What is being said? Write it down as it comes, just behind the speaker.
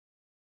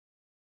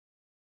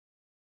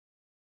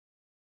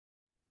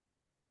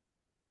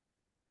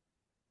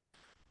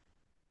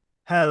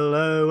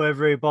Hello,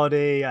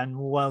 everybody, and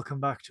welcome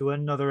back to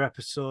another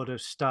episode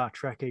of Star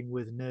Trekking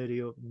with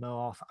Nerdy Up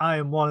North. I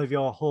am one of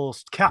your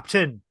hosts,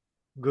 Captain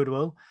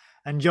Goodwill,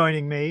 and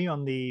joining me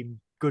on the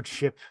good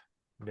ship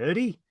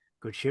Nerdy,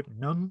 good ship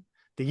None,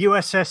 the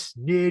USS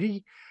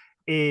Nerdy,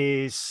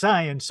 is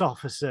Science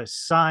Officer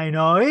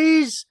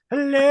Sinoise.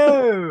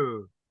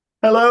 Hello.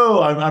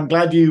 Hello, I'm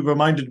glad you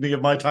reminded me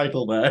of my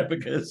title there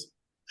because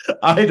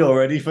I'd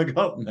already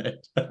forgotten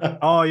it.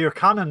 Oh, you're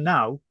canon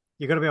now.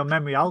 You're going to be on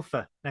Memory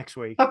Alpha next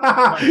week.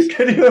 That's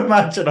Can you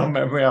imagine on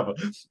Memory Alpha?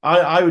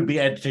 I would be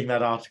editing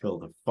that article.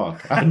 The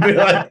fuck, I'd be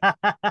like,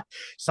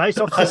 Science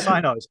Officer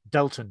Sinoise,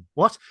 Delton.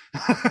 What?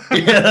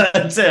 yeah,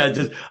 that's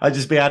it. I'd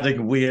just be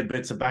adding weird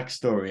bits of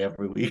backstory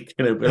every week,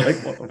 and it'd be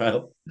like, what the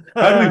hell?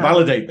 How do we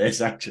validate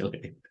this?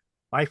 Actually,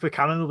 Mike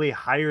Buchanan will be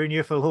hiring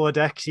you for lower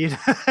decks. can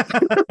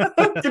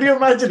you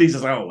imagine? He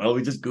says, "Oh well,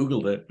 we just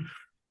googled it.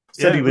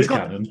 Said he Yeah, was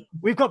canon."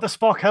 we've got the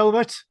Spock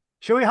helmet.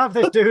 Shall we have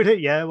this dude?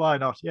 Yeah, why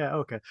not? Yeah,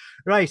 okay.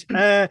 Right.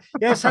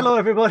 Yes, hello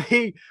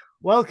everybody.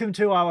 Welcome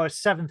to our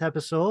seventh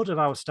episode of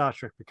our Star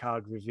Trek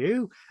Picard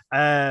review.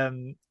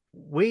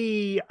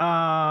 We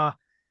are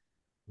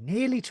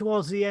nearly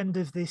towards the end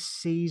of this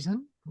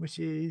season, which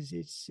is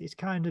it's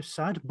kind of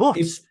sad, but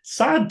It's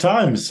sad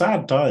times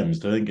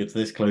to think it's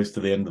this close to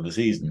the end of the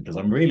season because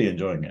I'm really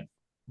enjoying it.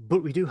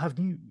 we do have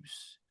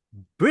news.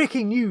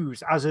 Breaking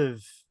news as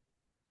of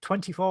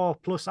 24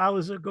 plus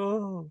hours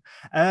ago.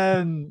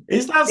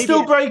 Is that still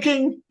Maybe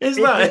breaking? Is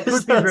it that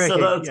could be so? breaking.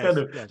 That's Yes, kind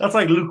of yes. that's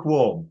like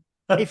lukewarm.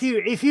 If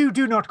you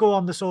do not go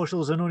on the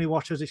socials and only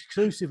watch us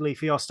exclusively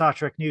for your Star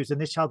Trek news, then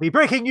this shall be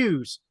breaking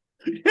news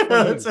Yeah, for you.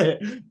 that's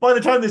it. By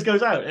the time this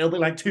goes out, it'll be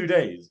like 2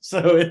 days.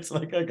 So it's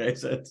like okay,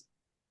 so it's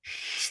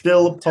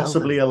still Don't tell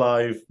possibly them.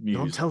 alive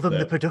Don't news tell them the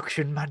there.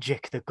 production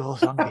magic that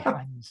goes on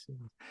behind the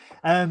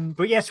scenes.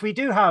 But yes, we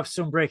do have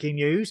some breaking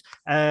news.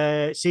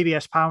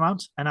 CBS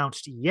Paramount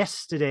announced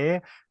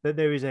yesterday that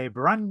there is a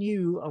brand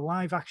new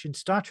live action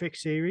Star Trek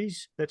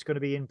series that's going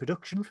to be in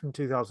production from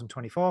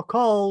 2024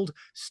 called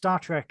Star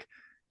Trek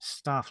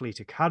Starfleet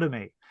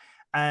Academy.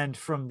 And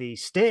from the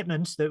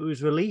statements that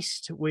was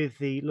released with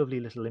the lovely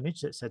little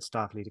image that said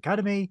Starfleet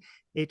Academy,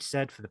 it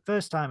said for the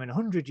first time in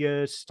 100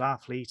 years,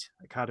 Starfleet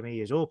Academy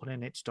is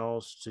opening its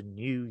doors to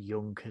new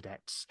young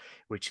cadets,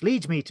 which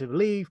leads me to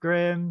believe,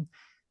 Graham,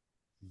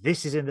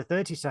 this is in the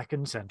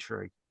 32nd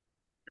century.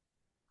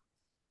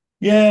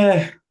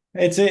 Yeah,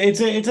 it's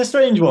a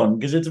strange one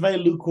because it's a very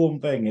lukewarm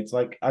thing. It's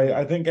like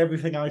I think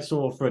everything I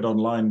saw for it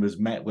online was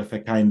met with a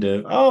kind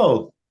of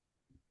oh,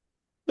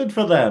 good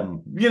for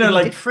them.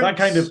 Like that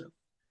kind of Indifference?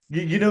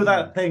 you know Yeah.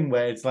 that thing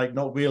where it's like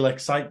not real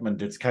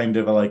excitement. It's kind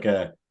of like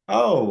a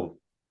oh,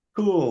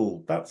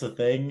 cool, that's a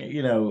thing.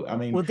 I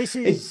mean Well, this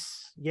it.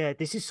 is, yeah,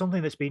 this is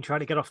something that's been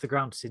trying to get off the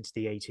ground since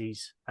the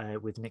 80s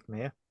with Nick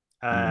Mayer.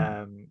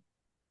 Hmm.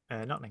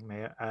 Um, Not Nick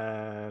Mayer.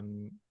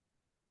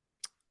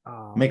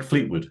 Oh, Mick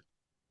Fleetwood.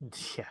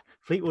 yeah,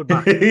 Fleetwood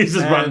Mac. He's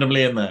just Um,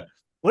 randomly in there.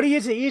 Well, he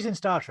is in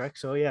Star Trek,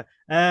 so yeah.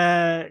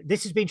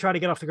 This has been trying to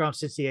get off the ground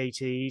since the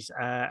 80s,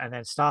 and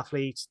then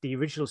Starfleet, the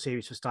original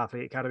series for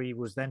Starfleet Academy,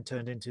 was then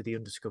turned into the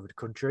Undiscovered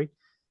Country,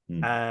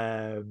 Hmm.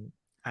 um,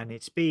 and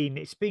it's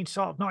been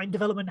sort of not in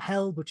development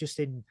hell, but just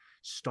in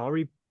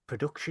story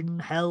production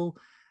hell.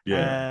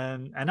 Yeah.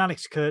 And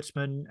Alex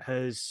Kurtzman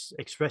has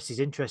expressed his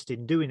interest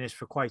in doing this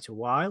for quite a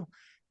while.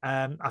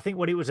 I think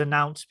when it was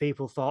announced,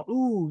 people thought,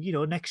 "Ooh,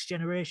 next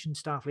generation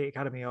Starfleet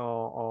Academy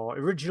or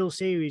original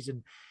series,"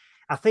 and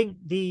I think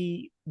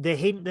the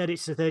hint that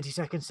it's the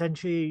 32nd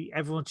century,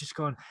 everyone's just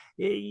going,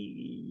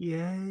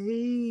 yeah,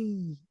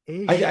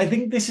 I ish.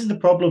 think this is the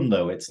problem,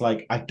 though. It's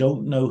like I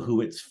don't know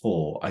who it's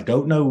for. I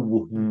don't know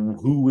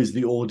who is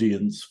the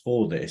audience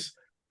for this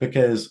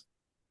because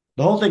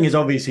the whole thing is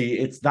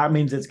obviously that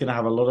means it's going to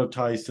have a lot of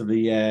ties to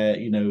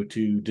the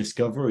to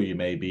Discovery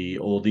maybe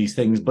or these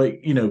things,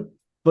 but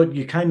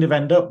you kind of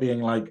end up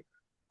being like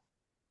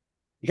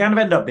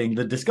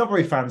the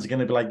Discovery fans are going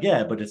to be like,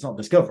 yeah, but it's not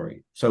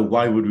Discovery, so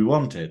why would we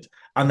want it?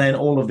 And then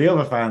all of the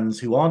other fans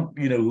who aren't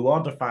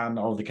a fan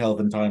of the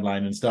Kelvin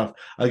timeline and stuff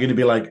are going to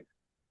be like,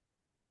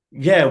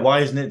 yeah, why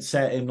isn't it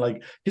set in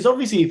like? Because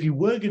obviously, if you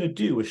were going to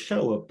do a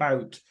show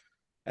about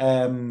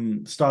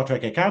Star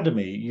Trek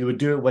Academy, you would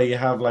do it where you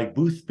have like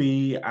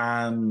Boothby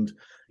and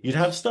you'd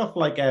have stuff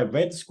like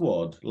Red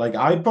Squad. Like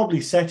I'd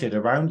probably set it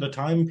around the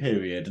time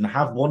period and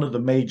have one of the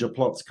major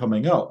plots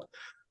coming up,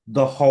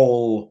 the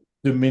whole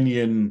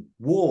Dominion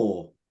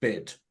War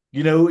bit.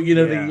 The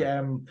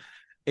Yeah,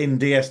 in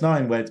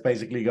DS9 where it's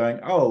basically going,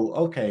 oh,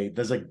 okay,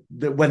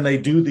 when they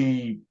do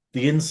the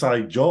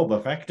inside job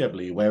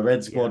effectively, where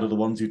Red Squad are yeah, the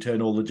ones who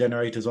turn all the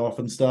generators off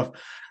and stuff.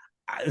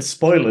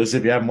 Spoilers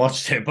if you haven't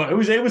watched it, but it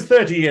was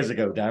 30 years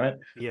ago, damn it.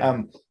 yeah,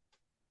 Um,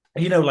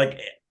 like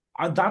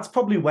that's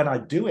probably when I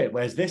do it,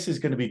 whereas this is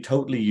going to be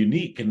totally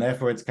unique, and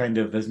therefore it's kind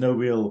of there's no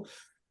real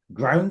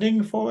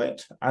grounding for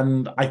it.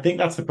 And I think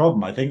that's the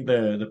problem. I think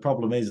the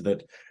problem is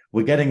that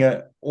we're getting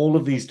all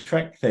of these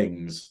Trek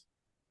things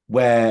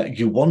where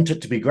you want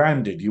it to be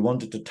grounded, you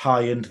want it to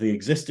tie into the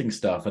existing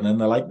stuff, and then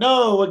they're like,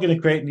 no, we're going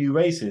to create new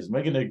races,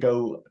 we're going to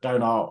go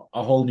down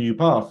a whole new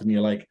path, and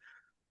you're like,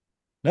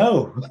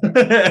 No,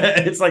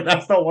 it's like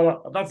that's not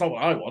what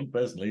I want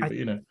personally. I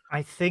But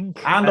I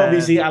think and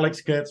obviously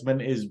Alex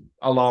Kurtzman is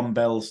alarm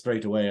bells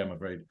straight away. I'm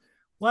afraid.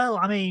 well,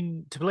 I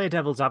mean, to play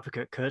devil's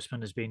advocate, Kurtzman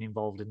has been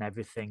involved in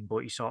everything, but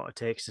he sort of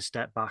takes a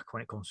step back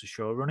when it comes to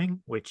show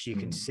running, which you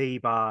can Mm. see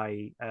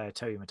by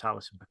Terry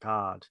Matalas and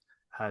Picard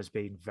has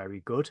been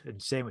very good,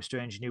 and same with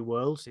Strange New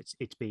Worlds.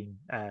 It's been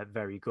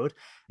very good.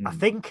 I Mm.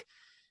 think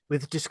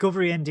with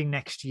Discovery ending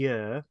next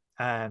year,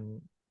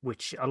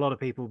 which a lot of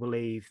people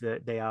believe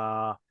that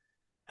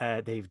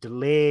they've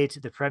delayed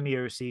the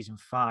premiere of season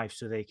 5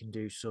 so they can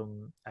do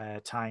some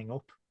tying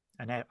up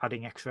and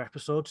adding extra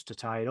episodes to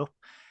tie it up.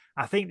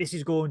 I think this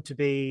is going to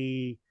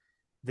be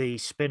the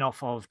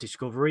spin-off of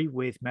Discovery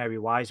with Mary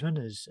Wiseman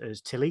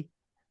as Tilly,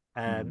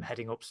 Mm.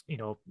 heading up,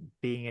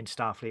 being in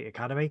Starfleet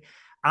Academy.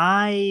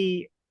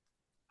 I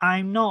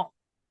I'm not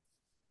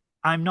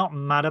I'm not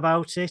mad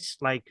about it.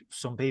 Like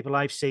some people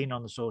I've seen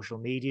on the social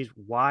medias,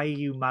 why are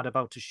you mad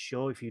about a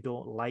show? If you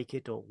don't like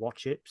it, don't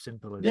watch it.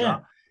 Simple as Yeah,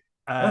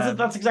 that.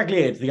 that's exactly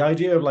it. The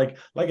idea of like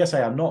I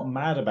say, I'm not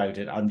mad about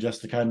it. I'm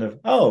just the kind of,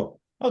 oh,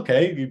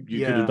 okay, you could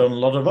have Yeah, done a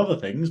lot of other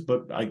things,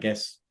 but I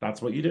guess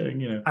that's what you're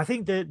doing. I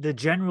think the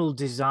general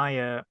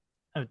desire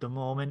at the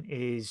moment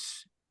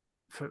is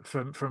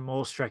for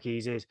most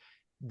Trekkies is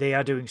they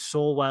are doing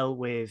so well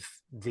with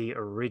the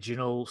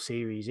original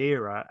series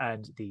era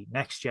and the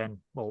next gen,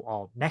 well,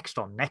 or next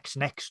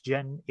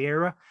gen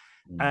era,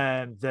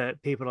 Mm.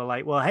 that people are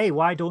like, well, hey,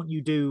 why don't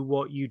you do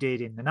what you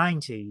did in the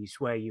 90s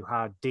where you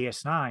had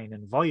DS9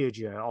 and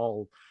Voyager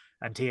all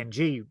and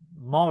TNG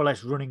more or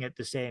less running at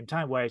the same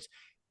time, whereas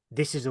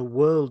this is a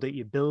world that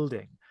you're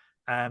building.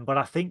 But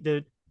I think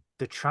that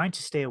they're trying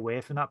to stay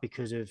away from that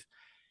because of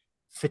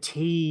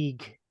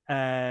fatigue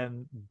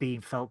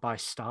being felt by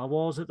Star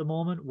Wars at the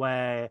moment,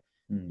 where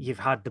Mm. you've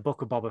had the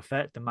Book of Boba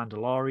Fett, the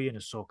Mandalorian,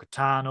 Ahsoka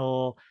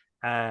Tano,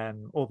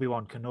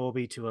 Obi-Wan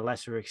Kenobi to a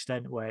lesser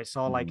extent, where it's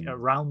all like Mm.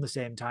 around the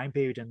same time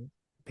period, and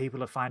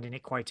people are finding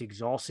it quite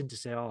exhausting to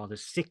say, oh,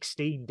 there's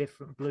 16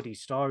 different bloody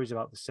stories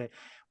about the same.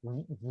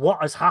 What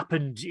has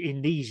happened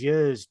in these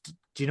years?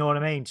 Do you know what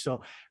I mean?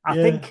 So I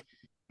Yeah. think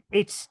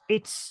it's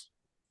it's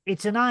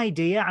it's an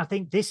idea. I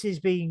think this has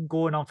been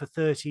going on for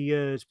 30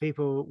 years.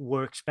 People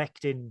were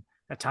expecting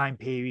a time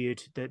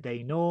period that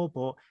they know,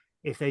 but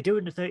if they do it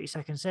in the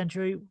 32nd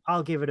century,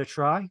 I'll give it a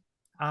try.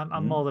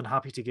 I'm more Mm. than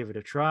happy to give it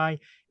a try.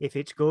 If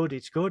it's good,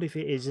 it's good. If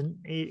it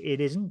isn't,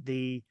 it isn't.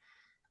 The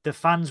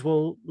fans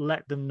will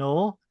let them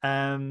know.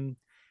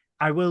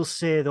 I will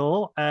say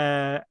though,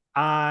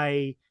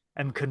 I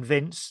am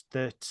convinced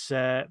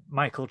that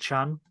Michael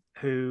Chan,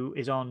 who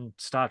is on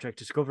Star Trek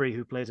Discovery,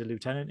 who plays a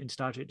lieutenant in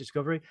Star Trek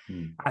Discovery,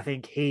 Mm. I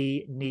think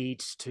he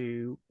needs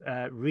to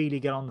really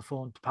get on the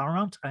phone to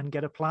Paramount and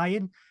get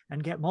applying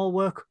and get more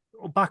work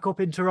back up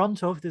in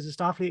Toronto. If there's a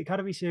Starfleet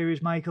Academy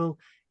series, Michael,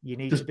 you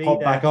need to Just be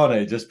pop back there. on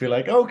it, just be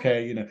like,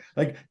 okay.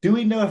 Like, do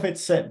we know if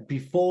it's set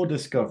before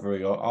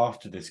Discovery or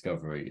after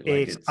Discovery?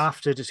 Like, It's it's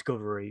after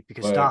Discovery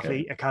because well, okay,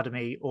 Starfleet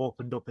Academy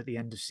opened up at the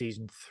end of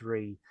season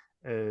 3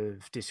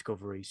 of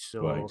Discovery. right,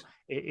 So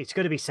it's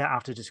going to be set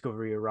after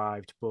Discovery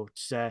arrived. But,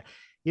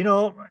 you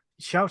know,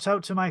 shout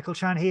out to Michael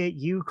Chan here.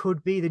 You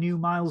could be the new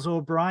Miles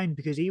O'Brien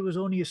because he was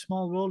only a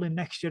small role in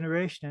Next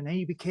Generation and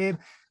he became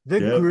the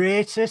yep.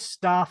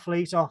 greatest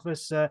Starfleet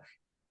officer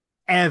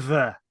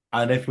ever.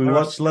 And if we There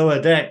are, watch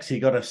Lower Decks, he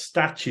got a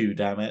statue.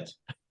 Damn it,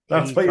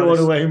 that's he's what you got a want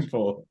to aim statue.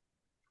 for.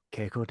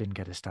 Keiko didn't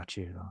get a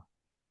statue,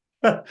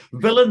 though.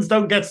 Villains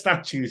don't get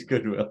statues,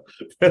 Goodwill.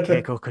 The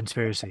Keiko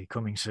conspiracy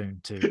coming soon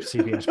to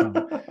CBS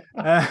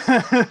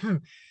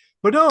Paramount.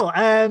 But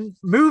no,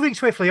 moving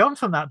swiftly on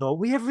from that, though,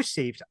 we have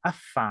received a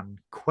fan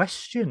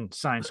question,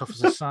 Science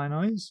Officer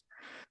Sign-Eyes.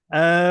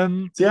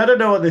 See, I don't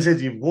know what this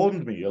is. You've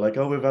warned me. You're like,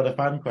 oh, we've had a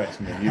fan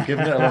question, and you've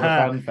given it a lot of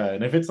fanfare.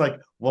 And if it's like,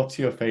 what's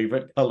your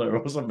favorite color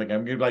or something,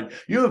 I'm gonna be like,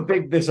 you have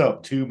bigged this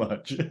up too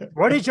much.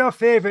 What is your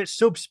favorite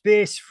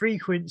subspace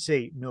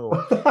frequency? No.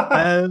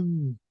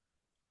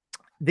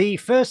 The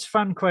first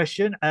fan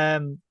question,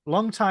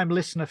 long-time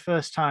listener,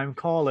 first-time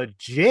caller,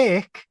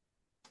 Jake,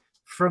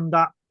 from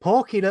that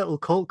porky little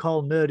cult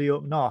called Nerdy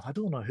Up North. I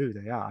don't know who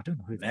they are. I don't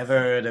know who. Never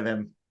heard of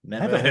him.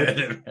 Never Never heard.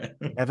 heard of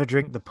him. Never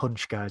drink the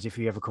punch, guys. If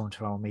you ever come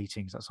to our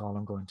meetings, that's all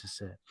I'm going to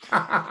say.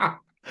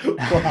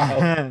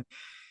 Wow.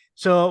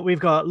 So we've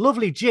got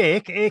lovely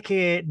Jake,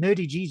 aka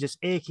Nerdy Jesus,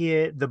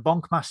 aka the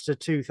Bonkmaster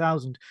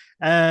 2000,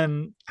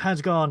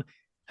 has gone,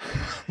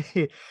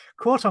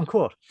 quote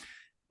unquote.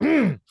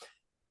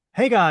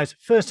 Hey guys,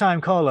 first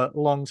time caller,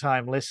 long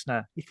time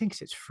listener. He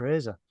thinks it's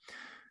Fraser.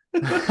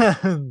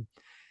 I'm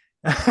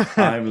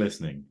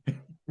listening.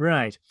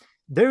 Right.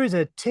 There is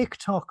a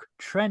TikTok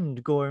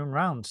trend going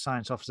around,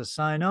 Science Officer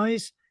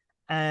Sign-Eyes,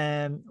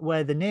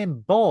 where the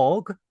name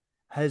Borg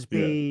has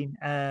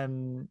Yeah.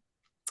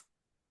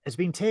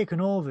 been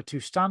taken over to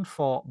stand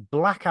for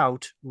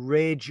Blackout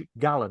Rage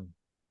Gallon,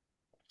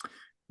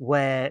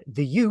 where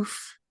the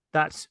youth,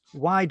 that's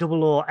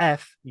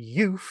YOOF,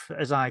 youth,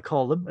 as I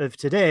call them, of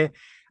today,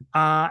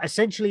 are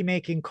essentially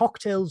making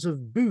cocktails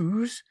of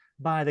booze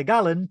by the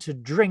gallon to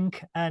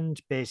drink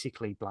and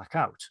basically black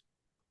out.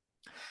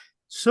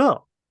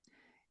 So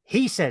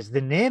He says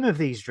the name of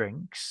these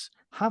drinks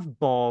have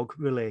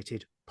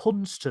Borg-related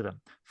puns to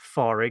them.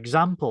 For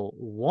example,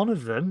 one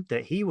of them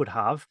that he would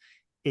have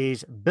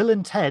is Bill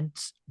and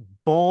Ted's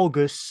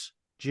Borgus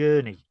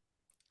Journey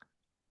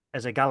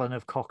as a gallon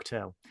of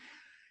cocktail.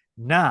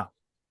 Now,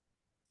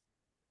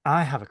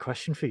 I have a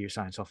question for you,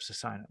 Science Officer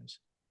Sinos.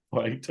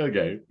 Right,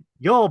 okay.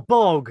 Your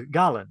Borg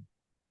gallon,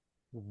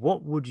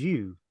 what would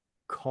you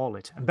call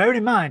it? And bear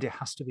in mind, it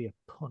has to be a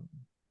pun.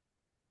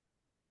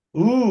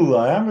 Ooh,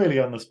 I am really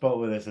on the spot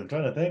with this. I'm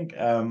trying to think. Do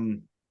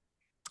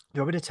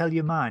you want me to tell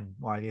you mine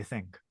while you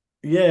think?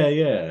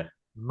 Yeah.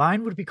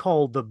 Mine would be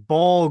called the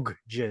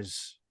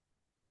Borgias,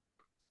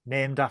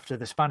 named after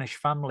the Spanish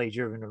family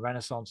during the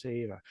Renaissance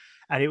era.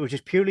 And it would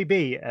just purely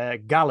be a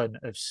gallon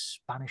of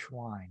Spanish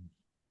wine,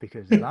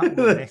 because that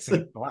would make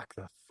me black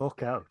the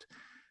fuck out.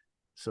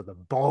 So the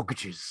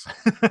Borgias.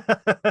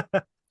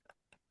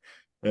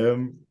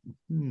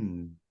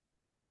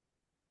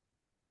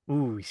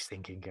 Ooh, he's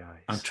thinking,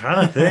 guys. I'm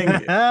trying to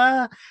think.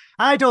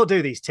 I don't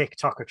do these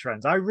TikToker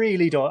trends. I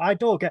really don't. I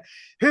don't get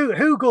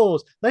who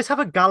goes, let's have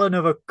a gallon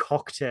of a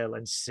cocktail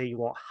and see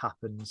what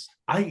happens.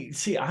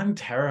 I'm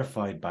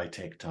terrified by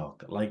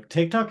TikTok. Like,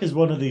 TikTok is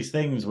one of these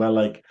things where,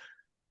 like,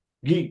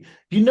 you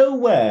know,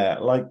 where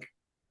like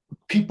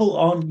people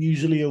aren't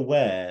usually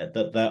aware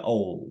that they're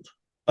old.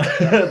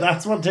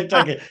 That's what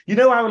TikTok is. You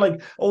know how,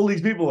 like, all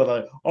these people are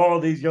like, oh,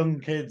 these young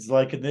kids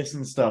liking this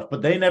and stuff,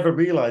 but they never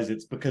realize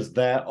it's because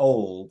they're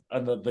old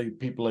and that the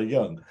people are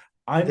young.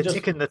 I'm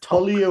just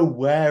fully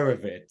aware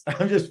of it.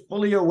 I'm just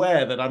fully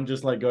aware that I'm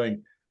just like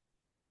going,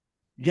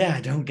 yeah,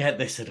 I don't get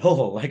this at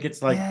all. Like,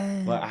 it's like,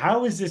 well,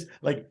 how is this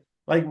like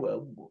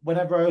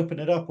whenever I open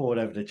it up or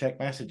whatever to check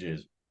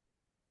messages,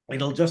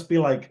 it'll just be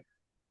like,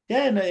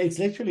 yeah, no, it's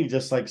literally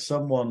just like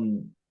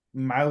someone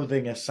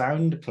mouthing a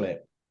sound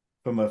clip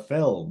from a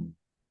film,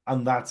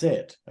 and that's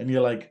it. And you're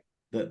like,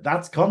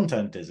 that's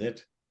content, is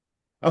it?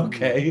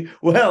 Okay,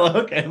 well,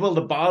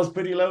 the bar's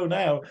pretty low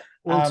now.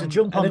 Well, to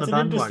jump on the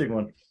bandwagon, an interesting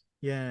one.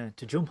 Yeah,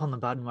 to jump on the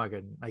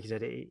bandwagon, like you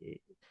said,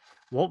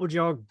 what would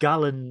your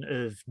gallon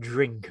of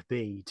drink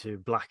be to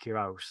black you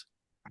out?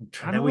 I'm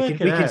trying to work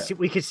it out.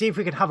 We can see if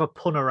we can have a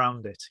pun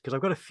around it, because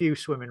I've got a few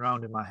swimming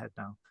around in my head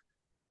now.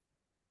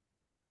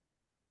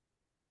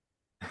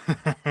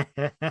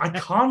 I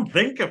can't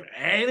think of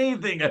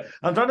anything.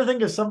 I'm trying to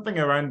think of something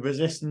around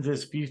resistance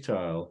is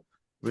futile.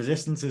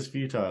 Resistance is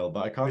futile,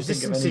 but I can't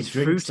think of any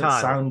drinks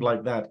that sound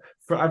like that.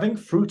 I think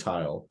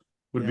fruitile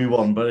would be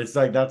one, but it's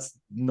like, that's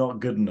not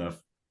good enough.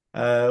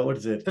 What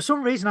is it? For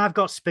some reason, I've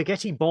got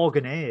spaghetti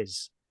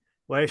bordinaise,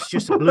 where it's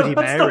just a Bloody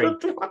Mary.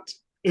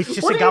 It's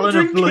just a gallon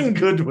of blood.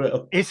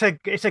 Goodwill. It's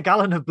a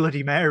gallon of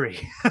Bloody Mary.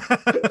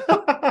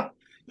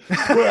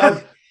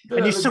 Well,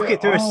 and you suck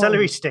it through a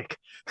celery stick.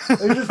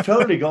 It just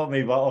totally got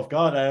me off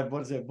guard.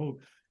 What is it?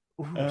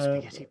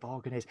 Spaghetti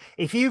Borganaise.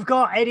 If you've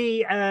got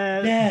any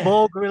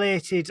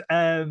Borg-related,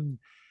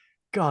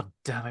 God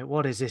damn it,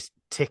 what is this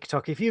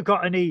TikTok? If you've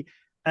got any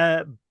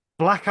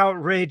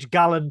blackout rage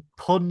gallon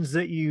puns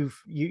that you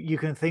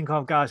can think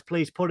of, guys,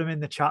 please put them in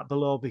the chat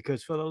below,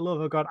 because for the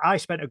love of God, I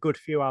spent a good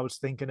few hours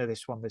thinking of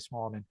this one this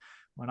morning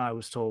when I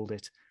was told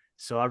it.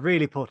 So I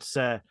really put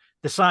the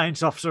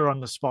science officer on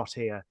the spot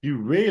here. You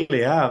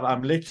really have.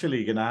 I'm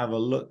literally going to have a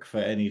look for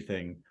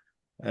anything.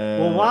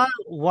 Well,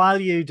 while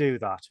you do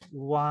that,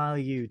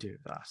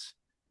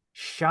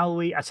 shall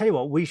we? I tell you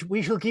what,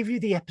 we shall give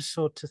you the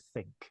episode to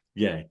think.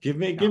 Yeah, give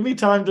me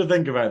time to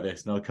think about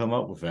this, and I'll come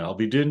up with it. I'll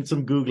be doing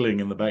some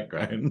Googling in the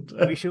background.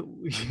 we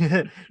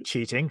should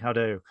cheating. How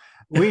do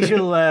we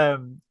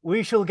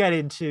shall get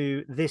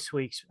into this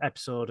week's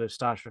episode of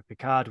Star Trek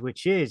Picard,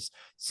 which is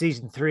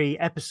season 3,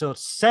 episode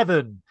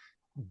 7,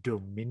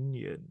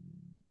 Dominion.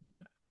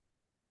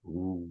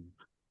 Ooh.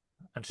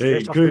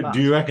 Do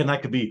you reckon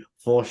that could be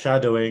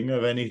foreshadowing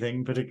of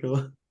anything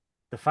particular?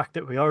 The fact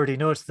that we already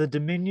know it's the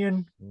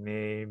Dominion,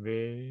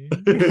 maybe.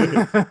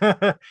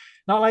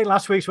 Not like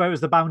last week's where it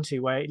was the Bounty,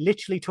 where it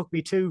literally took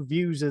me 2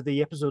 views of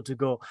the episode to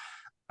go,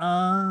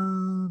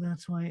 oh,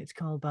 that's why it's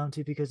called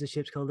Bounty, because the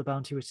ship's called the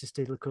Bounty, which is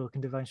still the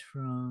cloaking device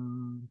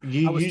from.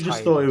 You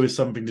just thought it was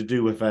something to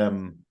do with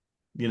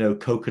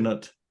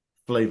coconut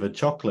flavored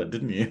chocolate,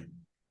 didn't you?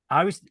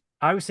 I was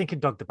thinking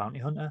Dog the Bounty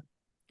Hunter.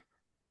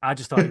 I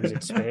just thought he was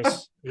in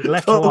space. He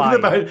left Talking Hawaii.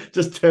 about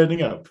just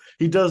turning up.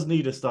 He does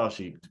need a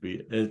starship to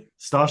be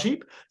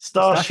starship.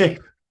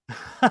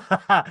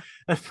 Oh,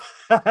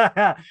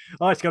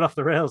 it's got off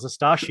the rails. A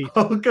starship.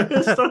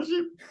 Okay,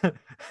 starship.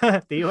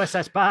 The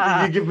USS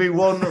Bar. You give me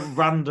one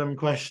random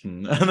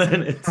question, and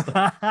then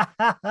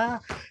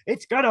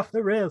it's got off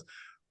the rails.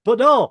 But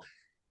no,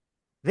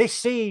 this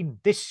scene,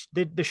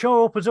 the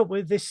show opens up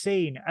with this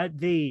scene and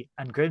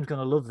Graham's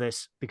going to love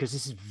this because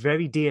this is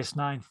very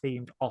DS9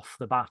 themed off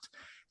the bat.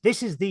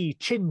 This is the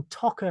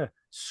Chintoka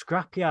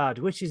scrapyard,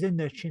 which is in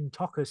the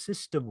Chintoka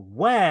system,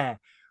 where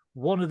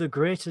one of the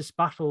greatest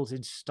battles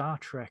in Star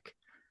Trek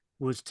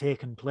was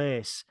taken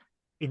place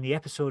in the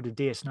episode of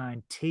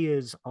DS9,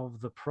 Tears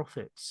of the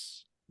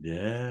Prophets.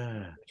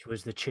 Yeah. Which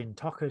was the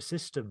Chintoka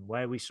system,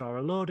 where we saw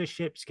a load of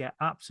ships get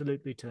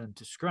absolutely turned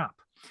to scrap.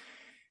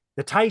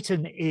 The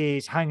Titan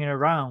is hanging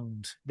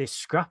around this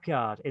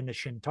scrapyard in the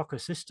Shintoka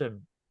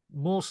system,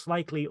 most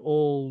likely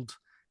old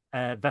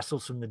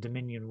vessels from the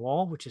Dominion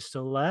War, which is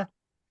still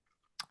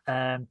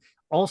there.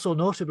 Also,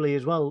 notably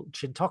as well,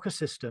 Shintoka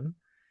system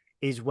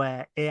is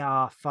where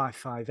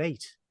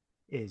AR-558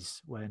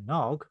 is, where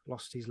Nog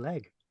lost his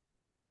leg.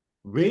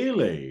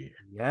 Really?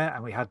 Yeah,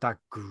 and we had that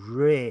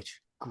great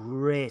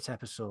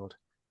episode,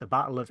 the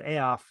Battle of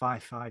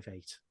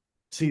AR-558.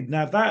 See,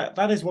 now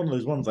that is one of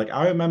those ones. Like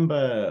I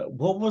remember,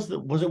 what was it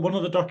one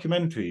of the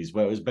documentaries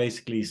where it was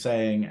basically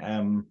saying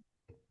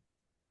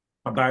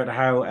about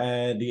how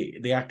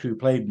the actor who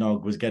played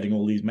Nog was getting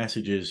all these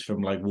messages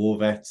from like war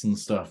vets and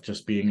stuff,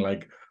 just being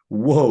like,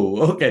 "Whoa,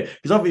 okay,"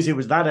 because obviously it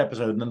was that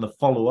episode, and then the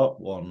follow up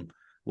one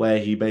where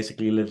he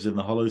basically lives in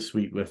the Hollow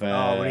Suite with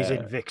Oh, when he's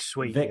in Vic's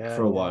suite. Vic Yeah,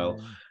 for a yeah, while.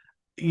 yeah.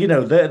 You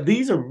know,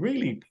 these are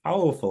really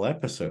powerful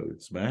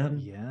episodes, man.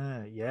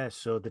 Yeah, yeah.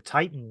 So the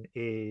Titan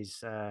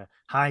is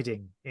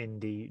hiding in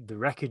the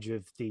wreckage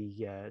of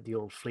the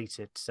old fleet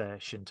at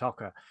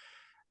Shintoka.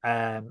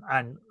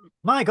 And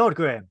my God,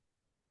 Graham,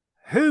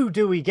 who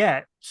do we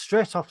get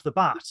straight off the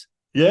bat?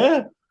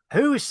 Yeah.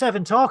 Who is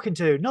Seven talking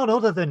to? None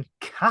other than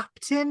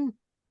Captain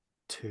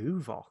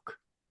Tuvok.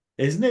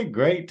 Isn't it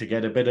great to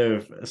get a bit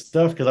of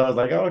stuff? Because I was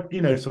like, oh,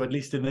 you know, so at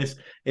least in this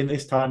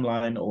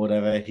timeline or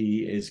whatever, he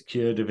is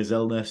cured of his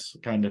illness,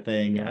 kind of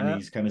thing, and Yeah,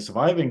 he's kind of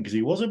surviving because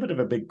he was a bit of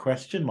a big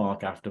question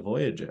mark after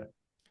Voyager.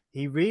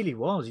 he really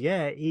was.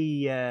 Yeah,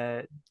 he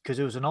because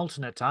it was an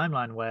alternate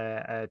timeline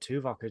where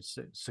Tuvok had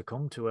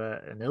succumbed to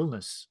an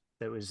illness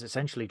that was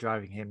essentially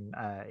driving him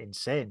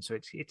insane. So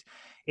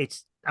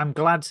it's I'm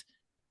glad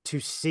to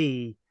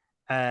see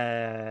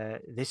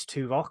this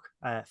Tuvok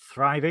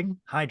thriving,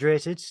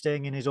 hydrated,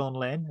 staying in his own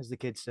lane, as the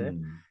kids say.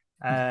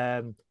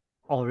 Hmm.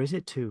 Or is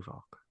it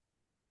Tuvok?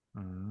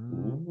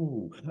 Mm.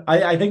 Ooh.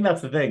 I think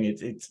that's the thing.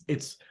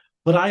 It's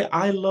but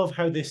I love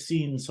how this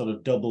scene sort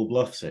of double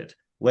bluffs it,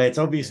 where it's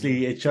Yeah.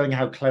 obviously it's showing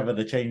how clever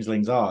the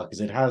changelings are,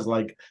 because it has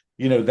like,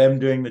 you know, them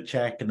doing the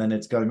check and then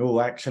it's going, oh,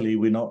 actually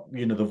we're not,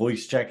 you know, the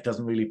voice check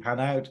doesn't really pan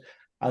out.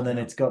 And then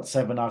Yeah. it's got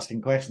Seven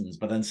asking questions,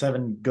 but then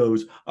Seven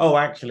goes, oh,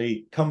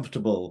 actually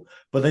comfortable.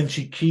 But then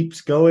she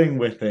keeps going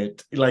with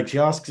it. Like she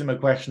asks him a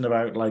question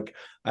about like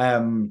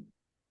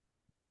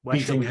Where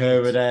shall beating we her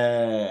at meet?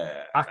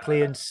 a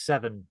Ackley and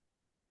Seven.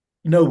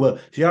 no, well,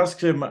 she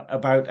asks him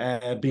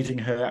about beating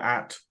her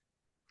at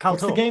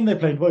what's the Calto. game they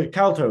played? Boy,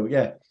 Calto,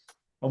 yeah,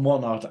 and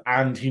whatnot.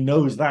 And he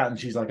knows that, and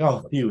she's like,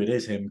 "Oh, phew, it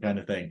is him," kind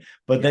of thing.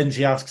 But Yeah. then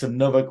she asks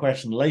another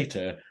question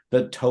later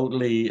that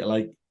totally,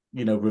 like,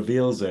 you know,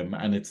 reveals him,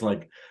 and it's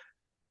like,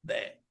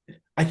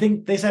 I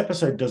think this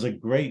episode does a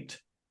great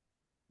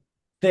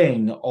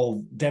thing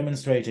of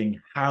demonstrating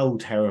how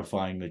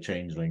terrifying the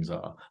changelings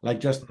are, like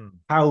just Mm.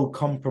 how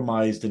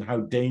compromised and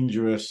how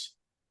dangerous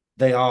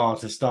they are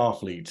to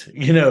Starfleet,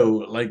 you know,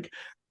 like,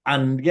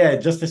 and yeah,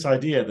 just this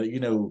idea that, you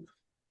know,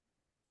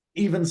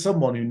 even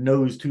someone who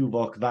knows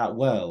Tuvok that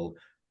well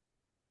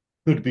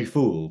could be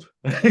fooled,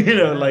 you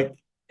know, Yeah. like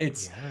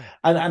it's, Yeah.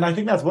 and I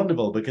think that's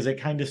wonderful because it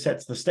kind of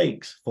sets the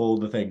stakes for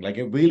the thing. Like,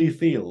 it really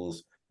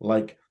feels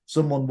like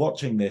someone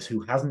watching this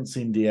who hasn't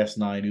seen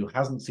DS9, who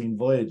hasn't seen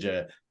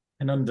Voyager,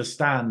 can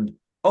understand,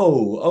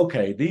 oh,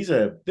 okay, this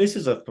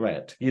is a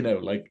threat, you know,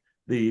 like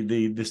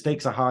the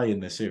stakes are high in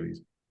this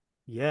series.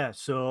 Yeah.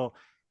 So,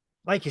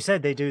 like you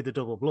said, they do the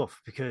double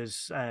bluff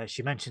because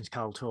she mentions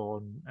Calto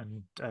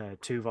and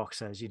Tuvok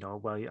says,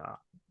 well, yeah,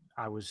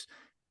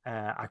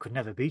 I could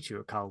never beat you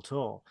at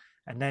Calto.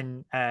 And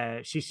then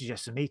she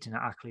suggests a meeting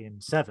at Ackley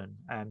and Seven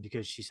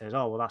because she says,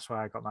 oh, well, that's where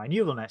I got my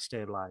neural net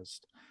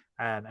stabilized.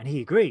 And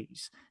he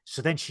agrees.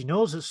 So then she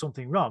knows there's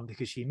something wrong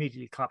because she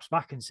immediately claps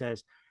back and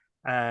says,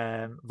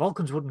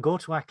 Vulcans wouldn't go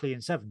to Ackley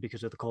and Seven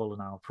because of the Cold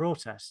Hour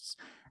protests.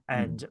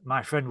 Mm. And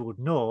my friend would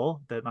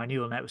know that my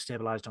neural net was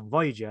stabilized on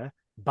Voyager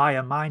by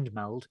a mind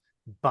meld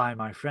by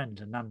my friend.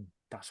 And then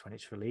that's when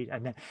it's released.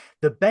 And then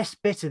the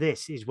best bit of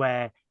this is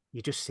where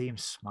you just see him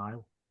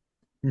smile.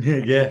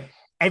 And Yeah.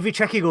 every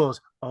check he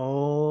goes,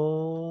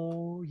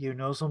 oh,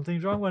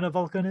 something's wrong when a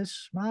Vulcan is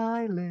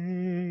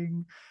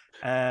smiling.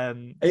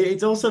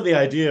 It's also the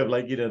idea of,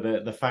 like, you know,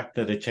 the fact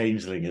that a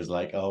changeling is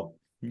like, oh,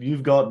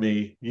 you've got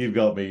me,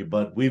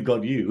 but we've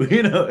got you.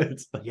 You know,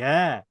 it's like,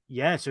 Yeah,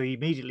 yeah. So he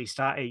immediately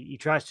he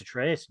tries to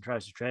trace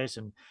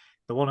and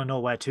they want to know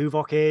where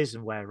Tuvok is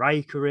and where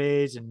Riker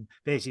is. And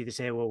basically they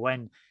say, well,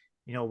 when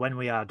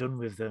we are done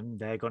with them,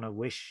 they're gonna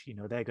wish,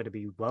 they're gonna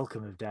be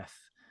welcome of death.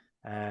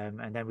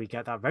 And then we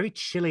get that very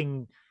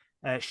chilling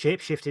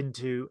shapeshift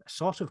into a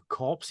sort of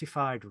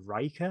corpseified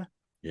Riker.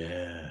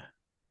 yeah,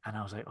 And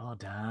I was like, oh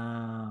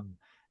damn.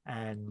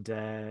 And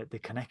the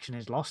connection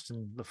is lost,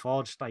 and the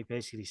Forge like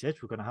basically says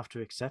we're going to have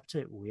to accept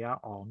it. We are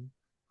on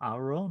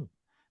our own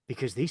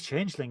because these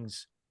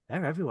changelings,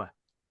 they're everywhere.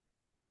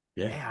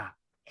 yeah. They are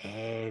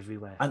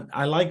everywhere. And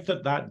I like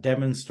that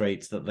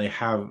demonstrates that they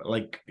have,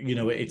 like, you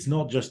know, it's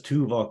not just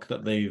Tuvok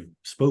that they've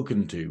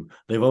spoken to.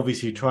 They've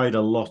obviously Yeah. tried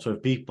a lot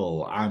of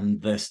people,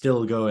 and they're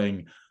still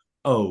going,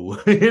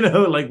 oh, you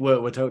know, like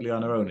we're totally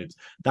on our own.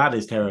 That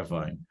is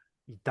terrifying.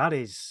 That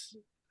is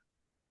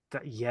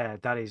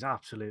that is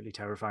absolutely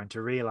terrifying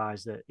to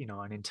realize that,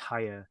 an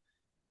entire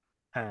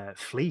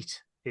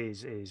fleet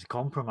is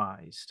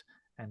compromised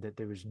and that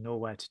there is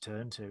nowhere to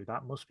turn to.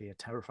 That must be a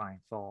terrifying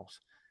thought.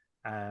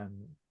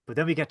 But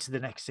then we get to the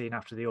next scene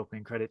after the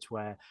opening credits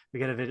where we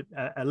get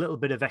a little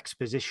bit of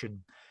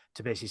exposition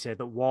to basically say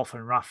that Worf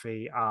and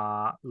Raffi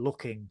are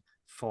looking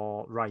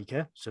for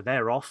Riker, so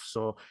they're off.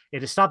 So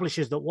it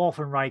establishes that Worf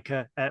and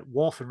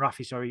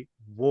Raffi, sorry,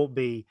 won't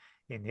be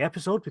in the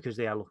episode because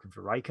they are looking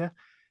for Riker.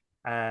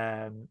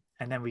 And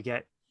then we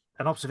get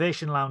an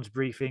observation lounge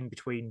briefing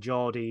between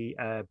Geordi,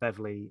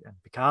 Beverly, and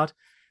Picard,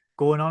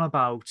 going on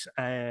about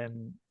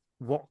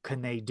what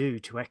can they do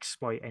to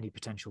exploit any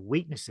potential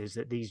weaknesses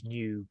that these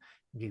new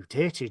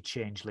mutated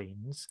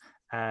changelings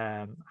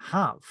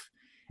have.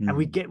 And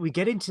we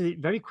get into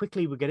very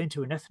quickly. We get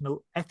into an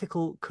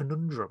ethical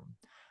conundrum.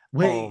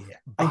 Wait,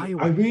 I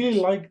really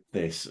like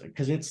this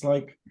because it's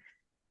like,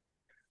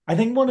 I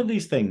think one of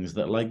these things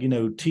that, like,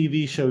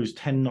 TV shows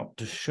tend not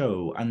to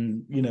show,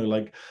 and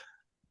like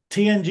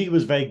TNG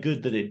was very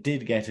good that it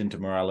did get into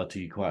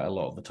morality quite a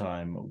lot of the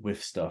time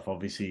with stuff.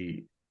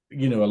 Obviously,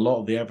 a lot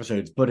of the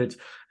episodes, but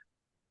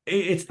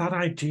it's that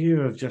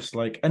idea of just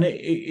like, and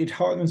it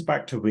harkens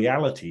back to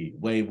reality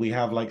where we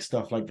have like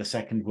stuff like the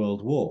Second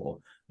World War,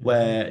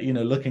 where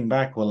looking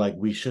back, we're like,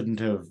 we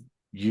shouldn't have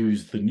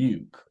used the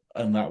nuke,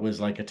 and that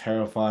was like a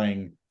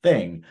terrifying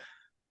thing.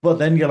 But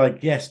then you're like,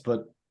 yes,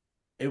 but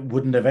it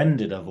wouldn't have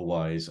ended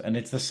otherwise. And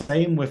it's the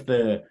same with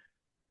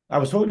I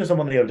was talking to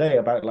someone the other day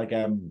about like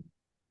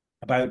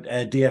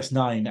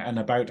DS9 and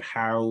about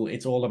how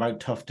it's all about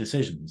tough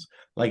decisions.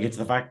 Like it's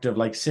the fact of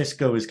like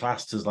Cisco is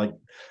classed as like,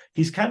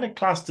 he's kind of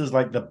classed as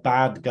like the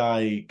bad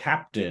guy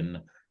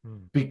captain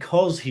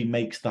because he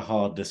makes the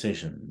hard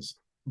decisions.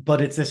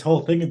 But it's this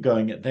whole thing of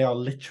going, they are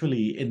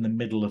literally in the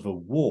middle of a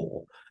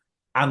war.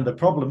 And the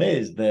problem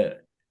is that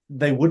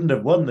they wouldn't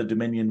have won the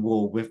Dominion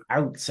War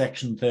without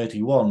Section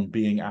 31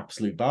 being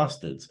absolute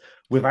bastards.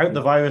 Without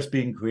the virus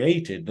being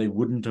created, they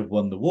wouldn't have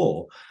won the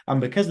war. And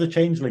because the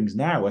changelings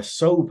now are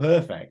so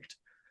perfect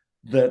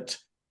that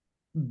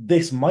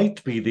this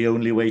might be the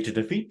only way to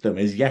defeat them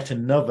is yet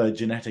another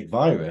genetic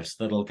virus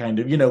that'll kind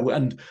of,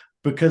 and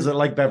because,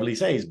 like Beverly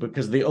says,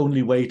 because the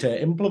only way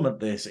to implement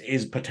this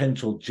is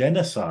potential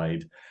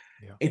genocide,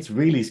 it's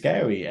really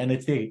scary. And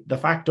it's the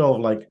fact of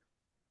like,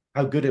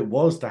 how good it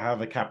was to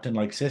have a captain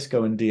like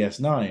Cisco in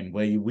DS9,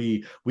 where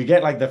we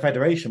get like the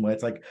Federation, where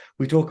it's like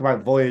we talk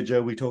about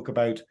Voyager, we talk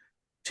about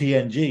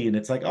TNG, and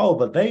it's like, oh,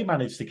 but they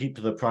managed to keep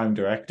to the Prime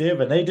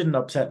Directive, and they didn't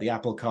upset the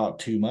apple cart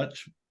too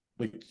much,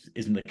 which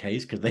isn't the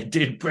case because they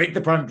did break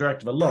the Prime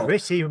Directive a lot.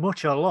 Pretty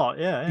much a lot,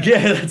 yeah.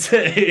 Yeah, that's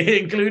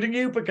it, including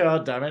you,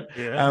 Picard. Damn it.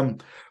 Yeah.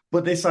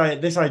 But this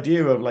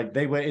idea of like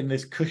they were in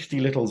this cushy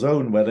little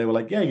zone where they were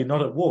like, yeah, you're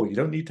not at war, you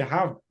don't need to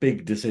have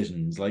big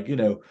decisions, like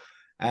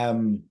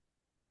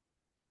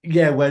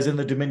yeah, whereas in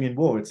the Dominion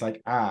War, it's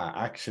like,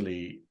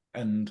 actually,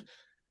 and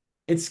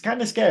it's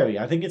kind of scary.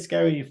 I think it's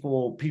scary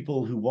for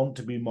people who want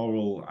to be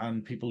moral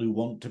and people who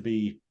want to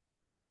be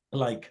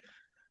like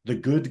the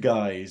good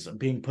guys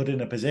being put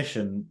in a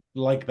position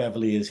like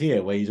Beverly is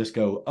here, where you just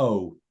go,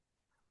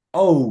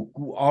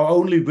 our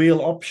only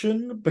real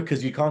option,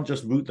 because you can't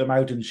just root them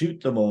out and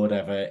shoot them or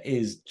whatever,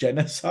 is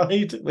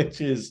genocide,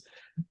 which is,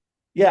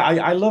 yeah,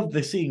 I love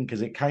this scene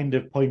because it kind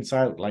of points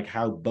out like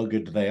how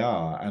buggered they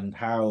are and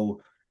how,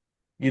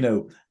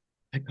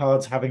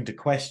 Picard's having to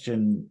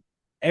question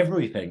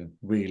everything,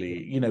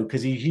 really,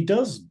 because he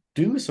does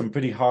do some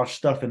pretty harsh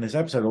stuff in this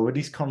episode, or at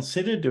least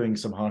consider doing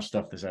some harsh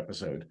stuff this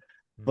episode.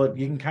 But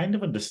you can kind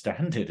of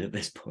understand it at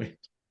this point.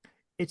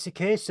 It's a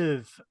case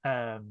of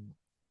the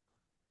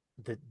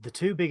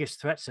two biggest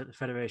threats that the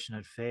Federation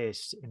had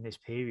faced in this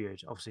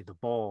period, obviously the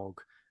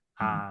Borg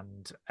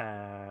and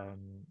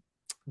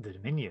the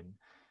Dominion.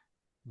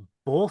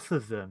 Both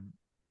of them,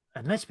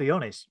 and let's be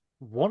honest,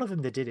 one of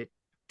them they did it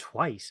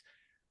twice,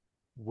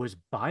 was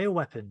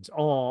bioweapons,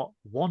 or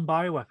one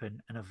bioweapon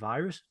and a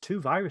virus,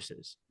 two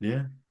viruses.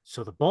 Yeah.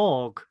 So the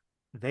Borg,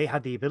 they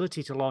had the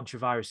ability to launch a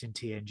virus in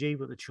TNG,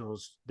 but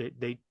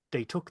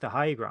they took the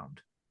high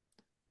ground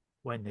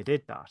when they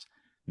did that.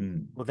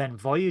 But then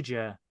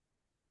Voyager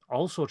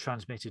also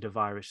transmitted a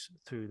virus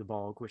through the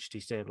Borg, which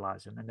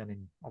destabilized them. And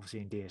then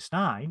obviously in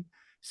DS9,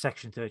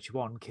 Section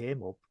 31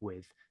 came up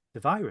with the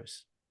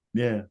virus.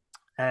 Yeah.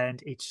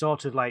 And it's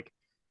sort of like,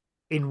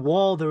 in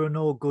war, there are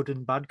no good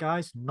and bad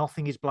guys.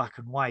 Nothing is black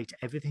and white.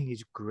 Everything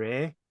is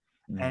grey.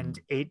 And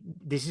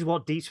this is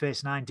what Deep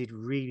Space Nine did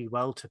really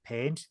well to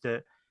paint,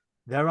 that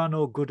there are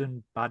no good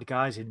and bad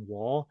guys in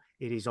war.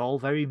 It is all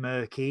very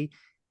murky.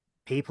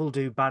 People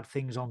do bad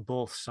things on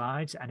both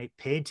sides. And it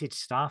painted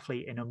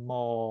Starfleet in a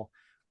more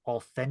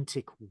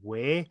authentic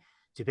way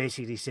to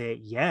basically say,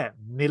 yeah,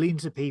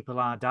 millions of people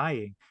are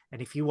dying.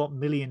 And if you want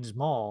millions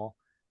more,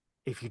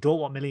 if you don't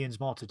want millions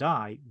more to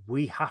die,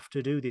 we have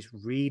to do this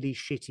really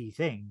shitty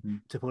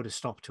thing to put a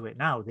stop to it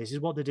now. This is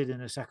what they did in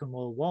the Second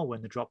World War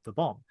when they dropped the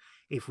bomb.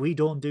 If we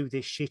don't do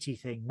this shitty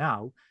thing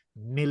now,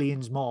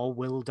 millions more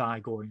will die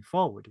going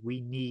forward.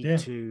 We need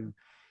to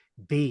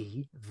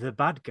be the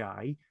bad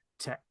guy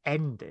to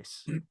end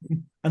this.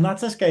 And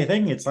that's a scary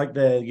thing. It's like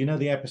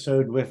the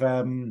episode with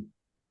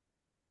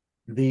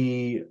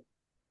the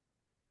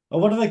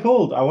what are they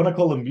called? I want to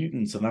call them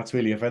mutants, and that's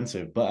really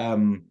offensive. But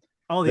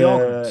Oh, the the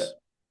augments.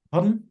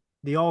 pardon?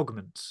 The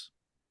augments.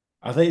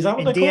 Is that what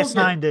In they're called?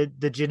 Yeah. DS9,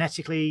 the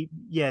genetically,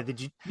 yeah,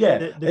 Yeah,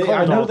 the I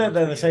called know that augments, they're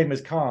but the yeah, same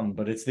as Khan,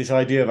 but it's this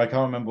idea of I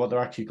can't remember what they're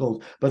actually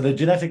called, but they're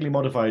genetically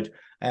modified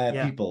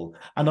yeah, people,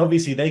 and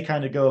obviously they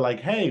kind of go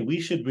like, "Hey,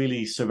 we should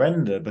really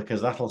surrender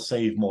because that'll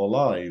save more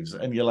lives,"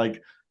 and you're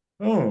like,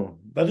 "Oh,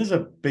 that is a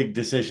big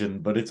decision,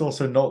 but it's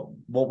also not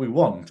what we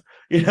want,"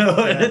 And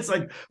yeah, it's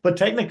like, but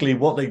technically,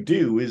 what they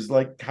do is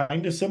like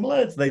kind of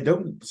similar. They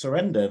don't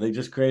surrender; they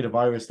just create a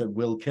virus that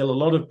will kill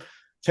a lot of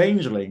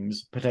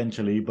changelings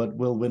potentially, but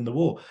will win the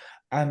war,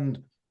 and.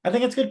 I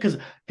think it's good because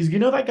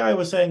that guy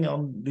was saying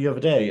on the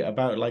other day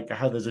about like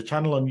how there's a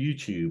channel on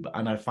YouTube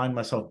and I find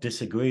myself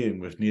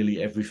disagreeing with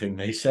nearly everything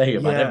they say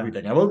about yeah,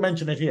 everything. I won't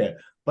mention it here,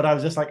 but I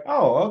was just like,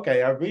 oh,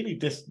 okay, I really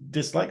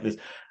dislike this.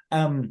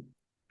 Um,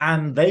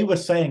 and they were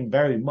saying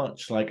very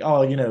much like,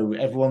 oh,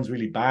 everyone's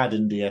really bad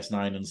in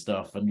DS9 and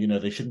stuff, and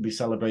they shouldn't be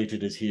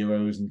celebrated as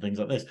heroes and things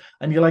like this.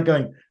 And you're like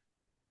going,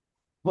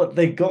 but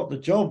they got the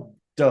job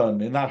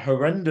done in that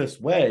horrendous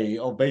way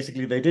of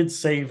basically they did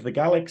save the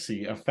galaxy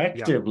yeah,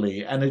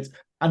 effectively, and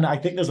I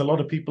think there's a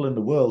lot of people in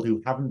the world who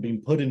haven't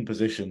been put in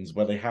positions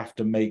where they have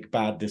to make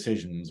bad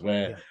decisions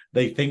where yeah.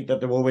 they think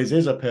that there always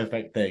is a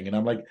perfect thing. And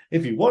I'm like,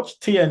 if you watch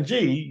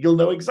TNG, you'll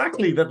know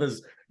exactly that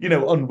there's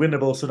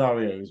unwinnable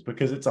scenarios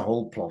because it's a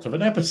whole plot of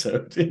an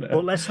episode,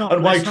 But let's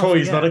and why let's not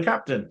Troy's not forget. a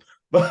captain.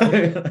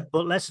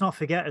 But let's not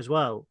forget as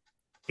well.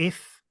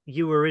 If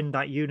you were in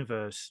that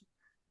universe,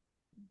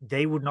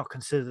 they would not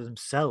consider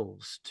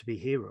themselves to be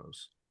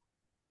heroes.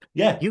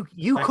 Yeah, You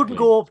couldn't exactly.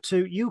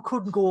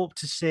 go up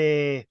to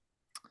say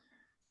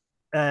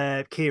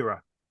Kira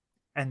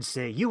and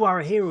say you are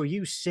a hero,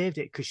 you saved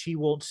it, because she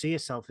won't see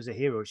herself as a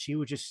hero. She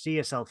would just see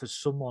herself as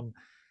someone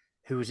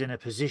who was in a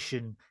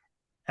position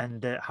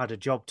and had a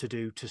job to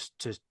do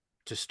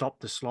to stop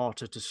the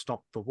slaughter, to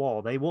stop the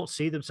war. They won't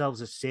see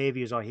themselves as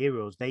saviors or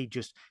heroes. They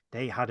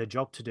had a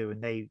job to do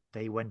and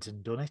they went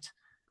and done it.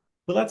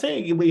 Well, that's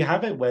it. We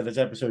have it where there's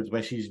episodes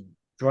where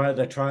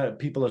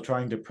people are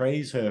trying to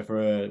praise her for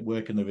her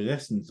work in the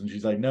resistance, and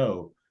she's like,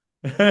 no,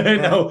 Yeah,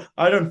 no,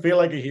 I don't feel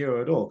like a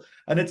hero at all.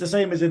 And it's the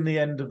same as in the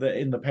end of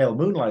in the Pale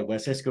Moonlight, where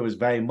Cisco is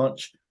very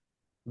much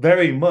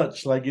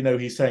like,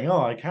 he's saying,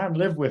 oh, I can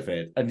live with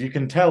it. And you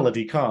can tell that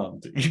he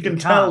can't. You he can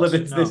tell can't.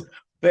 that it's No,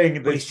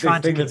 but he's this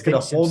trying to thing that's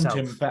going to convince haunt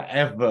him himself.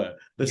 forever.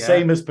 The Yeah,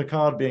 same as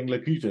Picard being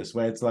Locutus,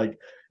 where it's like,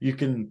 you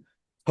can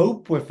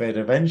cope with it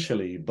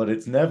eventually, but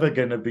it's never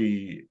going to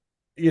be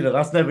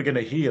that's never going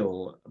to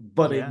heal,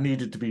 but it yeah.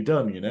 needed to be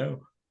done,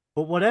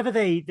 But whatever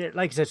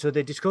like I said, so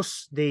they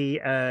discuss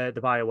the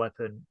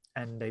bioweapon,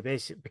 and they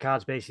basically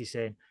Picard's basically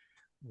saying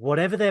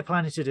whatever they're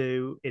planning to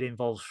do, it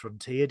involves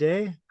Frontier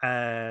Day,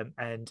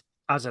 and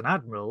as an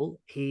admiral,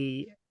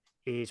 he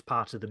is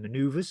part of the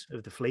maneuvers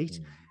of the fleet.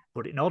 Mm.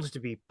 But in order to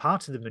be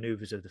part of the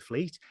maneuvers of the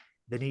fleet,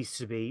 there needs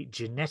to be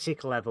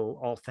genetic level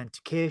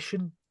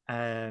authentication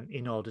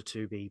in order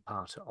to be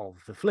part of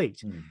the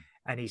fleet. Mm.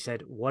 And he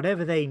said,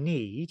 whatever they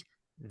need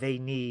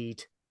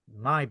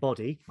my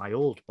body, my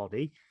old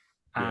body,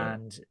 Yeah.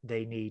 and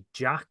they need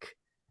Jack.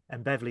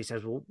 And Beverly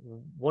says, well,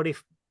 what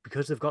if,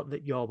 because they've got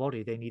your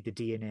body, they need the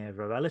DNA of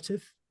a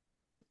relative?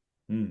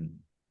 Mm.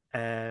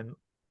 And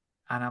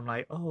I'm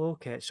like, oh,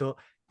 okay. So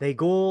they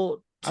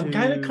go I'm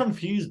kind of to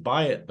confused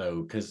by it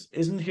though, because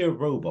isn't he a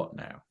robot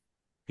now?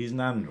 He's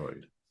an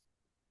android.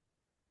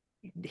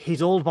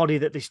 his old body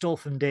that they stole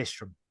from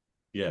Daystrom.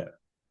 Yeah.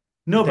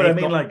 No, but I They've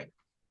mean, got, like,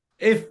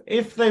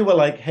 if they were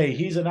like, hey,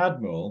 he's an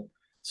admiral,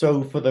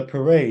 so for the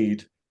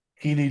parade,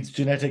 he needs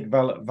genetic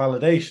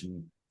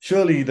validation.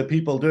 Surely the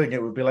people doing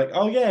it would be like,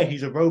 oh yeah,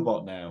 he's a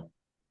robot now.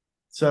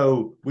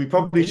 So we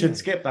probably should weird.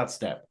 skip that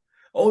step.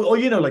 Or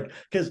like,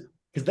 because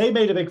they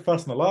made a big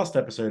fuss in the last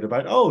episode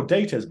about, oh,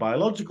 Data's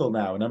biological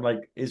now. And I'm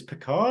like, is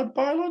Picard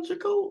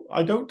biological?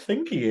 I don't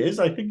think he is.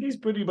 I think he's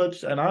pretty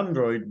much an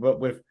android, but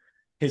with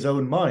his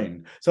own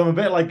mind. So I'm a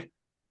bit like,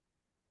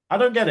 I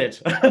don't get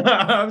it.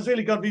 I was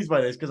really confused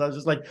by this because I was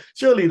just like,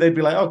 surely they'd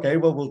be like, okay,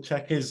 well, we'll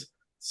check his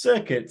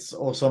circuits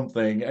or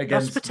something That's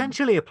against.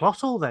 potentially a plot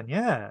hole then,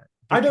 yeah.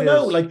 I don't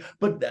know, Because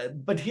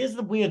like, but here's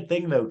the weird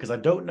thing though, because I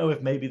don't know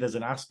if maybe there's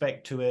an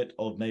aspect to it,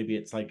 or maybe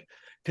it's like,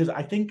 because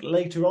I think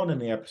later on in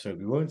the episode,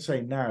 we won't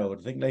say now, but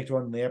I think later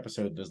on in the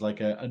episode, there's like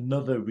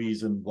another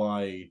reason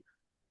why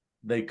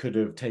they could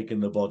have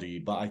taken the body,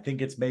 but I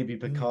think it's maybe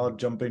Picard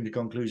jumping to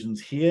conclusions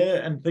here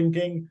and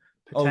thinking,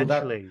 oh, that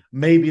potentially,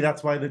 maybe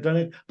that's why they've done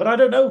it. But I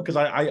don't know, because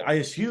I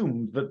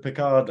assumed that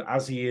Picard,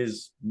 as he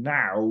is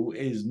now,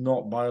 is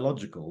not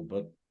biological.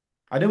 But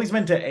I know he's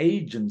meant to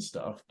age and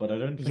stuff, but I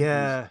don't think he's.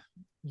 yeah,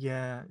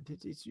 yeah.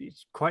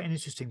 It's quite an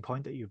interesting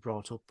point that you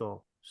brought up,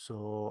 though.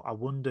 So I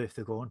wonder if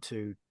they're going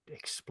to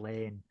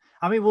explain.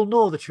 I mean, we'll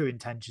know the true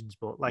intentions,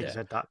 but like I Yeah.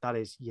 said, that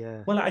is,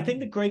 yeah. Well, I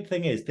think the great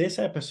thing is this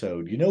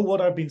episode, you know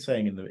what I've been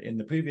saying in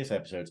the previous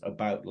episodes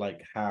about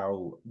like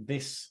how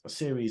this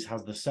series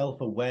has the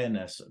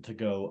self-awareness to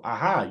go,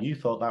 aha, you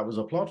thought that was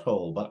a plot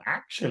hole, but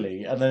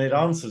actually, and then it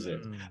answers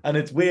it. Mm. And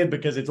it's weird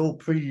because it's all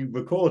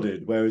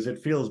pre-recorded, whereas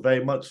it feels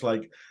very much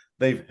like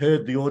they've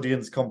heard the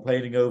audience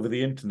complaining over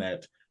the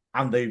internet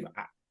and they've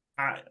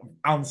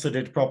answered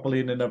it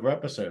properly in another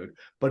episode.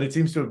 But it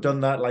seems to have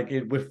done that like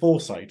with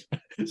foresight.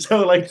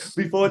 So like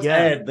before it's Yeah.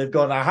 aired, they've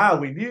gone, aha,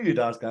 we knew you'd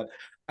ask that.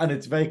 And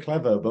it's very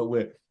clever, but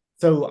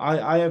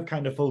I have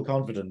kind of full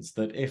confidence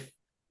that if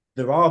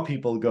there are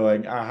people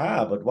going,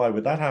 aha, but why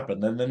would that happen?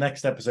 Then the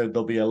next episode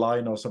there'll be a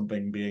line or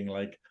something being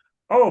like,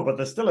 oh, but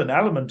there's still an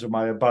element of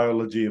my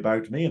biology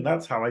about me, and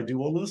that's how I do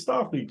all of the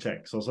Starfleet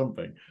checks or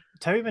something.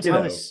 Terry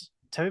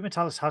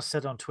Metalis has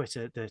said on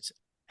Twitter that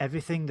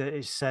everything that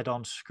is said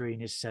on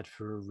screen is said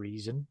for a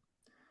reason,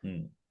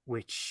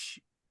 which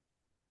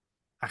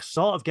I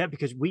sort of get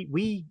because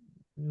me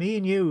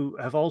and you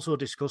have also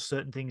discussed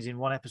certain things in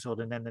one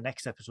episode, and then the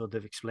next episode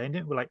they've explained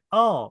it. We're like,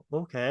 oh,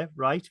 okay,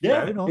 right,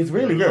 fair enough. It's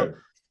really good.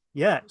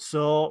 Yeah,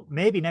 so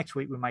maybe next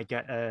week we might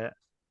get a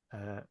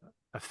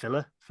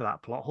filler for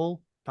that plot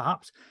hole,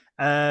 perhaps.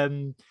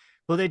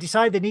 But they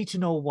decide they need to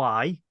know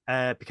why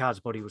Picard's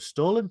body was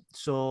stolen,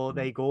 so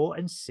they go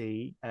and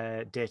see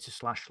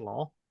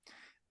Data/Law,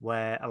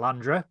 where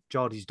Alandra,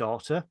 Geordie's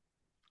daughter,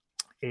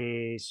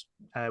 is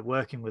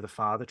working with her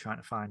father, trying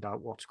to find out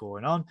what's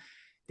going on.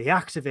 They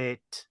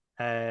activate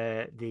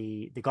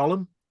the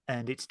golem,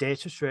 and it's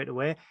Data straight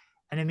away,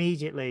 and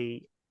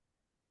immediately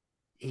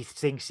he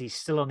thinks he's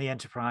still on the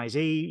Enterprise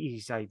E.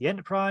 He's like, the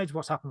Enterprise,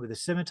 what's happened with the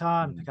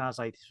scimitar? And Picard's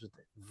like, this was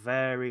a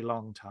very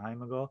long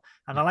time ago.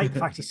 And I like the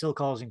fact he still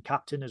calls him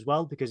Captain as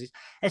well, because it's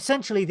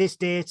essentially this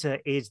Data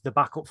is the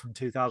backup from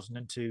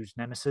 2002's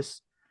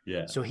Nemesis.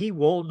 Yeah. So he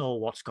won't know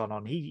what's gone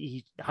on.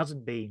 He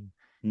hasn't been,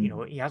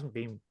 he hasn't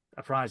been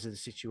apprised of the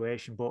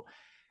situation. But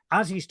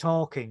as he's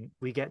talking,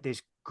 we get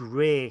this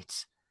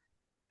great,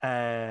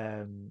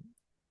 because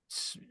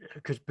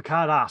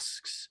Picard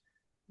asks,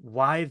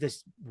 why have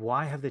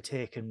they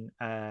taken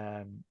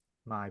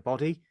my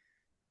body?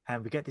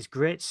 And we get this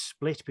great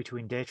split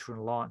between Data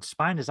and Law, and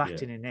Spiner's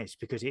acting in this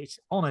because it's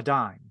on a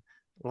dime,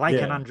 like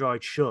an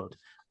android should,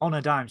 on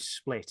a dime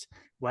split,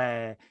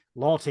 where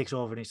Law takes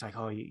over and it's like,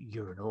 oh,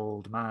 you're an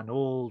old man,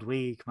 old,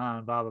 weak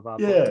man, blah, blah, blah.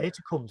 Yeah. But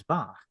Data comes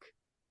back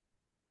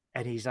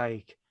and he's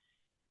like,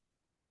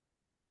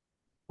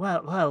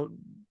 well,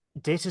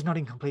 Data's not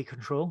in complete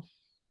control.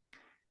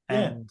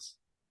 And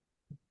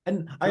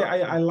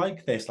I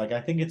like this. Like, I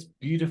think it's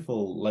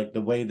beautiful, like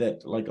the way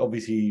that, like,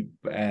 obviously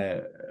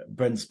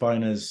Brent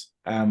Spiner's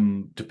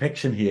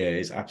depiction here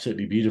is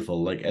absolutely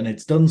beautiful. Like, and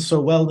it's done so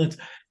well.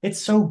 It's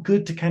so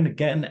good to kind of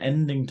get an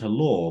ending to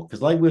Law,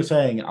 because like we were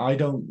saying, I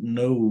don't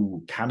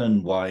know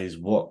canon wise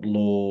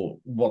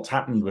what's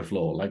happened with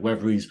Law, like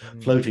whether he's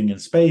floating in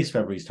space,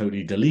 whether he's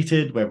totally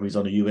deleted, whether he's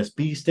on a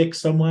USB stick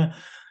somewhere.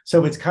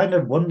 So it's kind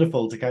of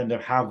wonderful to kind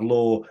of have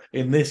Law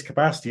in this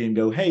capacity and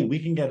go, hey, we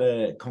can get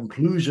a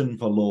conclusion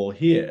for Law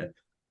here.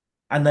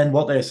 And then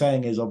what they're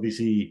saying is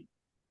obviously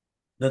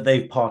that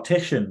they've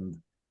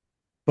partitioned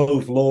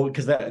both Law,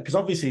 because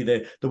obviously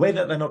the way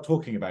that they're not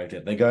talking about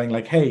it, they're going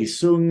like, hey,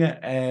 Sung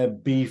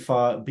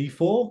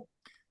B4?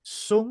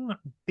 Sung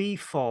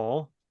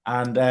B4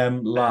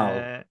 and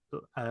Lal.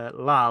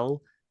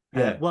 Lal.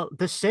 Yeah. Well,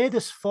 they say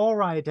there's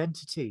 4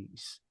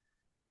 identities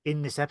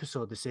in this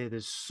episode. They say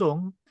there's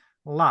Sung,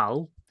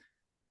 Lal,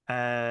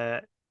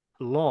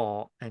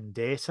 Law, and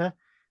Data,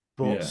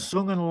 but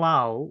Sung and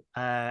Lal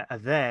are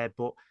there,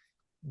 but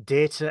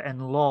Data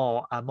and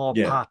Law are more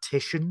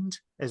partitioned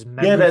as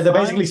memory. Yeah, they're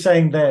basically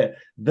saying that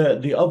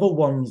the other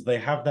ones, they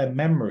have their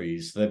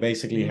memories. They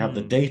basically have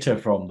the data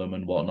from them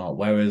and whatnot,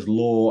 whereas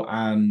Law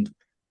and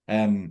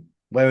Data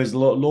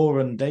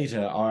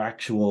are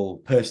actual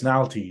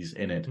personalities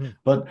in it.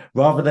 But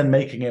rather than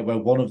making it where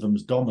one of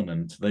them's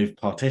dominant, they've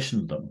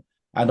partitioned them.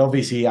 And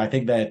obviously, I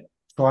think they're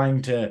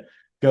trying to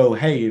go,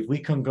 hey, if we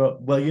can go,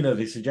 well,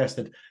 they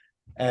suggested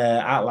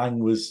Atlan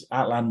was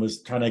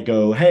trying to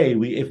go, hey,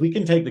 if we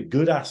can take the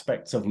good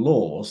aspects of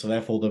Law, so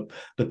therefore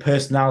the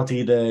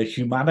personality, the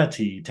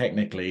humanity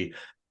technically,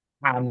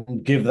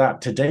 and give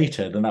that to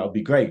Data, then that would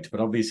be great.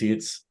 But obviously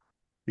it's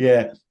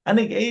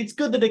it's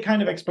good that it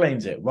kind of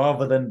explains it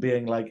rather than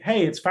being like,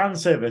 hey, it's fan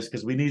service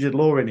because we needed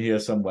Law in here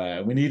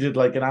somewhere. We needed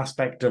like an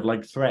aspect of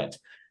like threat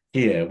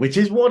here, which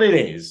is what it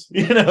is.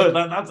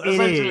 That's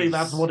essentially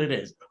that's what it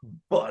is.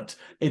 But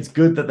it's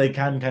good that they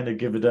can kind of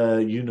give it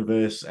a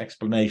universe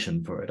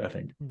explanation for it, I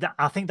think.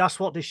 I think that's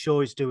what this show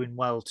is doing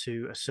well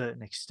to a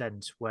certain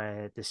extent,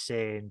 where they're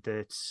saying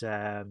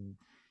that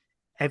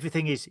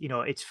everything is,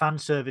 it's fan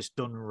service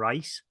done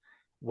right,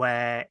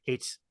 where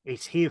it's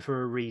here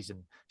for a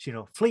reason.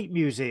 So, Fleet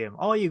Museum.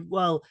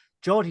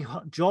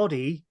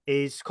 Geordie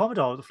is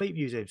Commodore of the Fleet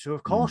Museum, so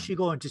of course you're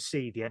going to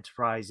see the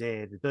Enterprise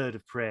A, the Bird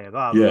of Prey,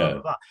 blah, blah,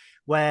 blah, blah.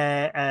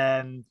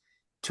 Where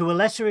to a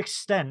lesser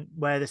extent,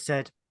 where they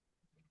said,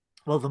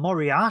 well, the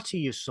Moriarty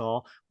you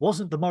saw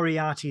wasn't the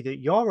Moriarty that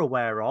you're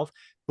aware of,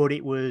 but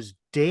it was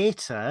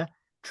Data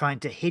trying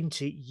to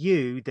hint at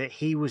you that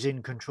he was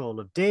in control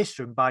of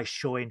Daystrom by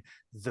showing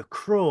the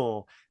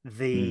Crow,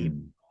 the Hmm.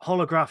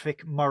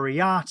 holographic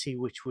Moriarty,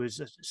 which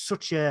was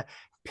such a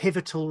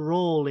pivotal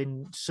role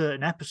in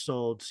certain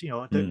episodes,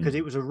 because it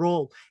Hmm. was a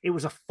role, it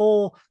was a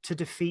four to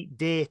defeat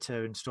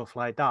Data and stuff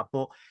like that.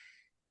 But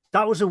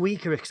that was a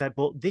weaker except,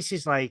 but this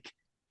is like,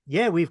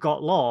 yeah, we've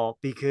got Law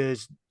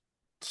because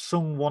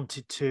Sung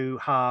wanted to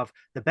have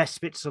the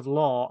best bits of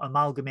Law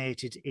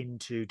amalgamated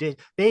into Data.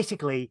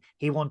 Basically,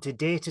 he wanted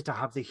Data to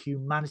have the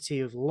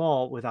humanity of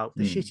Law without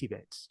the Hmm. shitty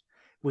bits,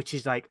 which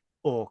is like,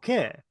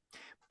 okay.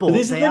 But But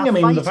this is the they thing. are I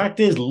mean, the fighting. fact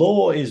is,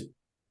 Law is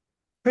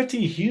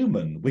pretty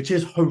human, which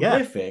is Yeah.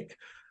 horrific.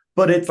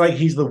 But it's like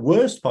he's the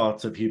worst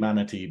parts of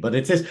humanity. But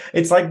it's this,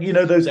 it's like,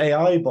 those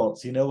AI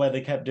bots, where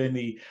they kept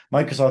doing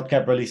Microsoft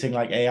kept releasing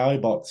like AI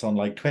bots on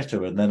like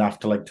Twitter, and then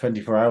after like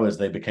 24 hours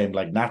they became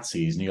like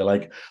Nazis, and you're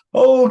like,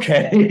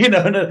 okay, and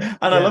I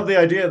Yeah. love the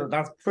idea that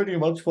that's pretty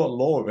much what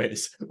law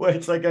is, where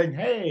it's like going,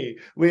 hey,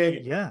 we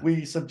Yeah.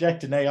 we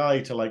subject an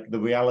AI to like the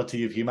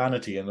reality of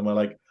humanity, and then we're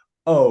like,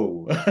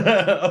 oh,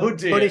 oh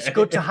But it's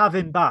good to dear. have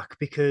him back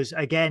because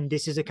again,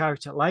 this is a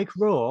character like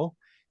Raw.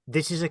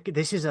 This is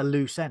a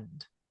loose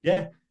end.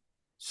 Yeah. And I'm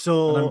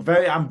So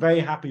very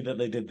happy that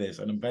they did this,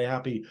 and I'm very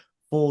happy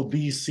for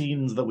these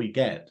scenes that we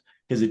get,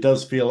 because it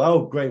does feel,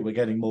 oh great, we're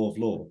getting more of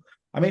Law.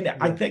 I mean,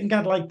 I yeah, think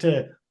I'd like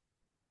to.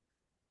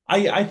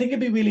 I think it'd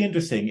be really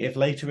interesting if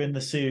later in the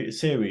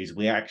series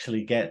we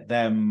actually get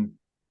them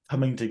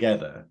coming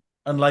together,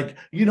 and like,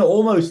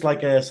 almost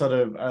like a sort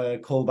of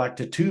callback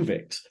to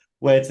Tuvix,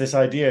 where it's this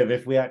idea of,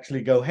 if we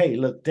actually go, hey,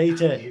 look,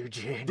 Data,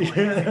 Eugene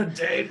Way.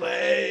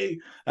 Janeway,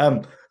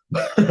 um,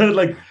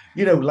 like,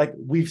 like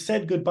we've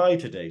said goodbye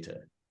to Data.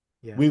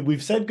 Yeah.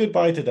 We've said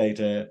goodbye to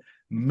Data.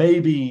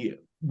 Maybe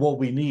what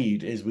we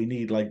need is, we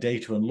need like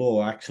Data and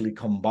Law actually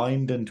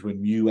combined into a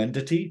new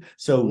entity.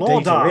 So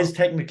Data Lordar. is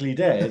technically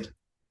dead,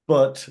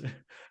 but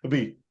it'd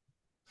be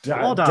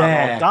Lordar or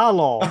Dare.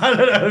 Darlaw. I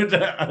don't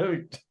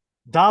know.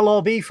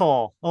 Darlaw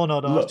B4. Oh no,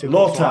 no, that's too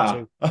close to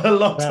Lotta. R2.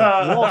 Lotta.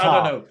 I don't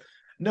Lothar. know.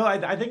 No,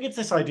 I think it's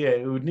this idea.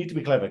 It would need to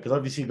be clever, because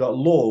obviously you've got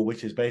Law,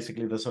 which is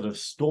basically the sort of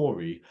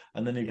story,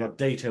 and then you've Yeah. got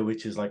Data,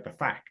 which is like the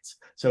facts.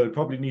 So it'd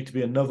probably need to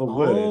be another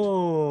word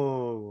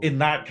Oh, in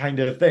that kind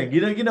of thing.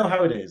 You know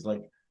how it is,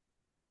 like,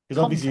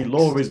 because obviously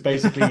law context. is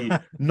basically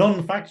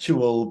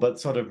non-factual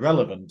but sort of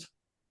relevant.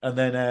 And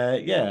then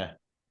yeah.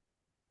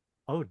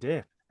 Oh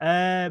dear.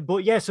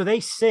 But yeah, so they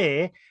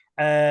say,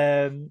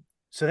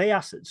 so they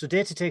ask, so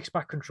Data takes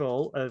back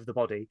control of the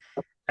body,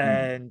 Hmm.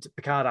 and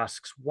Picard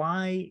asks,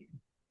 why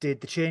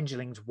did the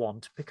changelings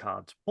want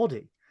Picard's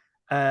body?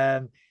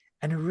 Um,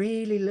 and a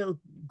really little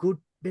good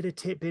bit of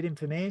tidbit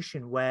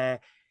information where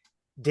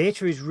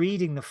Data is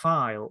reading the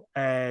file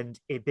and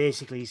it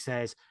basically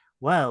says,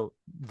 well,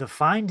 the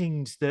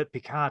findings that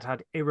Picard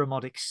had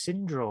Irumodic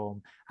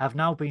syndrome have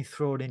now been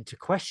thrown into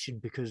question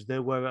because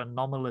there were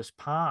anomalous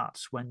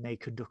parts when they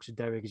conducted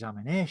their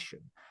examination.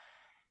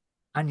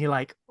 And you're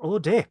like, oh,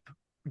 dip,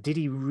 did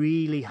he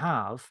really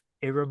have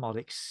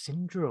Irumodic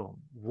syndrome?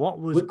 What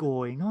was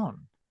going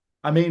on?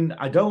 I mean,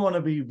 I don't want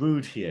to be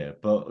rude here,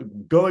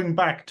 but going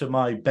back to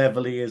my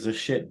Beverly is a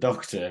shit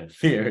doctor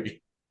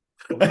theory,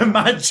 Oh, damn.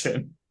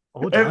 imagine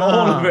Oh, if all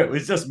of it damn.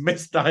 was just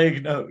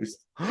misdiagnosed,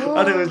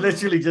 and it was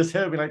literally just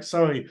her being like,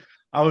 sorry,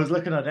 I was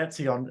looking on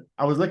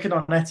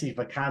Etsy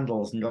for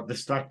candles and got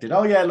distracted.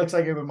 Oh yeah, it looks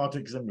like a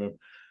rheumatic syndrome.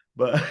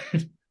 But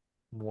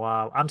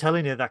Wow. I'm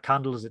telling you, that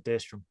candle is at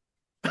Daystrom.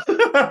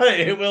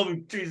 it will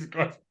be, Jesus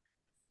Christ.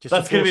 Just a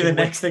That's going to be the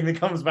floating next wick. thing that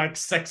comes back.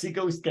 Sexy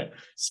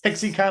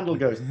candle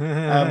ghost.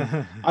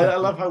 I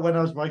love how, when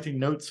I was writing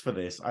notes for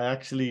this, I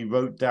actually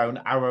wrote down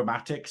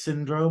aromatic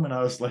syndrome, and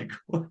I was like,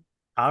 which is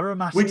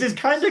Aromatic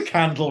kind of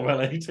candle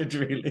related,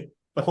 really.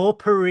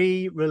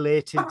 potpourri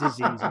related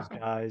diseases,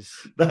 guys.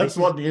 That's This is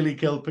what nearly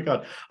killed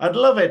Picard. I'd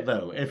love it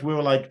though if we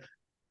were like,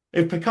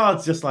 if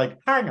Picard's just like,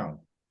 hang on,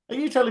 are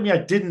you telling me I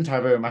didn't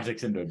have aromatic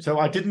syndrome? So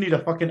I didn't need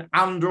a fucking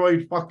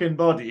android fucking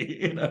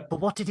body, but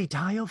what did he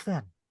die of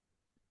then?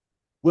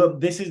 Well,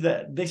 this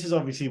is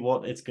obviously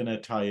what it's going to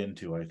tie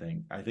into. I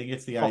think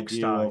it's the Fox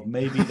idea of, die.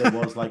 maybe there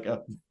was like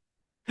a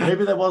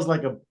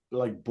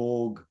like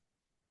Borg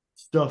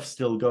stuff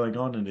still going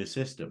on in his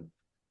system.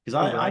 Because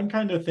Oh right. I'm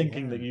kind of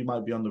thinking that Yeah. you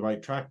might be on the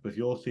right track with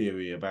your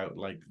theory about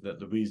like that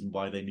the reason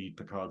why they need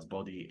Picard's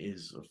body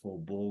is for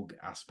Borg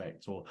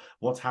aspects, or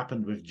what's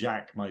happened with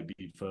Jack might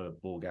be for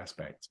Borg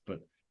aspects. But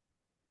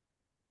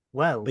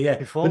Well, yeah,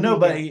 before we but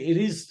get it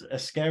is a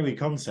scary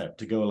concept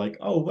to go like,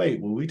 oh wait,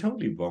 were we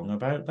totally wrong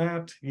about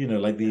that?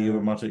 Like the yeah,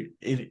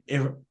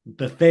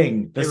 the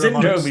Irumodic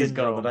syndrome he's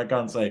got that syndrome. I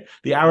can't say,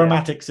 the Yeah.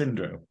 aromatic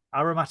syndrome.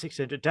 Aromatic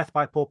syndrome. Death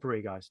by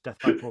potpourri, guys. Death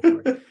by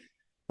potpourri.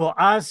 But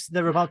as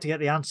they're about to get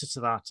the answer to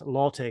that,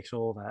 Law takes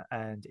over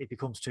and it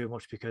becomes too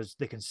much because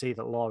they can see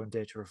that Law and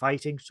Data are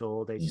fighting.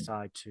 So they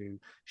decide to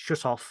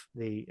shut off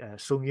the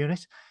Sung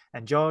unit.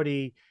 And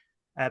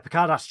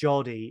Picard asks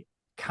Geordie,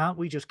 can't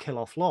we just kill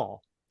off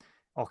Law?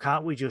 Or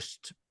can't we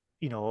just,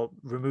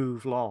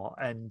 remove law.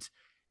 And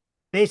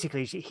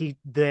basically,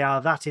 they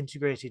are that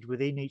integrated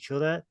within each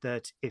other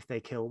that if they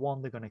kill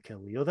one, they're going to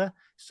kill the other.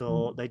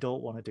 So they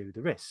don't want to do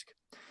the risk.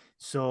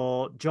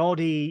 So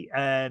Geordie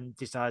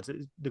decides that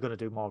they're going to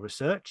do more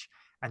research.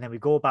 And then we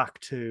go back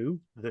to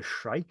the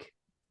Shrike,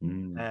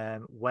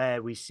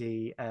 where we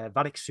see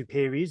Vadic's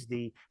superiors,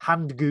 the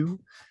hand goo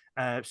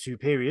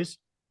superiors.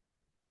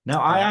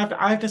 Now,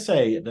 I have to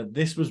say that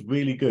this was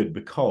really good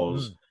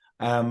because,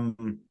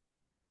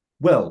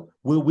 well,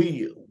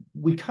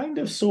 we kind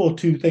of saw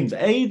two things.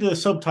 A, the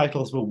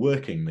subtitles were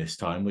working this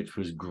time, which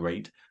was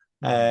great.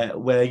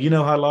 Where you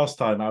know how last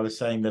time I was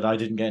saying that I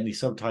didn't get any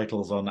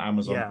subtitles on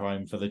Amazon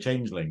Prime for the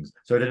Changelings,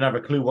 so I didn't have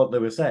a clue what they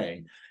were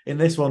saying. In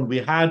this one, we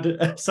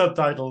had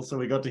subtitles, so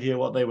we got to hear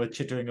what they were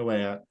chittering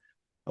away at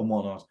and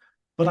whatnot.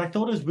 But I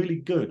thought it was really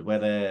good where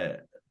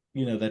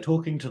they're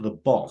talking to the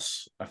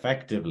boss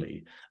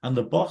effectively, and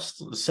the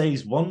boss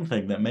says one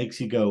thing that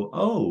makes you go,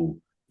 "Oh,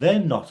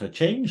 they're not a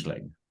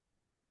changeling."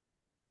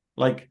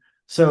 Like,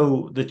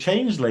 so the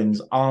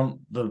changelings aren't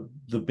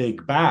the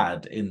big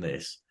bad in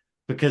this.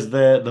 Because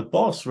the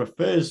boss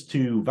refers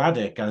to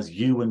Vadic as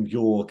you and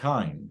your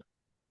kind,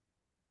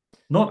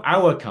 not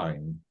our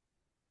kind.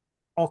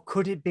 Or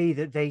could it be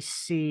that they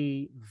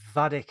see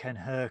Vadic and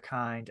her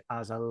kind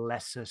as a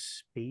lesser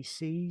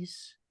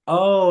species?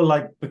 Oh,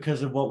 like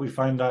because of what we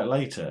find out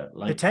later.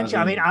 Like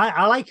Potentially. I mean,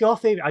 I like your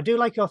theory. I do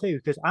like your theory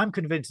because I'm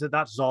convinced that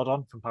that's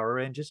Zordon from Power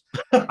Rangers.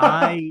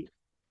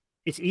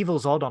 It's evil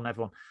Zordon,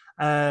 everyone.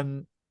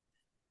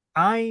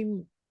 I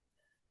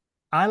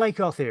like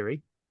your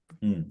theory.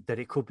 That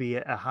it could be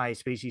a high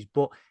species,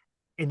 but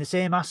in the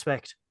same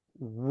aspect,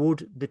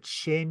 would the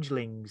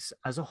changelings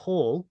as a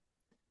whole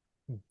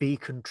be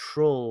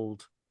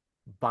controlled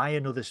by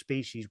another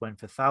species when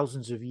for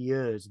thousands of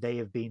years they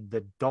have been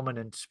the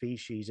dominant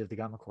species of the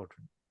Gamma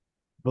Quadrant?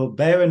 But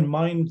bear in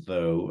mind,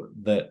 though,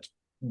 that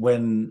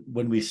when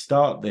we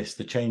start this,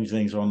 the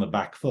changelings are on the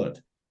back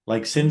foot.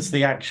 Like since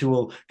the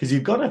actual, because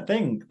you've got to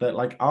think that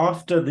like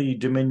after the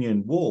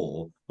Dominion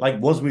War, like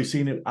as we've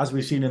seen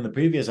in the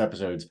previous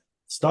episodes,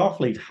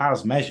 Starfleet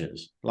has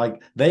measures.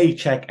 Like they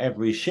check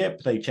every ship,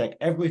 they check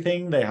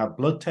everything, they have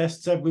blood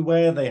tests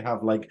everywhere, they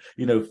have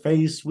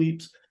phase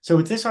sweeps. So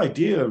it's this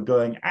idea of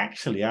going,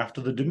 actually,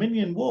 after the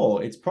Dominion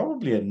War, it's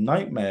probably a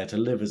nightmare to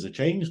live as a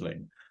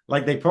changeling.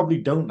 Like they probably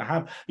don't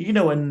have,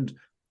 and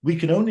we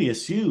can only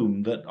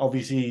assume that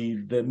obviously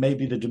that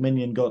maybe the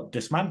Dominion got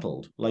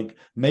dismantled. Like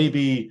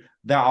maybe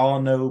there are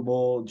no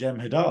more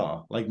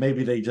Jem'Hadar. Like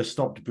maybe they just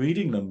stopped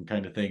breeding them,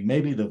 kind of thing.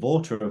 Maybe the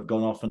Vorta have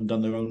gone off and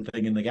done their own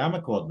thing in the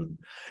Gamma Quadrant.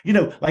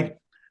 Like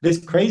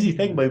this crazy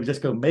thing where we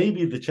just go,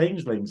 maybe the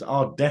changelings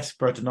are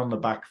desperate and on the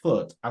back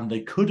foot, and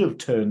they could have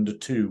turned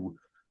to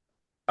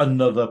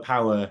another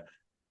power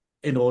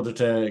in order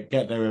to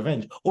get their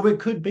revenge. Or it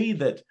could be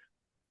that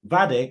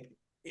Vadic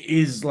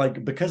is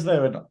like, because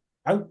they're an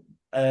out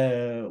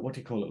what do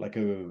you call it, like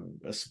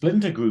a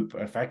splinter group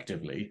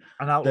effectively,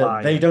 an outlier,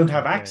 that they don't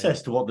have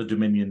access to what the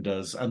Dominion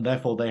does, and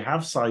therefore they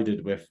have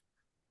sided with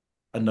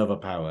another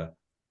power.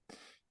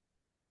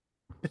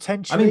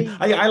 Potentially.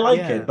 I mean, I like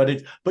it,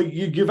 but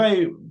you're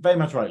very, very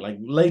much right. Like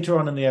later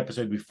on in the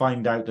episode, we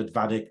find out that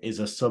Vadic is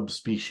a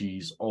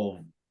subspecies of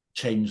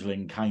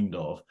changeling, kind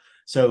of.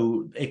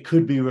 So it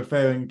could be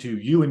referring to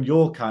you and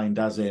your kind,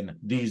 as in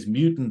these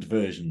mutant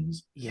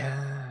versions.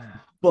 Yeah.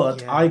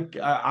 But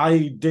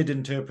I did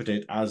interpret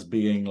it as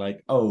being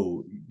like,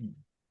 oh,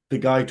 the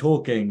guy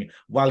talking,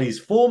 while he's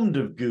formed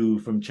of goo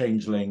from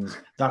changelings,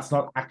 that's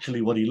not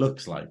actually what he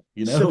looks like,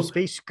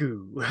 Subspace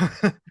goo.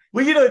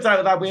 Well, it's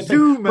that weird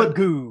Zoom thing.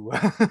 goo.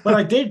 But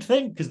I did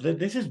think, because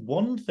this is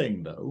one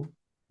thing, though,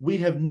 we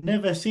have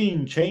never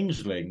seen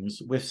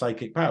changelings with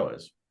psychic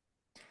powers.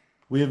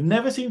 We have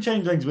never seen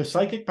changelings with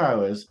psychic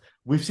powers.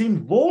 We've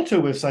seen Vorta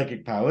with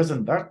psychic powers,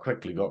 and that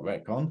quickly got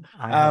retconned.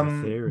 I have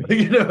a theory.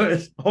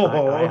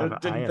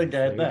 Didn't think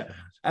ahead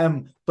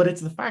there. But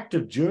it's the fact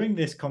of during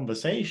this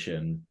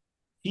conversation,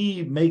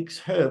 he makes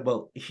her,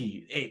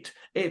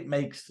 it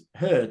makes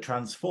her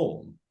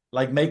transform,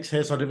 like makes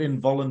her sort of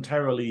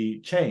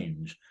involuntarily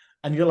change.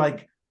 And you're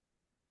like,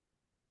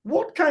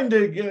 what kind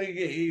of,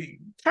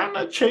 can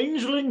a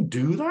changeling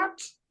do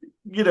that?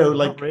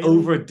 Really.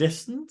 Over a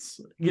distance,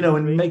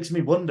 and really. Makes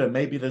me wonder,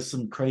 maybe there's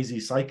some crazy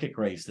psychic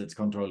race that's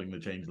controlling the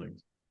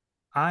changelings.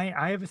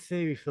 I have a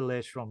theory for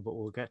later on, but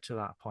we'll get to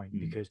that point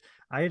because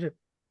I had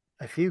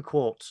a few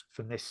quotes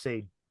from this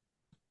scene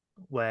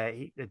where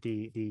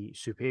the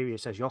superior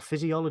says, your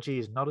physiology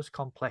is not as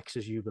complex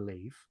as you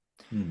believe,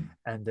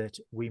 and that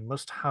we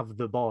must have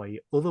the boy,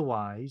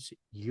 otherwise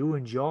you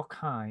and your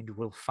kind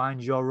will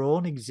find your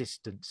own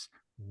existence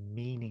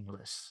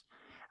meaningless.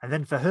 And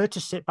then for her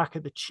to sit back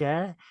at the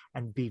chair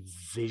and be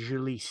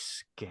visually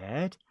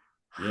scared,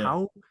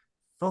 how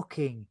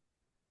fucking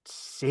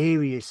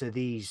serious are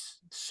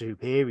these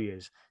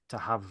superiors to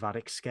have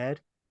Vadic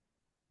scared?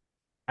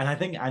 And I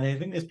think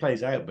this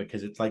plays out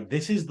because it's like,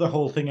 this is the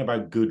whole thing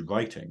about good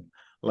writing.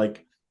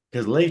 Like,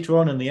 because later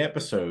on in the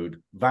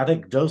episode,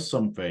 Vadic does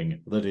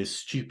something that is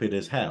stupid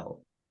as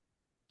hell.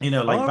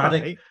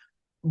 Vadic. Right.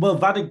 well,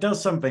 Vatic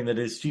does something that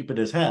is stupid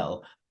as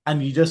hell,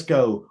 and you just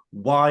go,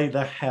 why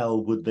the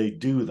hell would they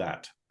do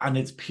that? And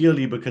it's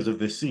purely because of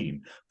this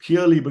scene,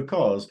 purely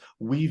because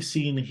we've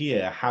seen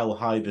here how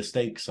high the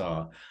stakes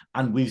are,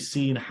 and we've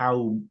seen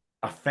how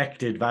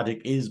affected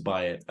Vatic is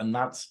by it, and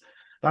that's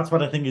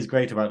what I think is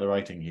great about the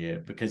writing here,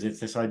 because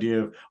it's this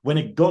idea of when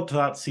it got to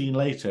that scene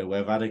later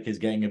where Vatic is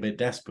getting a bit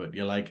desperate,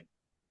 you're like,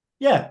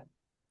 yeah,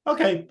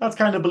 okay, that's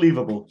kind of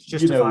believable. It's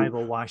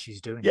justifiable why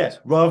she's doing Yeah, it.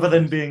 rather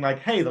than being like,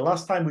 hey, the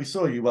last time we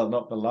saw you, well,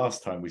 not the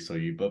last time we saw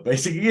you, but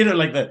basically,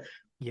 like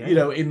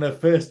in the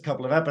first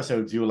couple of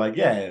episodes, you were like,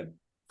 yeah,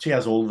 she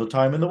has all the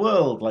time in the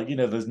world. Like,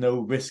 there's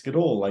no risk at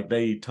all. Like,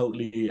 they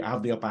totally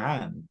have the upper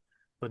hand.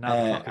 But now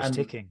the clock is and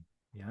ticking.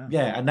 Yeah.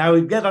 Yeah, and now,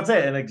 yeah, that's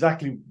it. And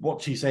exactly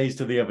what she says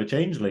to the other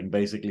changeling,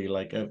 basically,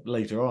 like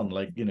later on,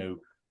 like, can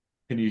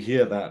you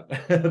hear that?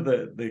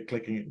 the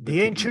clicking, the The ticking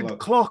ancient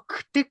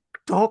clock, tick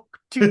tock,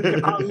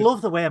 tick. I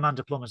love the way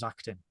Amanda Plummer's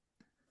acting.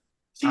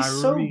 She's I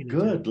so really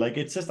good. do. Like,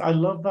 it's just, I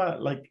love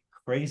that, like,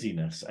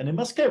 craziness. And it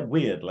must get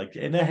weird. Like,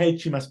 in her head,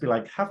 she must be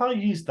like, have I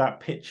used that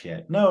pitch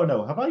yet? No,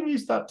 no. Have I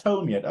used that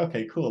tone yet?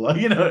 Okay, cool.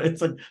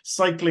 It's like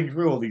cycling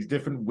through all these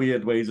different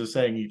weird ways of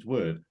saying each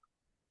word.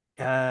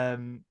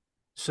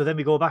 So then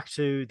we go back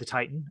to the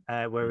Titan.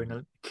 We're in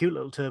a cute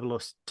little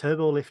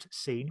turbo lift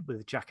scene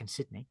with Jack and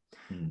Sydney.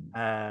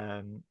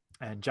 And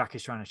Jack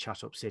is trying to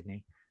chat up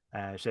Sydney,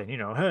 saying,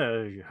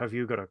 hey, have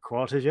you got a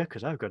quarters yet?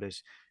 Because I've got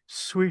this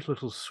sweet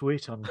little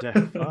suite on deck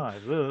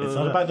 5. It's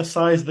not about the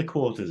size of the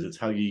quarters, it's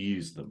how you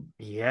use them.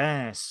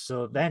 Yes.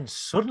 So then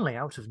suddenly,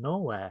 out of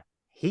nowhere,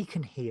 he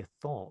can hear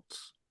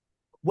thoughts.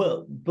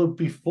 Well, but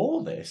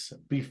before this,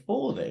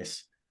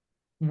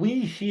 we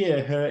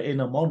hear her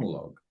in a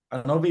monologue.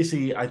 And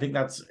obviously, I think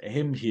that's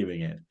him hearing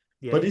it.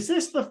 Yeah, But yeah. is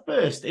this the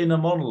first inner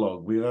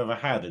monologue we've ever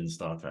had in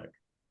Star Trek?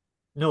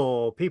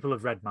 No, people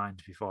have read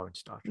minds before in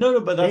Star Trek.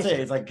 No, but that's This it.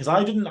 isn't. It's like, because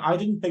I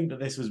didn't think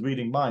that this was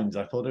reading minds.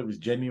 I thought it was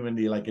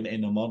genuinely like an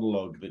inner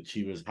monologue that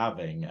she was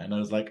having, and I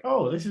was like,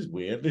 oh, this is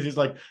weird. This is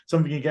like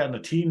something you get in a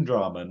teen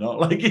drama, not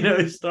like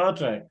Star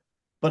Trek.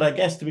 But I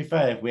guess to be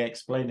fair, if we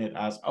explain it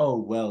as, oh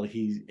well,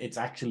 it's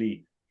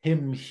actually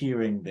him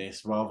hearing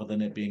this rather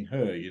than it being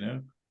her.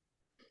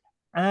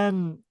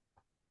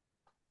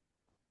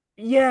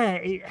 Yeah,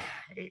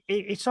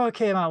 it sort of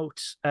came out.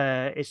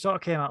 It sort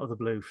of came out of the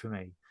blue for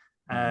me.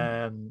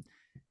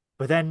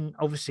 But then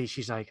obviously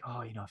she's like,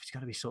 oh, if it's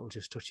going to be subtle,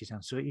 just touch his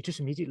hand. So he just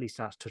immediately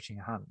starts touching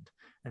her hand,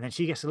 and then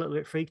she gets a little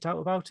bit freaked out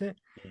about it.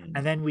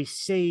 And then we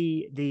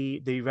see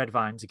the red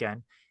vines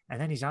again, and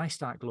then his eyes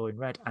start glowing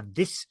red. And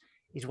this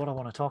is what I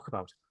want to talk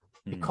about,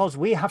 because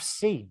we have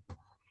seen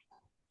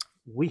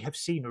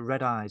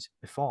red eyes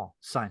before,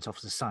 Science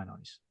Officer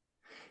Synoids.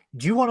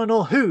 Do you want to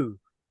know who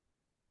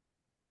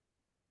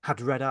had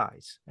red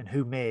eyes and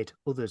who made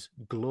others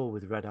glow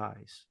with red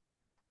eyes?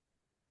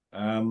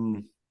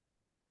 Was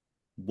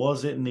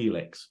it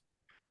Neelix?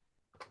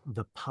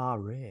 The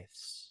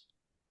Par-Wraiths.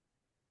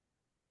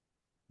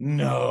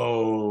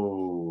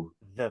 No.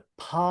 The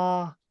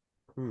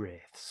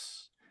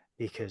Par-Wraiths.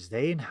 Because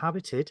they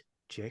inhabited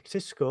Jake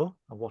Sisko,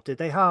 and what did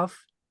they have?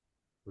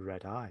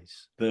 Red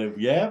eyes. When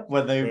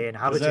they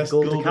inhabited possessed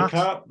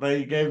Guldakat,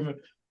 they gave him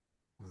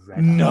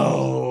red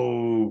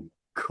no. eyes.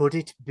 Could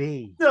it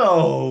be?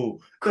 No.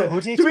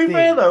 Could it to be be?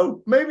 fair,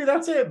 though, maybe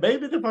that's it.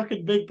 Maybe the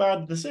fucking big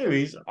bad of the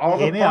series are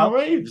Hear the me out.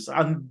 Par-Wraiths,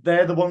 and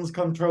they're the ones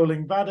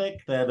controlling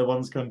Vatic. They're the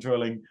ones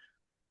controlling.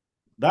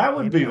 That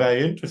would be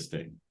very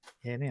interesting.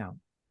 Hear me out.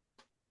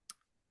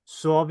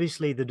 So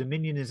obviously the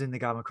Dominion is in the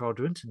Gamma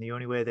Quadrant, and the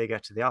only way they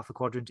get to the Alpha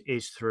Quadrant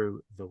is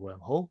through the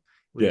wormhole.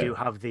 We do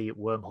have the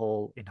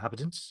wormhole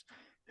inhabitants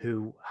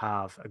who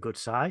have a good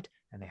side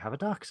and they have a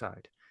dark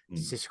side.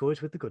 Sisko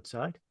is with the good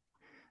side.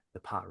 The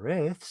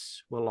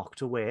Par-Wraiths were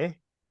locked away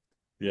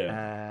in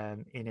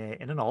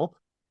an orb,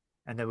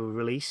 and they were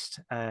released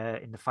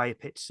in the fire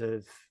pits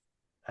of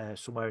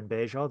somewhere in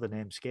Bajor. The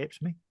name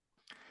escapes me.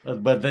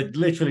 But they're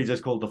literally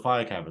just called the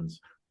fire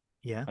caverns.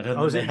 Yeah. I don't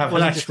think they have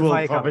an actual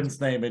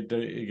province name it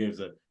gives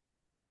it.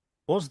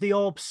 Was the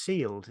orb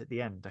sealed at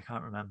the end? I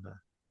can't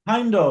remember.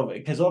 Kind of,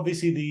 because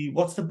obviously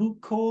what's the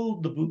book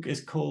called? The book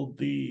is called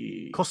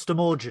the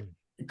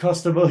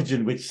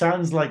Costamogen, which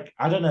sounds like,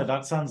 I don't know,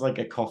 that sounds like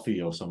a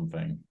coffee or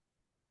something.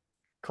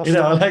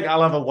 Like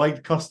I'll have a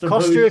white Costa.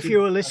 Costa, if you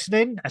were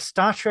listening, a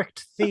Star Trek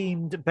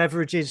themed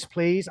beverages,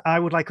 please. I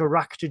would like a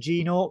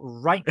Ractagino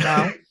right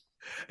now.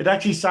 It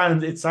actually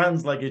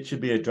sounds like it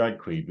should be a drag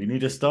queen. We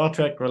need a Star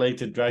Trek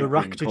related drag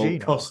queen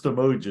called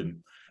Costamogen.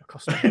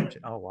 Costamogen.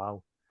 Oh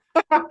wow.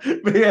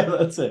 But yeah,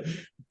 that's it.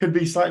 Could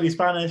be slightly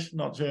Spanish,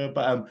 not sure,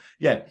 but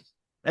yeah.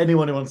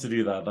 Anyone who wants to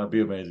do that'd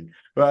be amazing.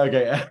 But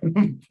okay,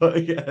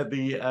 but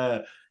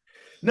yeah,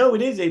 no,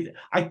 it is.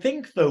 I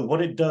think though,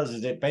 what it does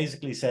is it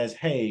basically says,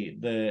 hey,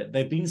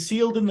 they've been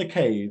sealed in the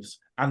caves,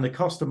 and the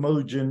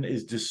Costamogen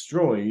is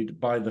destroyed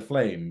by the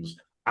flames,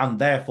 and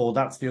therefore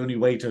that's the only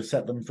way to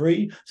set them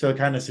free. So it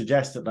kind of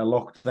suggests that they're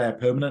locked there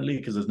permanently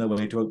because there's no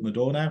way to open the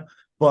door now.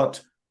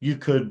 But you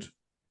could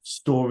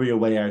story a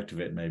way out of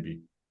it,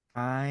 maybe.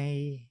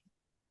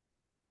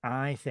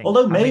 I think.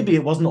 Although I maybe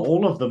mean, it wasn't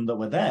all of them that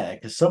were there,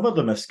 because some of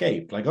them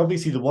escaped. Like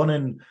obviously the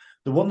one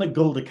that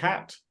Gulda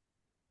Cat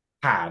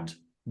had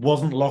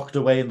wasn't locked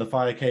away in the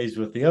fire caves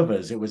with the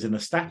others. It was in a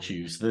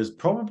statue. So there's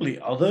probably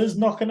others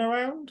knocking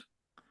around.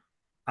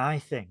 I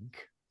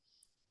think.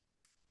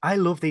 I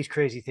love these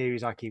crazy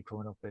theories I keep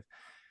coming up with.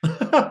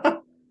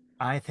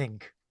 I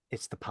think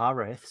it's the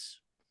Paraths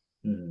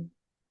Mm,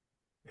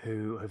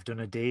 who have done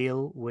a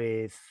deal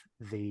with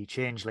the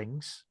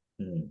Changelings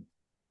mm,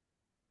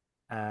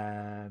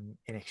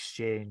 in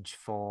exchange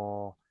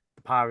for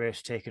the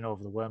Paraths taking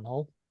over the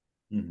wormhole,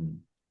 mm.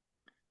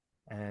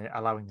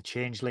 allowing the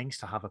Changelings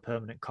to have a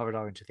permanent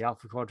corridor into the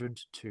Alpha Quadrant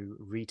to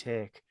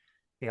retake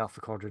the Alpha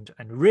Quadrant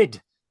and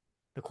rid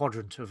the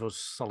quadrant of us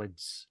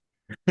solids.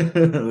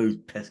 Those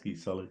pesky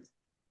solids.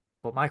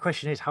 But my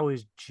question is, how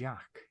is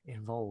Jack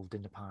involved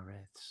in the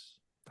Paraths?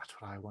 That's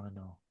what I want to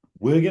know.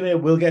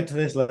 We'll get to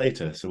this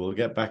later, so we'll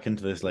get back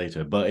into this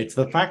later. But it's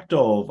the fact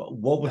of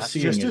what we're That's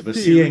seeing just is a we're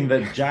theory. seeing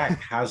that Jack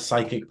has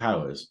psychic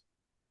powers.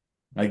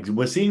 Like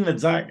we're seeing that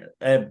Zach.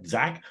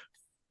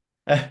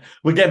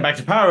 We're getting back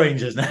to Power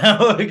Rangers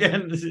now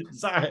again.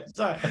 Zach.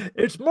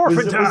 It's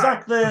morphin'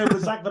 time.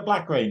 Was Zach the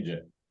Black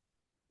Ranger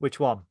Which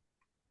one?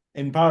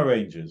 in Power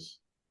Rangers?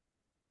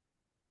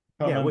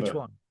 Can't Yeah, remember. which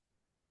one?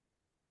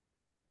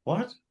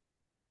 What?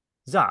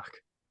 Zach.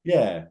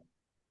 Yeah.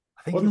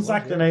 I think Wasn't it was,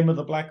 Zach the yeah. name of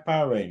the Black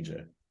Power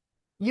Ranger?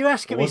 You're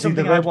asking Or me was he the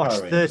something I Red watched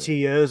Power Ranger? 30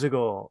 years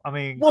ago. I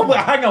mean, Well, come on.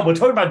 hang on, we're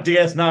talking about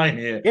DS9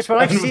 here. Yes, but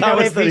I've And seen that that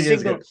was every 30 years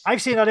single. ago.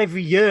 I've seen that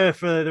every year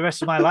for the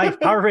rest of my life.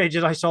 Power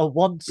Rangers I saw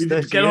once We need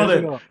 30 to get years on it.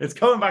 ago. It's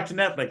coming back to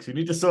Netflix. We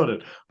need to sort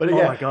it. But Oh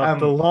yeah, my god,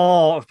 the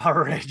law of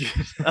Power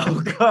Rangers. oh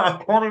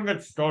god, I can't even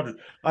get started.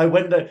 I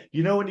went there.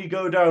 You know when you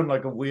go down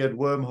like a weird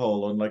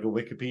wormhole on like a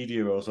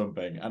Wikipedia or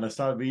something, and I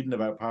started reading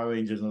about Power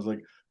Rangers, and I was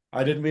like,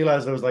 I didn't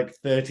realize there was like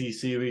 30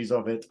 series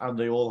of it, and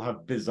they all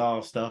have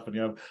bizarre stuff. And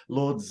you have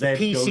Lord Zed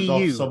goes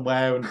off PCU.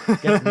 somewhere and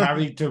gets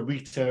married to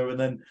Rita, and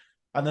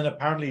then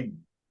apparently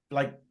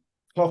like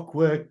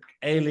clockwork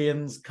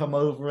aliens come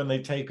over and they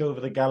take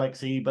over the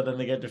galaxy, but then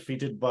they get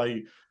defeated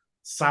by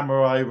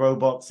samurai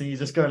robots, and you're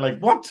just going like,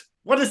 what?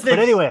 What is this? But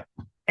anyway,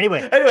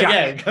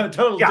 Jack. Yeah,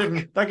 total Jack.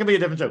 different. That could be a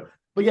different show.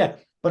 But yeah,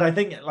 but I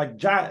think like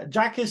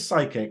Jack is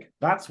psychic.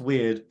 That's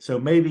weird. So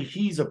maybe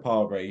he's a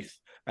Par Wraith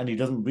and he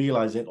doesn't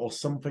realize it, or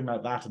something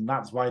like that, and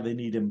that's why they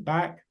need him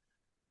back.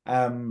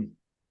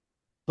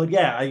 But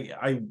yeah,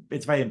 I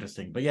it's very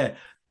interesting. But yeah,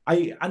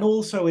 and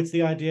also it's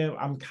the idea.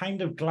 I'm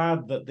kind of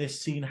glad that this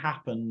scene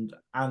happened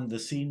and the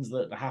scenes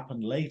that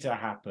happened later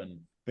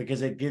happen,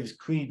 because it gives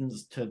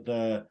credence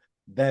to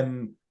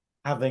them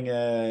having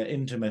a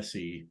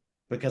intimacy.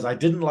 Because I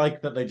didn't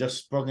like that they just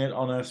sprung it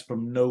on us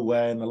from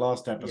nowhere in the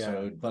last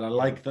episode, but I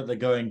like that they're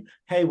going,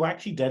 hey, we're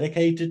actually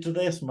dedicated to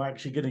this, and we're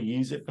actually going to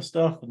use it for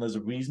stuff, and there's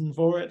a reason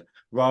for it,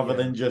 rather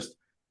than just,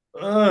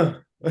 you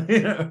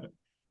know.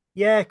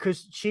 Yeah,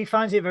 because she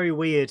finds it very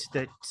weird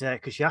that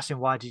because she asks him,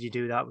 "Why did you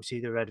do that?" We see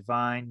the red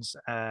vines,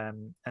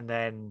 and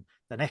then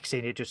the next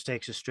scene it just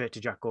takes us straight to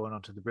Jack going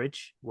onto the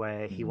bridge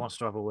where he wants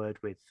to have a word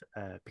with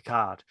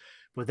Picard,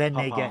 but then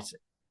they get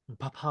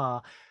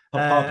Papa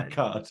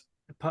Picard.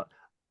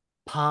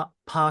 Parcard. Papa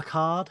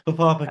Picard.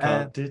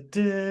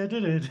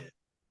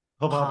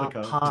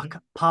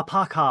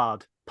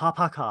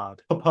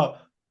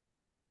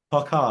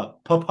 Parcard.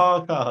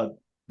 Picard.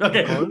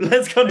 Okay,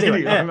 let's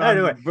continue.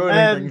 Anyway,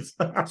 ruining things.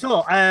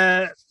 So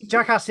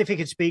Jack asked if he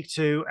could speak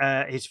to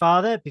his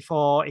father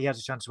before he has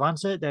a chance to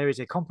answer. There is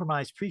a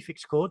compromised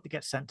prefix code that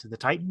gets sent to the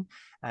Titan,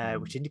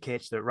 which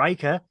indicates that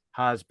Riker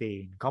has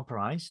been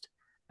compromised.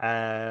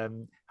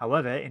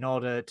 However, in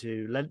order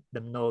to let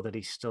them know that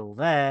he's still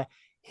there,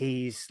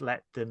 he's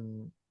let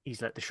the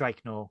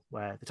Shrike know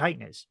where the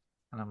Titan is.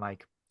 And I'm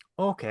like,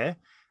 okay.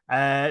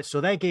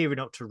 So they're gearing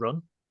up to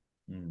run.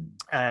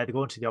 They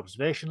go into the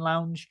observation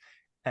lounge.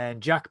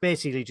 And Jack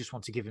basically just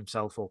wants to give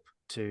himself up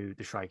to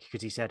the Shrike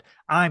because he said,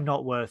 I'm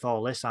not worth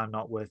all this. I'm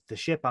not worth the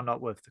ship. I'm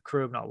not worth the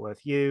crew. I'm not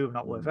worth you. I'm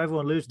not worth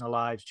everyone losing their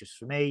lives just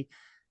for me.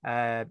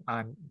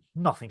 I'm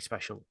nothing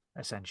special,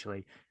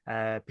 essentially.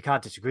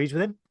 Picard disagrees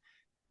with him.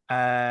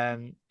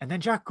 And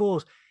then Jack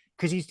goes,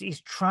 because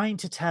he's trying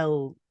to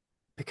tell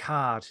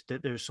Picard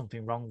that there's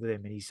something wrong with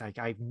him. And he's like,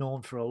 I've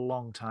known for a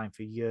long time,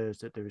 for years,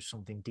 that there is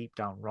something deep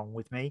down wrong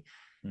with me.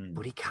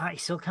 But he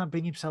still can't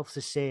bring himself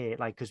to say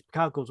it. Like, because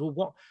Picard goes,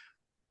 well,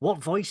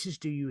 what voices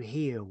do you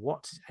hear?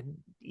 And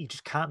he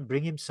just can't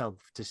bring himself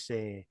to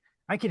say,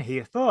 I can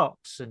hear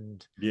thoughts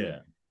and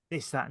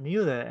this, that, and the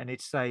other. And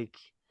it's like,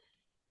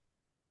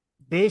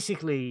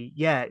 basically,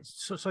 yeah.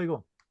 So you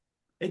go.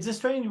 It's a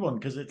strange one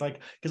because it's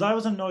like, because I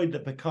was annoyed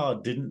that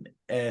Picard didn't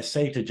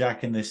say to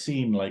Jack in this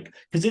scene, like,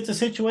 because it's a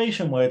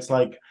situation where it's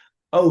like,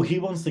 oh, he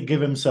wants to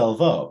give himself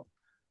up.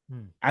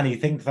 And he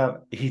thinks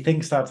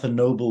that's the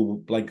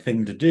noble like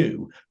thing to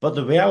do. But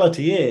the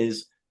reality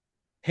is,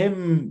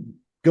 him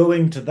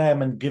going to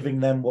them and giving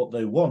them what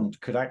they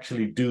want could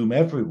actually doom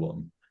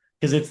everyone.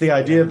 Because it's the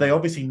idea they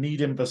obviously need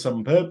him for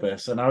some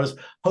purpose. And I was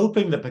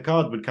hoping that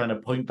Picard would kind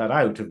of point that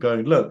out of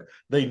going, look,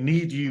 they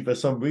need you for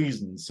some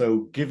reason.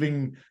 So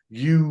giving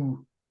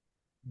you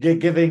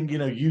giving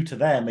you to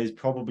them is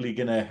probably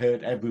going to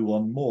hurt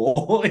everyone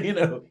more,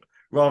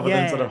 rather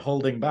than sort of Yeah,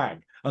 holding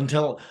back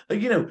until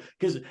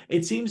because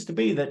it seems to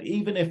be that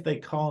even if they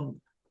can't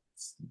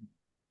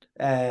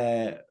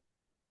uh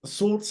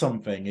sort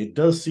something, it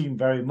does seem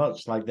very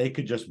much like they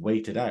could just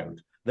wait it out.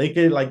 They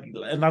could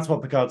and that's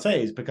what Picard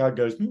says. Picard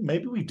goes,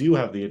 maybe we do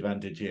have the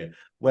advantage here,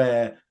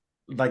 where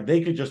like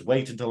they could just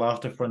wait until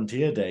after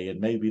Frontier Day, and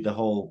maybe the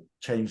whole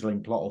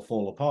changeling plot will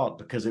fall apart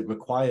because it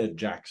required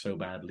Jack so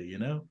badly. We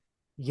don't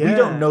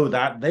yeah. know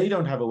that. They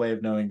don't have a way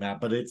of knowing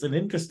that, but it's an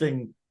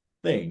interesting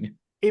thing.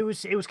 It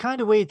was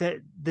kind of weird that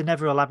they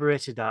never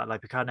elaborated that.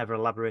 Like Picard never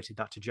elaborated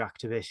that to Jack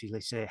to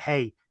basically say,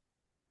 "Hey,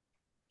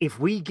 if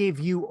we give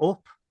you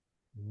up,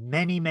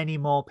 many, many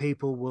more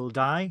people will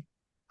die,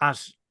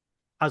 as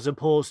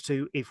opposed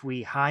to if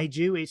we hide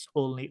you, it's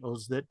only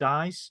us that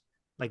dies.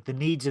 Like the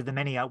needs of the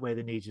many outweigh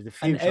the needs of the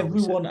And few, shall we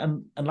say?"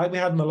 everyone, and like we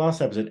had in the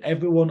last episode,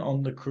 everyone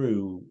on the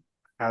crew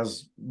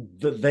has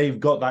that they've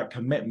got that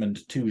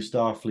commitment to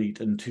Starfleet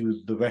and to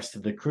the rest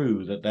of the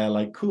crew, that they're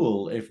like,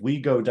 cool, if we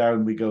go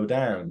down, we go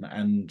down.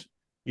 And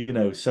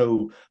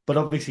so, but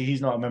obviously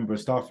he's not a member of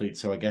Starfleet,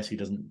 so I guess he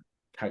doesn't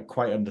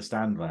quite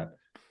understand that.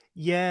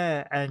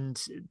 Yeah,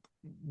 and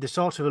they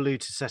sort of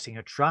allude to setting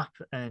a trap,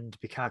 and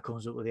Picard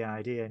comes up with the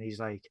idea, and he's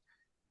like,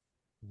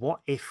 "What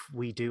if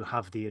we do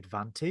have the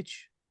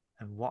advantage,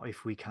 and what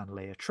if we can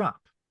lay a trap?"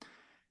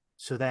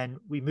 So then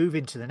we move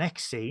into the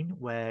next scene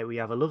where we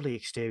have a lovely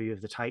exterior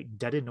of the Titan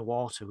dead in the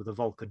water with a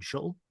Vulcan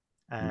shuttle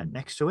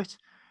next to it.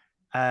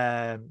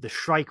 The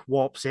Shrike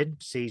warps in,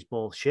 sees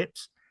both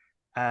ships,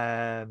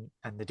 and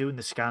they're doing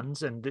the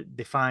scans, and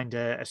they find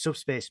a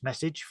subspace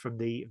message from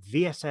the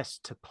VSS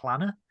to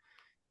Planner,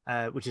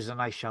 which is a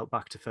nice shout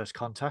back to First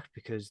Contact,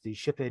 because the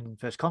ship in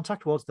First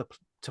Contact was the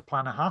to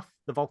Planner half,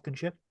 the Vulcan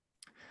ship.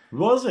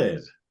 Was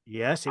it?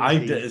 Yes, it was I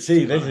the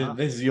see. This Planner is half.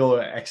 this is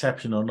your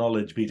exceptional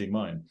knowledge beating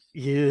mine.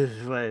 Yeah,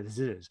 well, it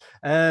is.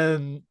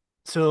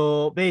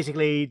 So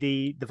basically,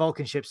 the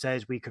Vulcan ship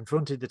says we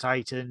confronted the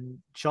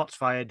Titan, shots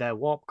fired, their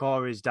warp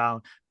core is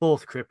down,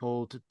 both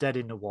crippled, dead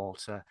in the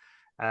water.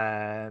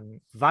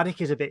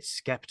 Vadik is a bit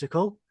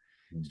skeptical,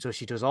 so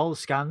she does all the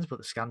scans, but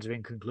the scans are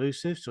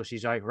inconclusive. So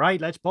she's like, right,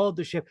 let's board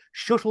the ship.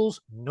 Shuttles,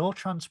 no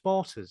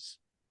transporters.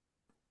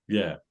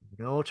 Yeah.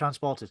 No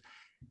transporters.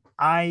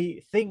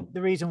 I think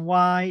the reason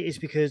why is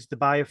because the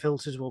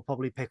biofilters will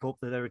probably pick up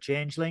that they're a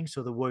changeling,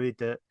 so they're worried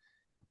that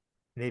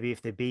maybe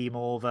if they beam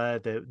over,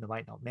 they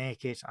might not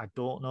make it. I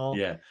don't know.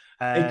 Yeah.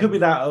 It could be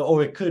Um, that,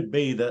 or it could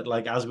be that,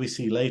 like, as we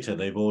see later,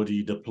 they've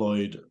already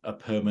deployed a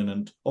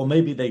permanent, or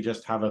maybe they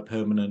just have a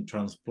permanent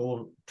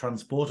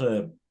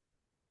transporter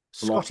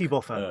Scotty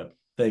block Buffer.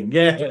 thing.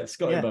 Yeah,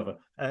 Scotty Yeah, Buffer.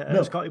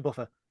 No, Scotty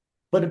Buffer.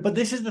 but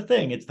this is the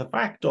thing. It's the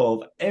fact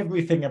of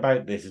everything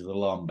about this is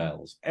alarm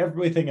bells.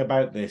 Everything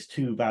about this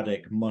to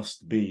Vadik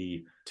must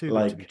be Too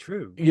good to be like,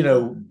 true.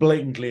 Yeah.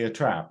 blatantly a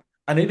trap.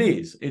 And it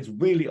is. It's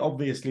really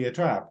obviously a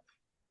trap.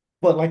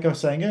 But like I was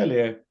saying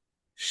earlier,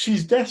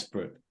 she's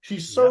desperate.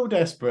 She's Yep. so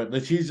desperate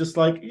that she's just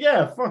like,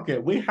 yeah, fuck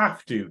it. We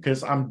have to,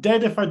 because I'm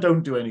dead if I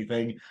don't do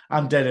anything.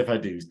 I'm dead if I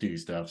do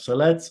stuff. So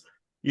let's,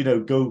 go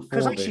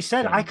Because for like she this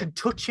said, I thing. can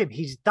touch him.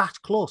 He's that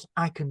close.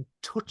 I can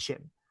touch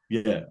him.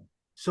 Yeah.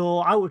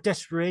 So out of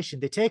desperation,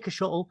 they take a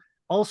shuttle.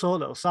 Also, a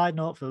little side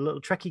note for the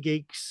little Trekkie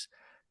geeks: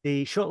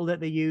 the shuttle that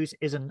they use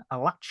is an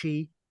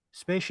Alachi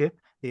spaceship.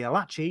 The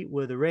Alachi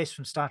were the race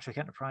from Star Trek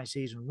Enterprise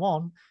Season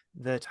 1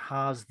 that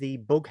has the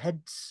bug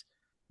heads.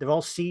 They're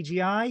all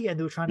CGI and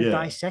they were trying to Yeah.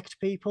 dissect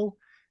people.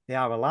 They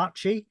are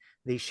Alachi.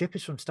 The ship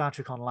is from Star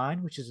Trek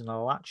Online, which is an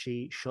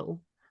Alachi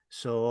shuttle.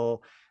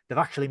 So they've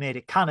actually made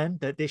it canon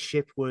that this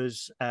ship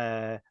was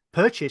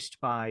purchased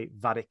by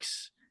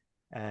Vadik's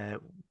uh, Mm.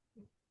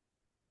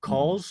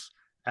 cause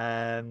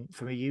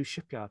from a used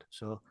shipyard.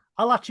 So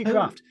Alachi Oh,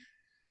 craft.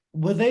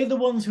 were they the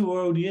ones who were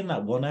already in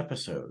that one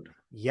episode?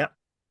 Yep.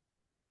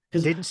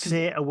 Didn't Because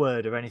say a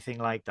word or anything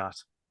like that.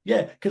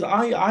 yeah, because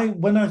I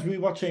when I was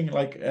rewatching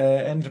like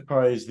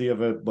Enterprise the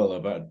other, well,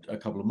 about a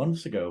couple of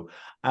months ago,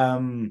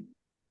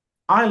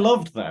 I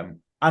loved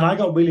them, and I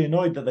got really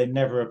annoyed that they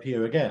never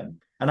appear again.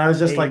 And I was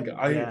just like,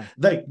 Yeah.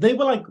 they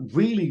were like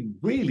really,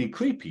 really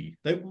creepy.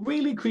 They were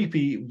really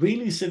creepy,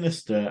 really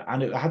sinister,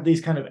 and it had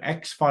these kind of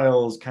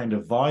X-Files kind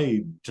of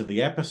vibe to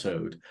the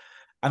episode.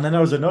 And then I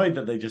was annoyed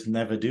that they just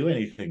never do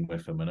anything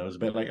with them, and I was a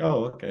bit like,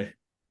 oh, okay.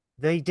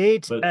 They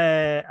did But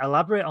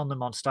elaborate on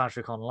them on Star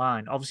Trek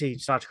Online. Obviously,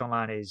 Star Trek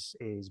Online is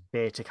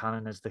beta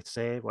canon, as they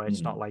say, where it's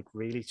not like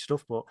really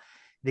stuff, but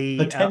the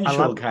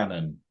potential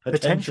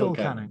potential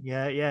canon, canon.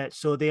 yeah, yeah.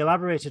 So they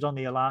elaborated on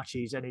the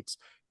Alarchis, and it's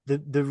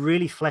they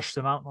really fleshed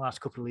them out in the last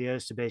couple of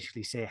years to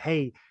basically say,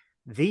 hey,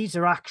 these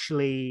are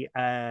actually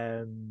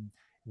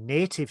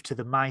native to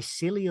the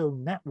mycelial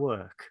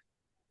network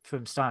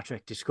from Star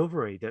Trek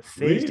Discovery that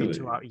phased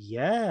into Really?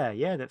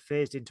 our that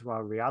phased into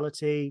our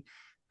reality.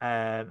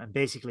 And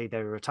basically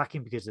they were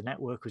attacking because the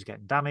network was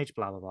getting damaged,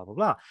 blah blah blah blah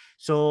blah.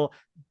 So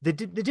they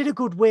did a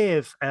good way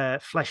of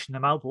fleshing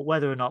them out, but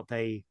whether or not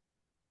they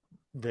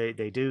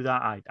do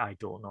that, I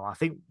don't know. I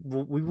think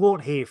we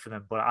won't hear from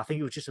them, but I think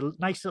it was just a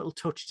nice little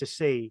touch to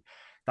see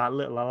that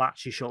little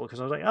Alachi shuttle because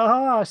I was like,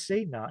 oh, I've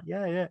seen that.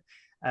 Yeah, yeah.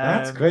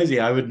 That's crazy.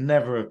 I would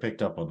never have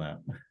picked up on that.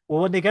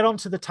 Well, when they get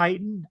onto the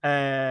Titan,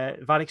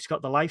 Vadic's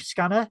got the life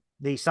scanner.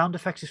 The sound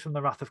effects is from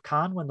the Wrath of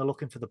Khan when they're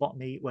looking for the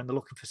botany, when they're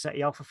looking for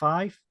SETI Alpha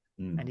 5.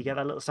 And you get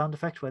that little sound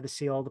effect where they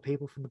see all the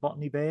people from the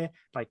Botany Bay,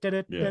 like did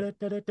it, did it,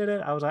 did it, did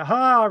it. I was like,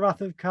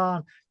 Wrath of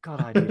Khan.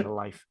 God, I need a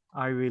life.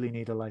 I really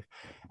need a life.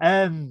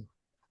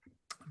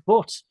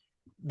 But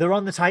they're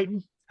on the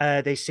Titan.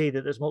 They see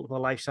that there's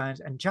multiple life signs,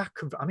 and Jack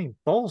comes. I mean,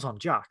 balls on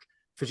Jack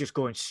for just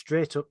going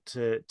straight up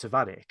to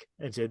Vadic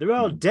and say they're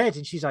all dead,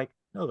 and she's like,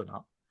 no, they're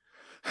not.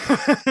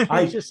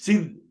 I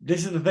see.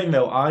 This is the thing,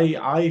 though.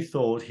 I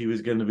thought he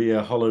was going to be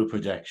a hollow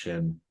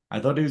projection. I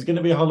thought he was going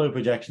to be a hollow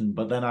projection,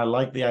 but then I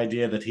like the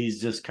idea that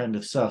he's just kind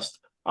of sussed.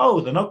 Oh,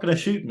 they're not going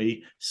to shoot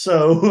me,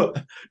 so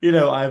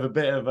I have a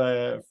bit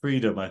of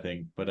freedom, I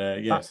think.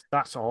 But yeah,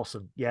 that's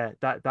awesome. Yeah,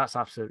 that's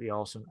absolutely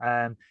awesome.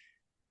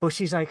 But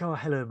she's like, "Oh,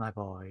 hello, my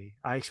boy.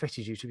 I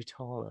expected you to be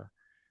taller."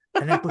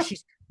 And then, but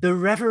she's the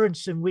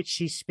reverence in which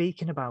she's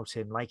speaking about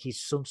him, like he's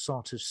some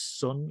sort of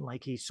son,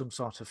 like he's some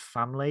sort of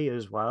family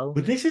as well.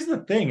 But this is the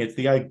thing: it's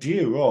the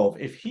idea of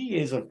if he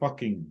is a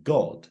fucking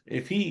god,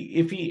 if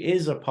he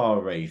is a par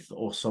wraith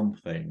or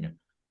something,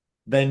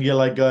 then you're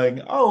like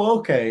going, oh,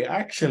 okay,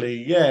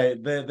 actually, yeah,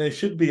 there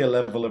should be a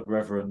level of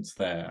reverence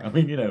there. I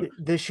mean,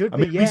 there should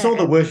be. We saw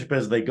the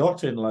worshippers they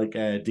got in like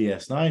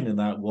DS9 in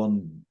that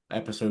one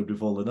episode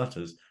with all the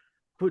nutters.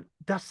 But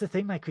that's the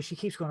thing, like, because she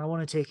keeps going, I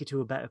want to take you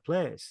to a better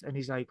place. And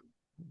he's like,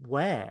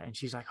 where? And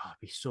she's like, oh, it'd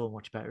be so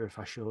much better if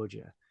I showed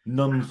you.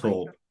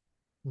 Nunthorpe.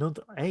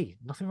 Hey,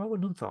 nothing wrong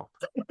with Nunthorpe.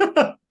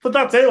 But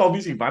that's it.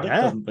 Obviously, Vadic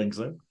doesn't think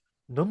so.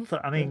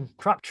 Nunthorpe, I mean,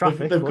 crap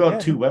traffic. They've got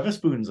 2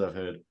 Weatherspoons, I've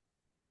heard.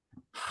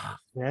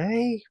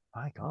 Hey,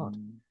 my God.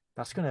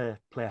 That's going to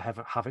play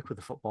a havoc with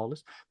the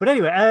footballers. But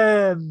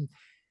anyway,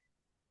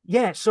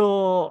 yeah,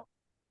 so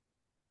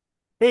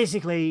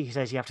basically, he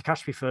says you have to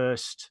catch me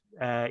first.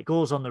 It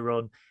goes on the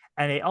run,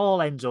 and it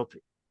all ends up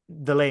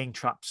the laying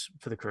traps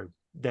for the crew.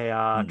 They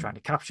are trying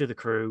to capture the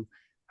crew.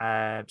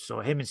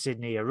 So him and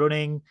Sydney are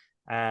running,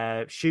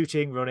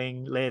 shooting,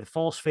 running, lay the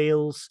force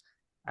fields.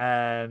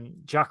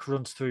 Jack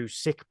runs through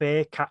sick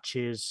bay,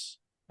 catches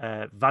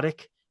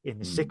Vadic in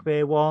the sick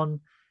bay one.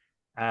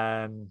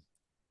 And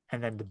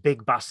then the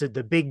big bastard,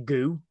 the big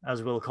goo,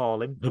 as we'll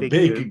call him. The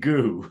big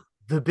goo.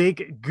 The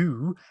big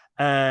goo.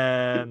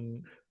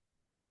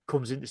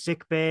 Comes into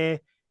sick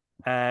bay,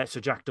 so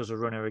Jack does a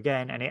runner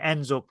again, and it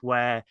ends up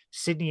where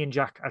Sydney and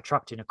Jack are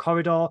trapped in a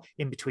corridor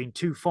in between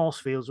 2 force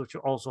fields, which are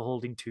also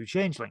holding 2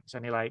 changelings.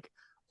 And you're like,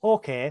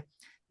 okay, a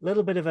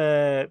little bit of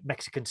a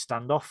Mexican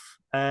standoff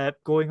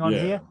going on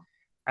here.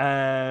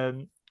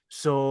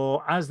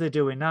 So as they're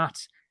doing that,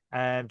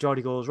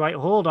 Geordie goes, right,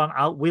 hold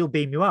on, we'll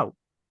beam you out.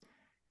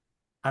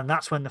 And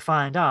that's when they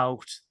find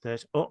out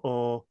that,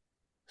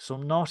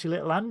 some naughty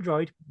little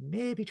android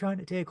may be trying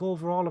to take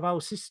over all of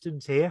our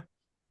systems here.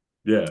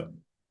 Yeah.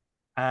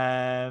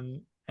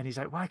 And he's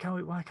like, why can't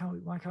we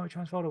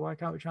transport her? Why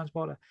can't we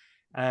transport her?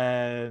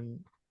 And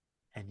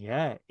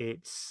yeah,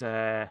 it's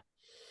oh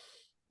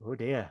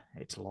dear,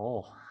 it's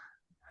Law.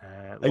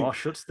 Law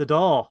shuts the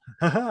door.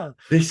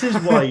 This is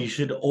why you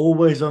should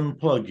always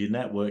unplug your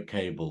network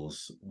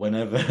cables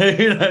whenever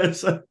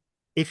So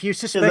if you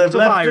suspect a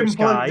virus,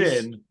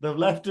 guys, they've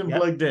left him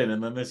plugged in,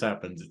 and then this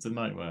happens. It's a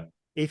nightmare.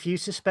 If you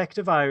suspect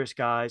a virus,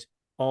 guys,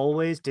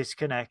 always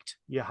disconnect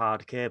your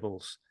hard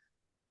cables.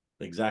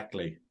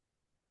 Exactly.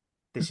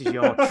 This is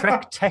your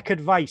Trek Tech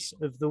advice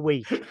of the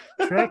week.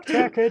 Trek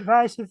Tech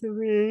advice of the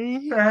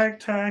week. Trek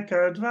Tech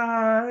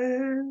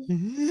advice.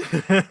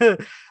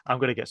 I'm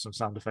going to get some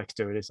sound effects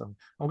doing this. I'm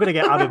going to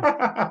get Adam.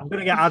 I'm going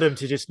to get Adam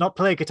to just not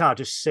play guitar,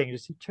 just sing.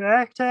 Just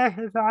Trek Tech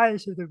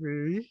advice of the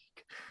week.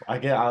 I'll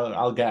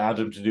get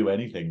Adam to do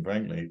anything,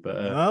 frankly. But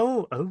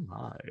oh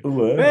my!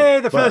 Ooh,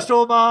 hey, first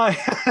oh my!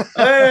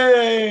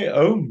 Hey,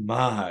 oh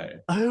my!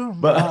 Oh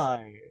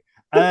my!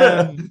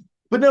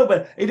 But no,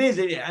 but it is,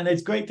 and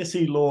it's great to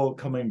see Law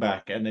coming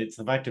back, and it's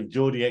the fact of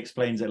Geordie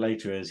explains it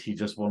later as he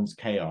just wants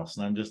chaos,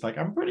 and I'm just like,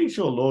 I'm pretty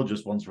sure Law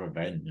just wants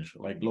revenge.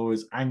 Like, Law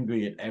is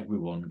angry at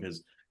everyone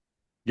because,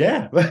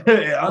 yeah,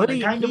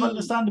 kind of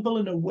understandable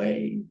in a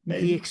way.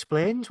 Maybe. He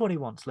explains what he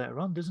wants later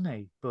on, doesn't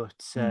he? But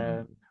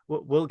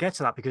we'll get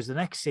to that because the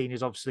next scene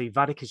is obviously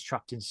Vadic is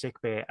trapped in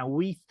sickbay, and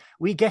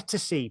we get to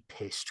see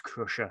Pissed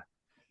Crusher.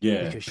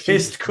 Yeah,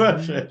 Pissed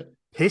Crusher.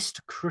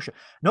 Pissed Crusher.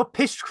 Not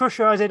Pissed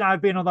Crusher as in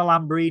I've been on the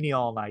Lambrini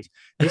all night.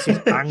 This is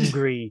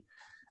angry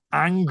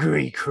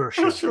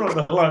Crusher. Crusher on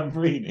the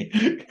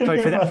Lambrini.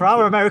 Sorry, for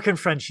our American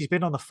friend, she's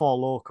been on the Four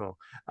Loco.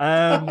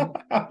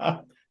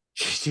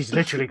 She's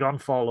literally gone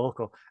Four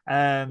Loco.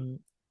 And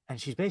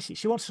she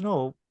wants to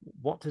know,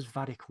 what does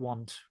Vadic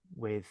want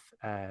with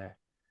her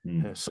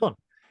son?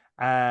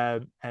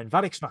 And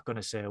Vadic's not going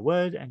to say a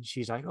word. And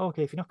she's like,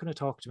 okay, if you're not going to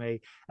talk to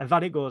me. And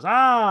Vadic goes,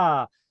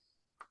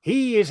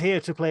 he is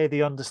here to play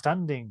the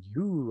understanding.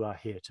 You are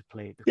here to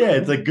play the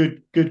it's a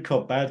good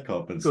cop, bad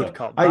cop, and good stuff.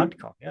 Cop, bad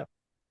cop. Yeah.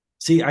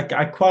 See,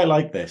 I quite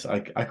like this.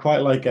 I quite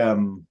like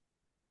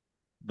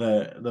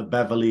the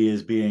Beverly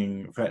is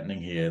being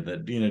threatening here,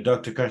 that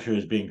Dr. Crusher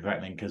is being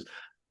threatening, because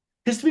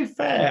to be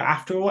fair,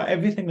 after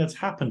everything that's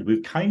happened,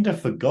 we've kind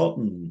of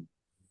forgotten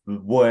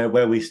where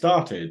we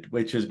started,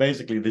 which is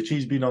basically that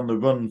she's been on the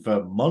run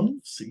for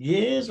months,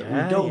 years, we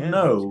Yeah, don't yeah, months.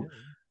 Yeah, know,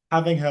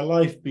 having her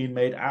life been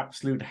made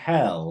absolute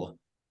hell.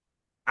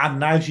 And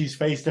now she's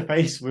face to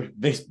face with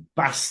this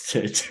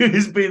bastard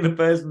who's been the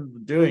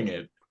person doing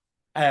it.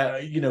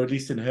 At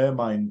least in her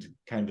mind,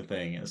 kind of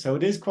thing. So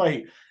it is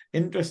quite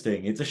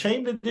interesting. It's a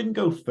shame that it didn't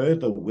go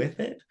further with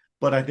it,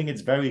 but I think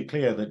it's very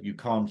clear that you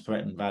can't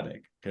threaten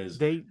Vatic because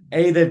they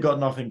A, they've got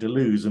nothing to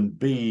lose, and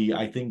B,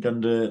 I think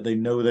they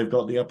know they've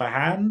got the upper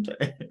hand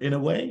in a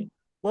way.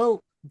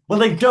 well, Well,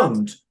 they Picard.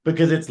 don't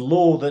because it's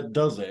law that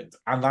does it,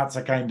 and that's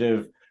a kind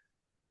of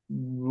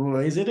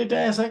is it a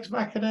Deus Ex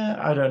Machina?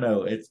 I don't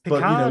know.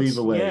 But Picard's,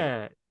 either way.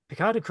 yeah,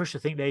 Picard and Crusher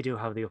think they do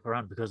have the upper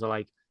hand because they're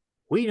like,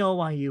 we know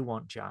why you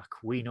want Jack.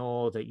 We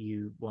know that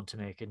you want to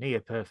make a near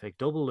perfect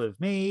double of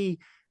me.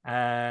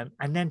 And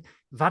then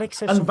Vatic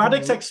says And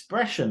Vadic's something.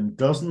 expression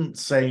doesn't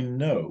say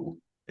no,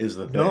 is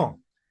the No, thing.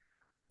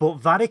 but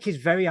Vatic is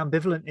very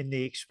ambivalent in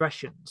the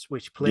expressions,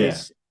 which Yeah.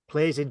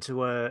 plays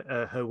into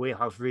her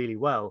wheelhouse really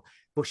well.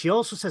 But she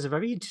also says a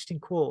very interesting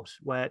quote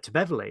where to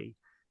Beverly,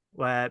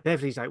 where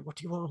Beverly's like, "What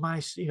do you want,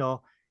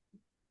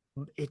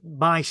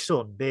 my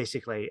son,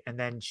 basically?" And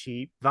then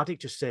Vatic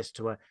just says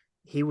to her,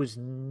 "He was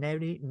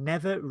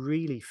never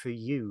really for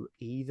you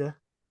either."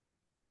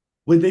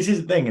 Well, this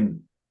is the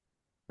thing,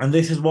 and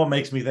this is what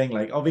makes me think,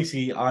 like,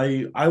 obviously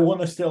I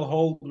want to still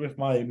hold with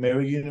my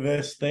mirror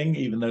universe thing,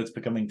 even though it's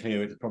becoming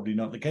clear it's probably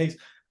not the case.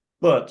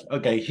 But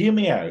okay, hear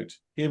me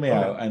Okay.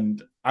 out.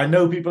 And I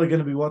know people are going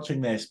to be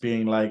watching this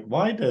being like,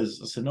 why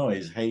does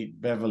Sonoy's hate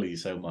Beverly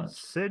so much?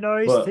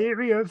 Sinnoi's But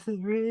theory of the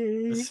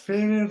ring.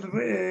 spirit of the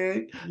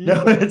way.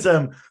 No, Yeah. it's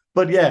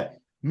but yeah,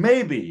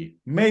 maybe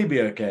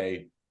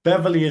okay.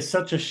 Beverly is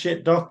such a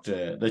shit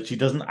doctor that she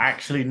doesn't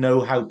actually know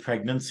how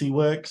pregnancy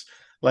works.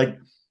 Like,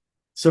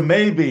 so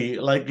maybe,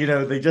 like,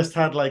 they just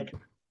had like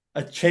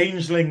a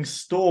changeling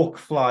stork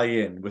fly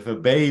in with a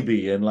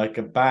baby in like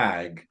a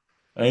bag.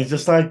 And he's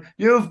just like,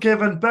 "You've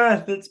given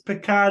birth, it's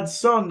Picard's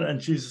son." And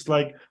she's just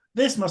like,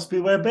 "This must be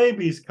where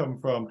babies come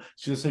from."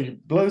 She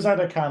blows out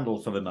a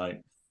candle for the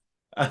night.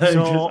 And just,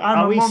 So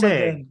 "I'm a mum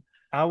again."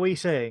 are we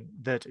saying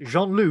that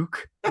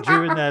Jean-Luc,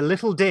 during their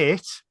little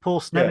date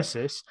post Yeah.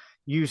 Nemesis,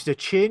 used a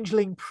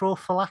changeling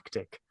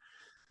prophylactic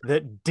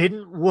that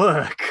didn't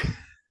work?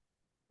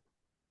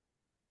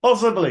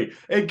 Possibly.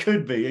 It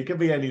could be. It could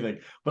be anything.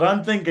 But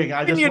I'm thinking, I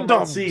just Minion want that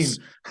doms.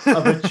 scene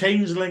of a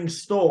changeling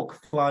stork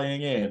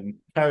flying in,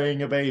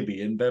 carrying a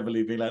baby, and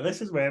Beverly being like,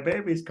 "This is where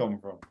babies come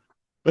from."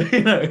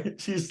 But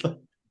she's like,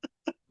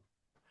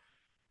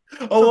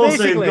 So oh,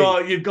 also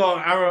basically, you've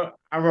got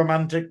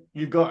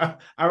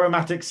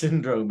aromatic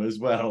syndrome as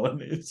well, and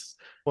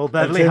well, it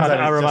Beverly turns had out it's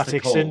just a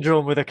aromatic cold.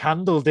 syndrome with a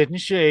candle, didn't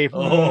she?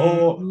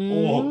 Oh,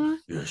 Mm-hmm.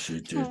 yes, she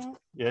did.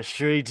 Yes,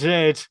 she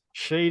did.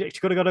 She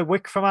could have got a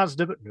wick from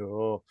Asda, but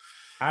no.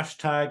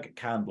 Hashtag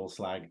candle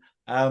slag.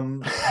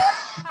 Um,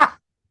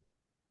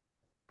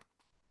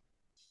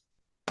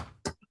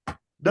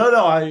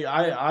 no,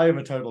 I am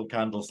a total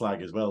candle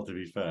slag as well. To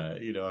be fair,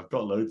 I've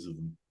got loads of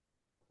them.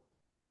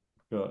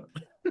 Got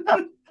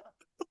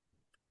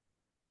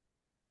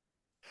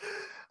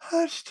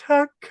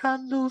Hashtag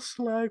candle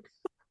slag.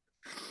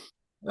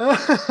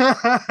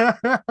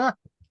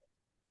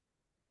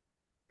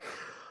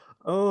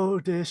 Oh,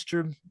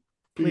 Daystrom,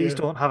 please yeah.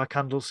 don't have a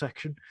candle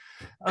section.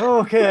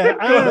 Okay.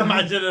 God,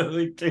 imagine if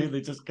they do.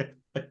 They just go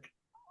like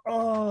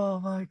Oh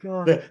my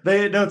god.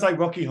 they no, it's like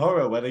Rocky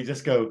Horror where they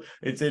just go.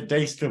 It's a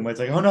Daystrom where it's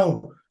like, "Oh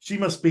no, she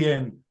must be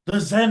in the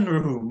Zen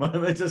room,"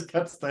 and it just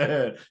cuts to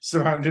her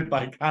surrounded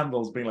by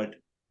candles, being like,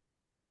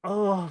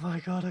 Oh my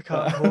god, I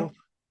can't cope.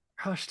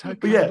 Hashtag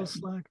but yeah, candle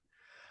slag.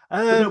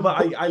 but no, but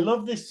But I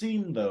love this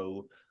scene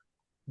though,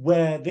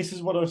 where this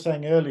is what I was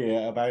saying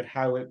earlier about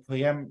how it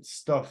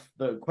preempts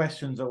the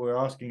questions that we're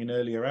asking in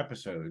earlier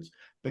episodes,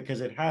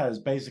 because it has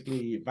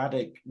basically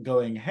Vadik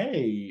going,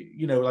 "Hey,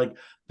 like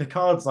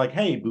Picard's like,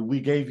 hey, but we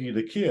gave you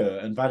the cure,"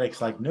 and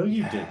Vadik's like, "No,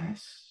 you didn't."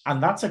 yes.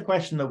 And that's a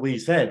question that we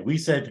said. We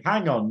said,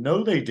 "Hang on,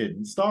 no, they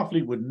didn't.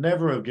 Starfleet would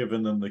never have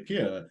given them the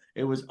cure.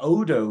 It was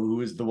Odo who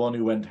was the one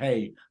who went,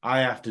 'Hey, I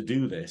have to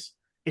do this.'"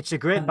 It's a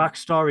great And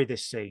backstory,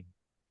 this scene.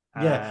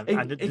 yeah,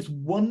 And it's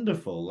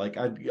wonderful. Like,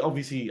 I'll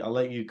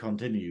let you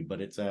continue, but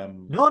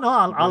no,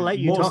 I'll there's let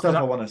you more talk stuff because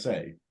I want to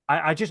say.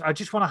 I just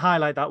want to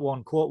highlight that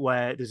one quote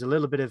where there's a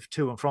little bit of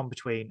to and from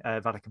between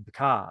Vadic and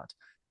Picard,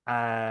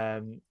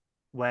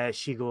 where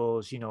she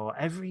goes,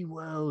 every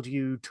world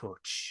you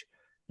touch,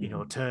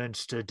 Mhm.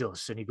 turns to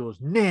dust, and he goes,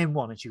 name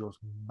one, and she goes,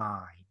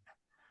 mine.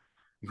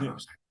 And I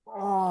was like,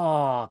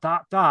 oh,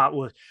 that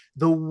was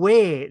the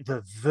way,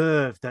 the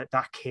verve that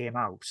came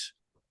out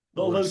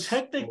Although was.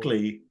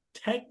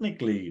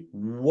 technically,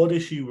 what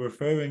is she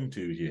referring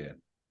to here?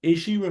 Is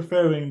she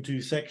referring to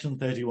Section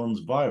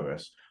 31's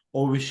virus,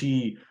 or is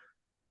she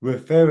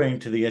referring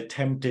to the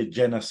attempted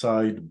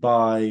genocide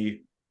by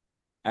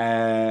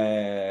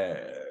uh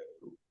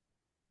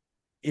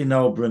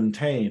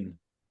Inobrantane?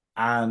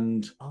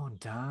 And Oh,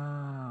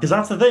 because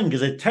that's damn. the thing,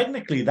 because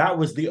technically that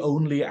was the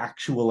only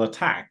actual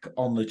attack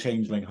on the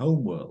Changeling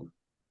homeworld.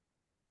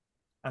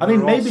 And I they were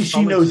mean, all maybe she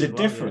solids knows as it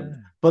well, different, yeah.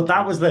 but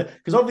that was Yeah. the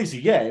because obviously,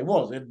 yeah, it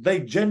was.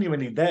 They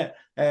genuinely,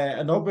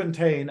 an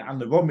Obrentane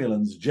and the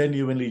Romulans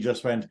genuinely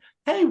just went,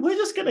 "Hey, we're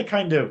just going to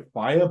kind of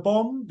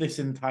firebomb this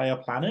entire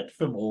planet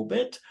from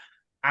orbit,"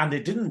 and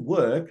it didn't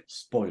work.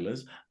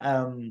 Spoilers.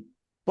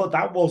 But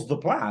that was the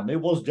plan. It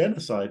was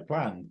genocide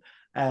planned,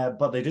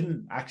 but they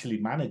didn't actually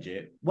manage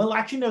it. Well,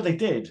 actually, no, they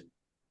did.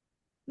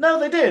 No,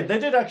 they did. They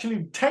did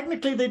actually.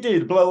 Technically, they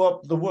did blow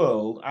up the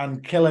world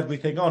and kill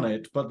everything on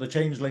it, but the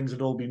changelings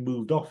had all been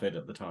moved off it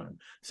at the time.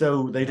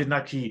 So they Yeah. didn't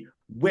actually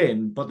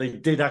win, but they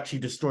did actually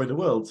destroy the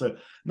world. So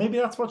maybe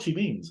that's what she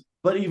means.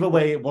 But either But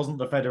way, it wasn't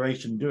the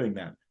Federation doing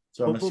that.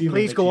 So I'm but assuming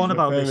please that go she's on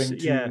about this. referring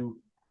Yeah. to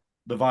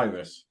the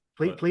virus.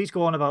 But Please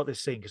go on about this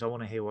scene because I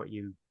want to hear what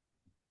you.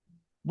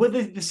 well,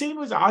 the scene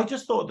was, I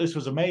just thought this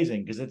was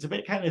amazing because it's a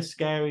bit kind of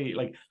scary.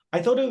 Like,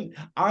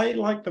 I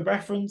like the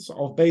reference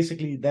of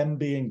basically them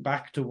being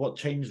back to what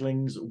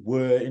changelings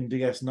were in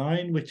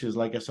DS9, which is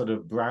like a sort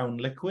of brown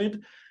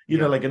liquid,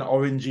 Yeah. like an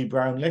orangey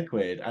brown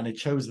liquid, and it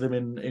shows them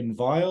in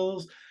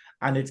vials.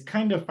 And it's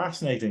kind of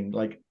fascinating.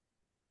 Like,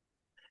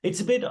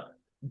 it's a bit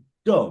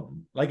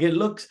dumb. Like, it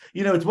looks,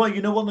 it's one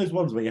of those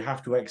ones where you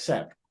have to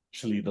accept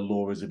actually the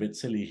lore is a bit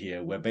silly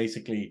here, where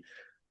basically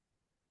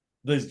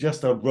there's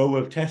just a row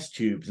of test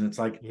tubes, and it's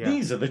like Yeah.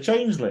 these are the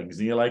changelings,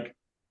 and you're like,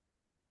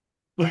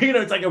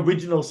 it's like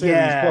original series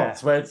Yeah.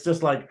 plots where it's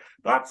just like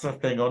that's a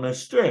thing on a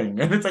string,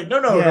 and it's like no,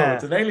 it's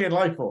Yeah. an alien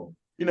life form,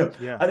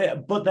 Yeah.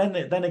 but then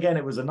again,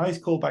 it was a nice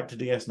callback to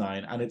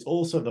DS9, and it's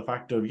also the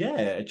fact of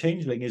a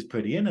changeling is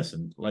pretty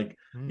innocent, like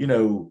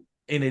Mm,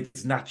 in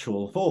its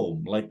natural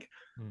form, like.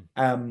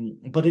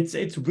 mm. But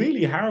it's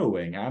really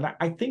harrowing, and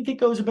I think it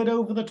goes a bit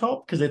over the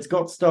top because it's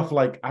got stuff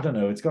like I don't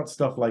know, it's got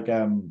stuff like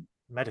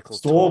Medical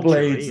saw torture,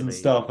 blades and really.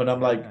 stuff, and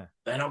I'm like, Yeah.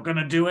 they're not going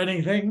to do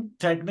anything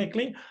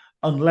technically,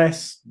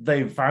 unless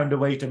they've found a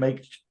way to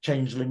make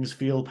changelings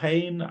feel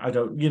pain. I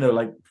don't,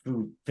 like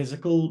through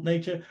physical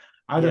nature.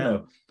 I don't Yeah.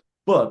 know,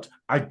 but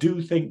I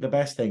do think the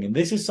best thing, and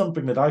this is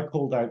something that I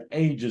called out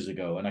ages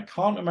ago, and I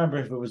can't remember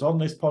if it was on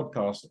this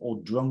podcast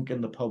or drunk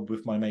in the pub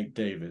with my mate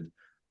David.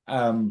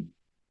 Um,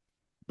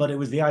 but it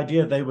was the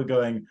idea they were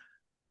going,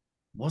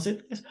 was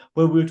it this?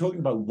 Where we were talking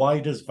about why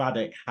does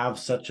Vadek have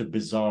such a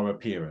bizarre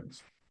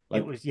appearance? It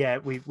Like, was. Yeah.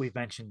 We've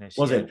mentioned this.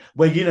 was Yeah. it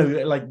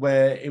where like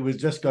where it was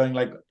just going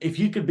like if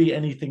you could be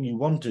anything you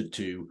wanted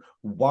to,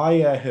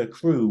 why are her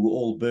crew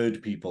all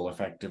bird people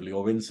effectively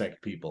or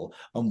insect people,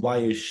 and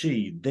why Mm, is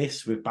she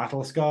this with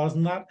battle scars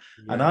and that?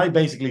 And yeah. I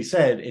basically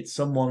said it's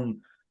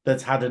someone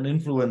that's had an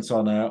influence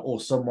on her, or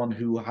someone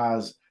who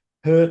has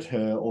hurt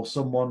her, or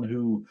someone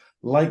who,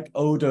 like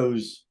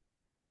Odo's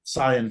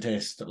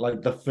scientist,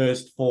 like the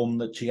first form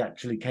that she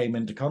actually came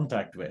into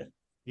contact with.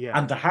 Yeah.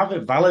 And to have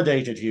it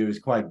validated here is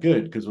quite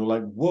good because we're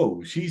like,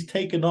 whoa, she's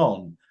taken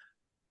on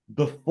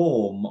the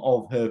form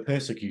of her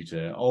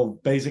persecutor,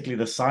 of basically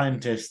the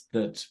scientist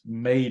that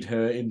made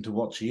her into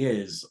what she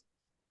is.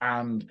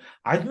 And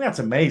I think that's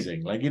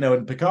amazing. Like,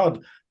 and Picard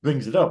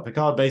brings it up.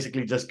 Picard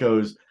basically just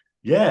goes,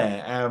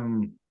 yeah,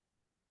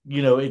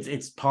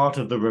 it's part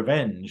of the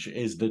revenge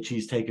is that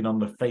she's taken on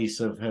the face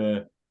of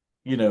her,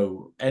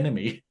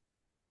 enemy.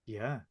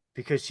 Yeah.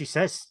 Because she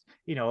says,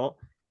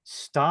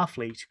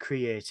 Starfleet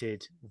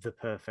created the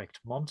perfect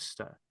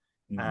monster.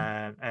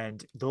 Mm.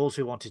 And those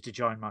who wanted to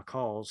join my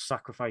cause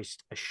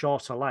sacrificed a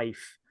shorter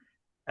life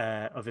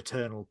of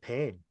eternal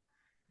pain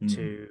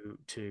Mm.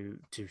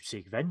 to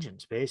seek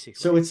vengeance, So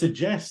basically. it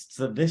suggests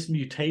that this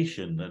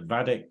mutation that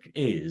Vadek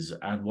is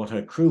and what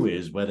her crew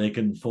is, where they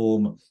can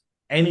form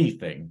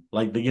anything,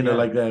 like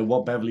Yeah.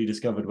 what Beverly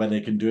discovered, where they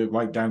can do it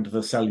right down to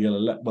the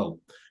cellular. Well,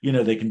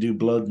 they can do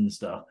blood and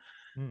stuff,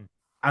 Mm,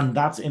 and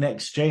that's in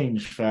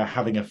exchange for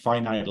having a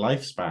finite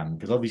lifespan,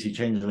 because obviously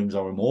changelings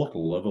are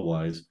immortal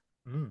otherwise.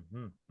 mm,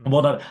 mm, And mm.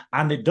 what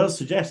and it does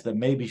suggest that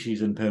maybe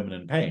she's in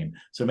permanent pain.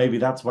 So maybe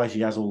that's why she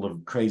has all the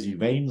crazy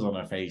veins on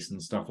her face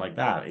and stuff like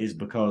that, is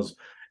because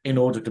in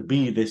order to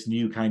be this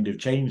new kind of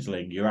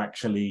changeling, you're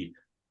actually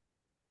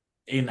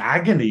in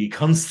agony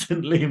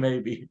constantly,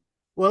 maybe.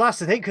 Well, that's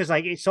the thing, because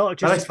like it sort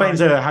of That explains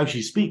justifies how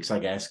she speaks, I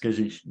guess, because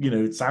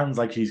it sounds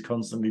like she's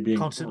constantly being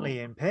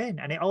constantly in pain,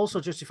 and it also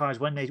justifies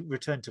when they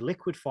return to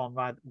liquid form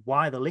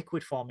why the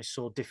liquid form is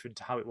so different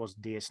to how it was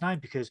in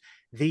DS9, because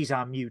these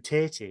are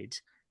mutated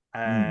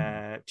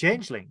Mm,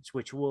 changelings,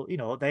 which will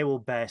they will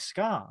bear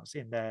scars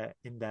in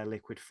their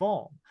liquid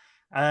form.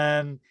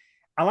 Um,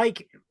 I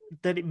like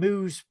that it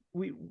moves.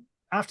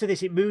 After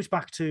this, it moves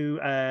back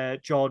to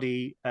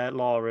Geordie,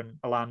 Law, and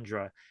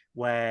Alandra,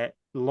 where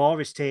Law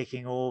is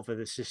taking over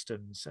the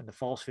systems and the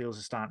force fields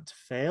are starting to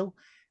fail.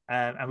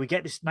 And we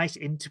get this nice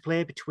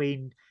interplay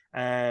between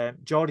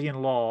Geordie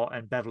and Law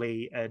and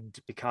Beverly and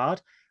Picard,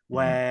 mm,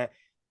 where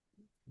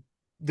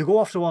they go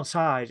off to one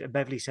side and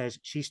Beverly says,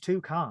 she's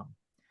too calm.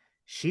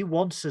 She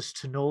wants us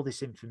to know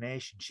this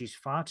information. She's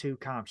far too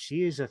calm.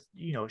 She is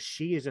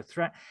she is a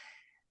threat.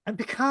 And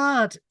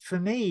Picard, for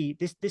me,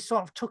 this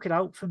sort of took it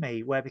out for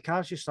me, where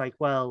Picard's just like,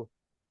 well,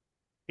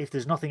 if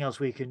there's nothing else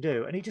we can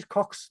do, and he just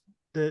cocks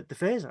the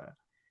phaser,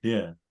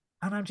 Yeah.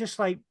 and I'm just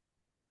like,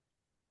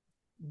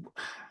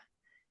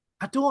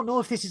 I don't know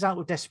if this is out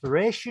of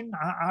desperation.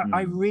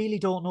 I really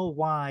don't know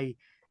why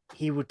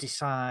he would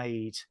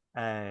decide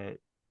to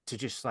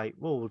just like,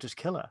 well, we'll just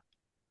kill her.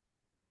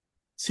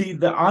 See,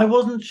 that I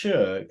wasn't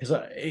sure because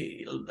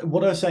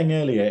what I was saying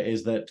earlier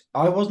is that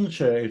I wasn't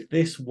sure if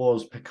this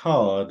was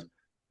Picard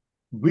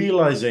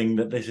realizing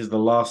that this is the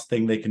last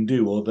thing they can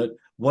do, or that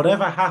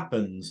whatever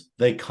happens,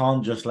 they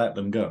can't just let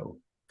them go.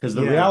 Because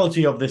the Yeah,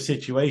 reality of this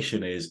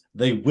situation is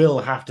they will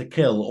have to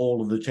kill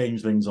all of the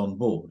changelings on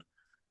board.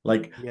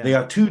 Like, they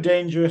yeah, are too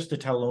dangerous to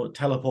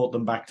teleport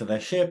them back to their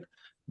ship.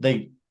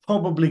 They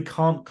probably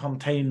can't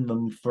contain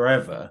them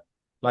forever.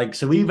 Like,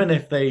 so even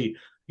if they,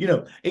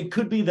 it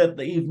could be that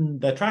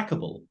they're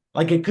trackable.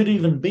 Like, it could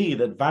even be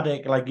that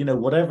Vadik, like,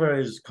 whatever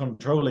is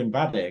controlling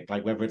Vadik,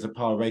 like whether it's a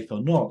Par Wraith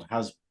or not,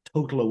 has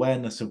total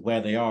awareness of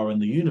where they are in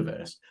the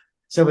universe.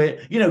 So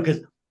because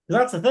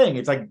that's the thing.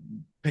 It's like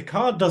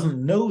Picard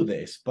doesn't know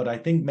this, but I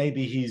think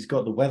maybe he's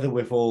got the weather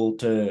withal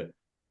to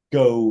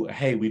go,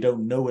 hey, we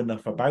don't know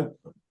enough about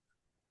them.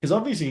 Because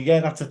obviously,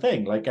 yeah, that's the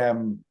thing. Like,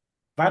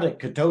 Vadik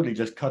could totally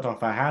just cut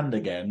off her hand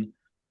again,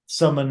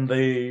 summon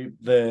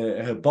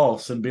her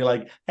boss, and be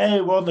like, "Hey,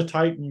 we're on the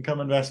Titan, come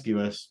and rescue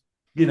us."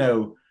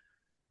 So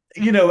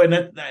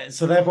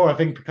therefore, I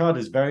think Picard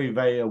is very,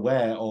 very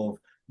aware of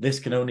this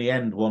can only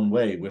end one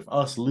way, with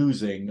us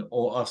losing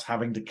or us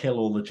having to kill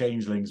all the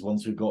changelings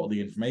once we've got all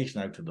the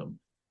information out of them.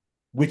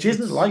 Which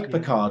isn't like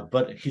Picard,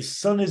 but his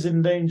son is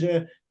in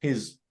danger.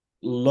 His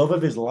love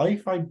of his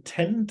life, I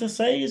tend to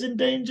say, is in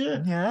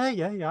danger. yeah.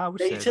 I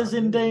would say Data's that.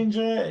 in Yeah,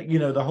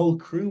 danger, the whole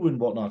crew and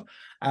whatnot.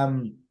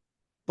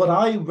 But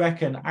I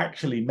reckon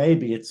actually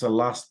maybe it's a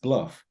last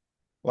bluff.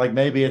 Like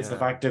maybe it's the yeah,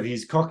 fact of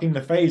he's cocking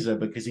the phaser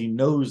because he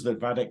knows that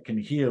Vadik can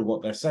hear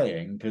what they're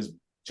saying, because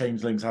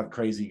changelings have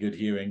crazy good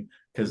hearing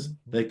because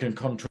they can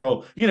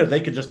control, they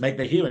can just make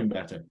their hearing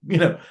better,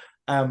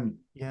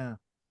 yeah.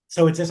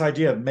 So it's this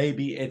idea of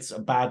maybe it's a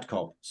bad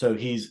cop. So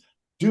he's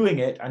doing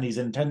it and he's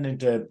intending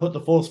to put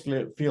the force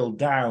field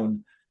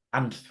down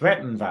and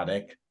threaten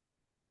Vadik,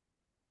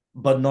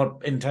 but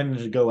not intending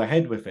to go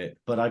ahead with it.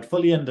 But I'd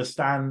fully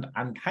understand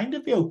and kind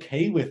of be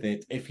okay with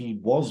it if he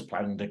was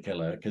planning to kill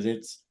her,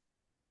 because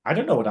I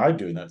don't know what I'd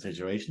do in that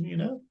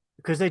situation.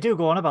 Because they do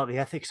go on about the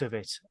ethics of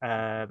it,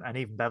 and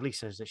even Beverly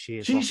says that she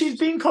has She's lost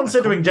been her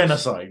considering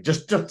compass. genocide,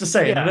 just to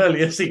say in an Yeah,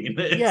 earlier scene.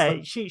 It's yeah,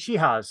 like, she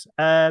has.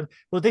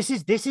 Well, this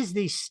is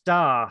the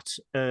start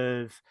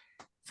of,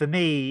 for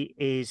me,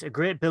 is a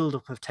great build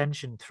up of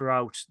tension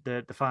throughout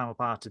the final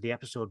part of the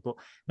episode. But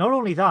not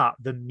only that,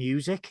 the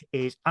music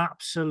is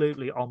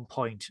absolutely on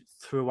point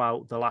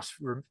throughout the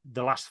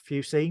last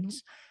few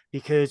scenes.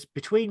 Because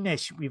between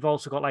this, we've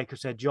also got, like I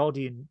said,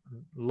 Geordie and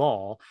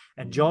Law,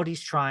 and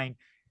Geordie's trying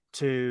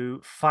to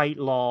fight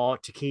Law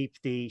to keep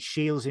the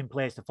shields in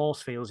place, the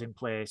force fields in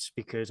place,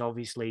 because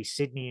obviously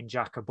Sydney and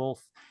Jack are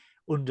both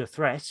under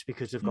threat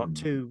because they've got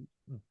two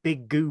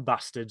big goo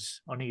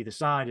bastards on either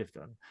side of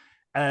them.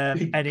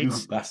 big And goo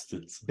it's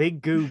bastards.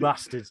 big goo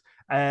bastards.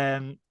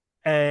 And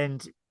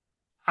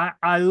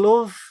I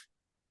love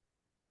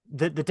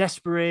that the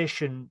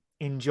desperation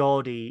in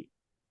Geordie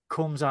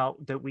comes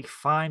out, that we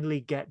finally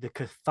get the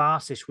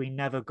catharsis we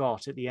never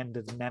got at the end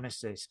of the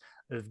Nemesis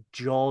of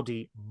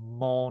Geordie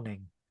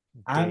mourning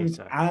And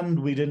Data.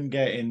 we didn't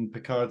get in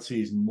Picard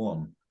season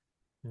 1.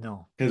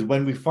 No, Because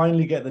when we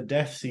finally get the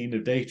death scene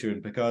of Data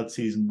in Picard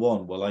season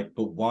 1, we're like,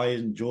 but why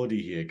isn't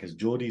Geordie here? Because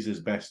Geordie's his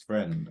best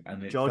friend,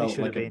 and it Geordie felt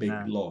should have like a been big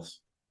there. loss.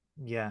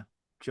 Yeah,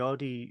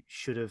 Geordie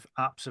should have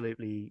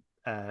absolutely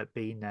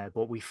been there.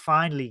 But we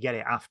finally get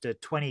it after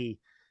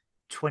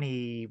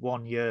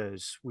 21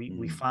 years.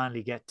 We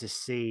finally get to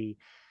see,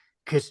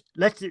 because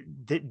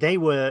they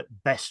were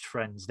best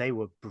friends, they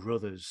were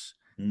brothers,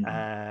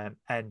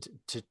 and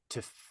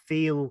to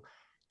feel,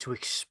 to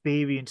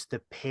experience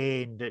the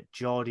pain that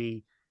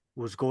Geordie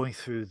was going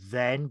through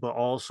then, but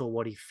also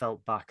what he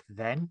felt back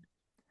then.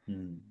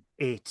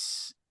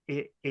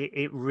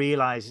 It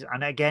realizes,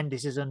 and again,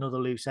 this is another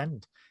loose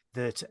end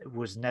that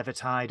was never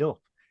tied up,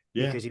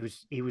 Yeah. because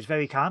he was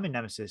very calm in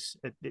Nemesis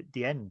at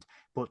the end,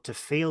 but to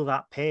feel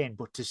that pain,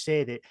 but to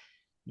say that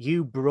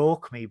you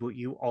broke me, but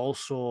you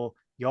also,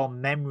 your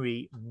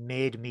memory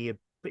made me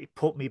it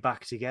put me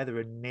back together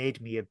and made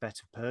me a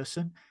better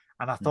person.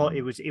 And I thought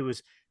it was.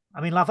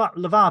 I mean,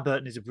 LeVar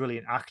Burton is a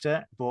brilliant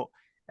actor, but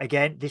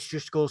again, this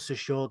just goes to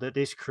show that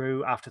this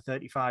crew, after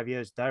 35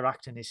 years, their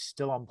acting is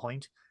still on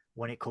point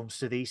when it comes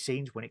to these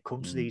scenes, when it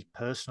comes to these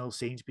personal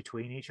scenes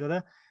between each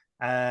other.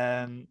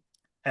 And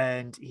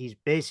he's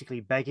basically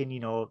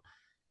begging,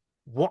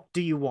 what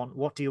do you want?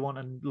 What do you want?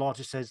 And Law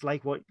just says,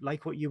 like what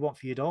you want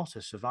for your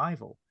daughter,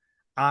 survival.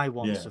 I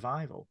want Yeah.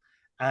 survival.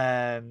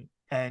 I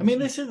And mean,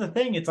 this is the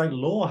thing. It's like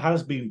Law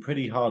has been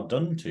pretty hard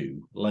done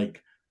to.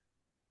 Like,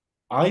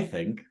 I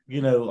think,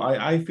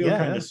 I feel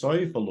kind yeah, of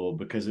sorry for Law,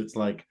 because it's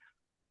like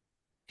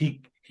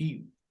he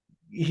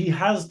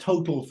has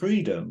total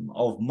freedom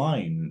of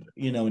mind,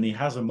 and he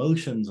has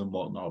emotions and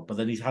whatnot, but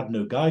then he's had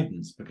no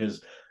guidance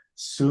because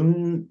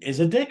Sung is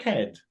a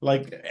dickhead.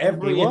 Like He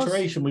every was.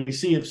 iteration we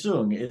see of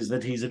Sung is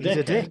that he's a He's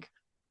a dickhead. dick.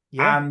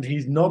 Yeah. And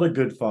he's not a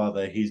good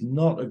father. He's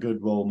not a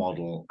good role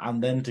model.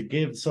 And then to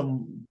give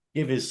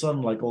his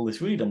son like all this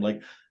freedom,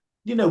 like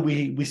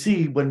we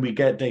see when we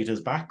get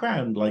Data's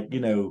background, like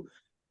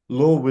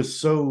Law was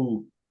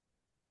so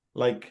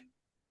like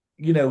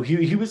he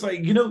was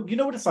like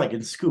what it's like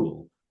in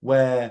school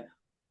where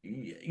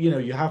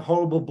you have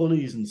horrible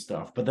bullies and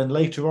stuff, but then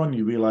later on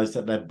you realize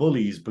that they're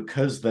bullies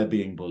because they're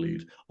being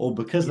bullied or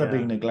because they're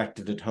being Yeah.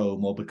 neglected at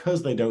home or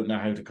because they don't know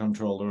how to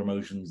control their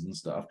emotions and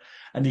stuff,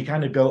 and you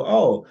kind of go,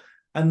 oh,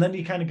 and then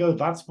you kind of go,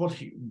 that's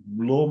what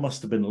Law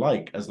must have been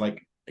like as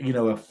like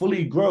a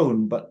fully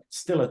grown but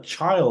still a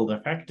child Yeah. Yeah.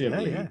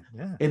 effectively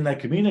Yeah. in their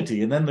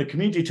community, and then the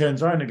community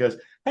turns around and goes,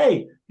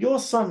 hey, your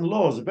son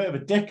Law's a bit of a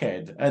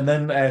dickhead. And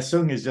then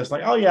Sung is just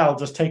like, oh, yeah, I'll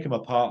just take him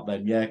apart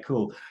then. Yeah,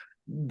 cool.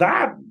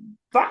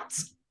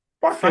 That's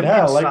fucking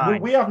hell.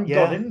 Like, we Frankenstein. haven't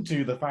got Yeah.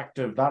 into the fact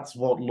of that's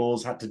what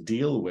Law's had to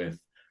deal with.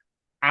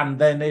 And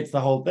then it's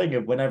the whole thing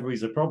of whenever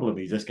he's a problem,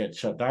 he just gets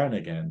shut down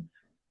again.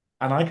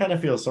 And I kind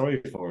of feel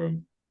sorry for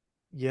him.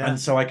 Yeah. And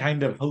so I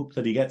kind of hope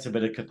that he gets a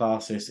bit of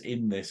catharsis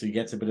in this. He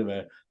gets a bit of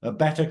a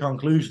better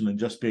conclusion than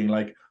just being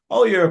like,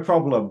 oh, you're a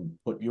problem,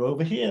 put you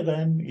over here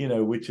then,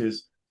 which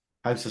is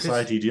how Because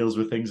society deals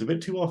with things a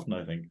bit too often,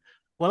 I think.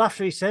 well,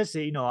 after he says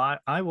that,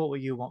 I want what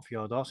you want for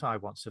your daughter. I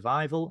want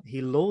survival.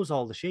 He lowers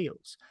all the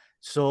shields.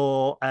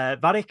 So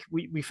Varik,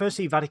 we first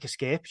see Varik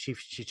escape. She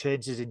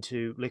changes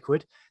into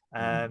liquid.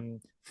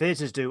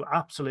 Phasers do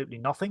absolutely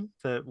nothing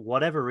for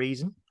whatever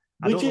reason.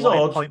 I Which don't know is why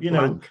odd, point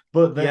blank.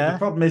 but the Yeah,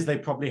 problem is they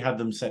probably had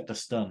them set to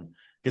stun.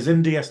 Because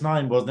in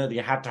DS9, wasn't it, that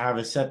you had to have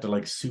it set to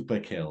like super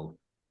kill?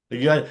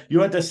 You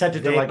had to set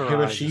it to like vaporize or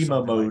Hiroshima something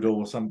like mode that.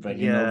 or something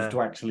in order Yeah.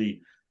 to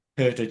actually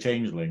hurt a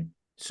changeling.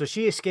 So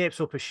she escapes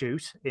up a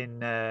chute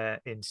in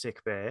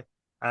sick bay.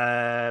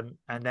 And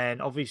then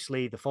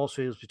obviously the force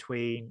fields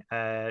between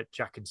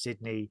Jack and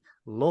Sydney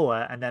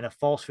lower, and then a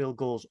force field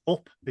goes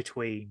up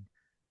between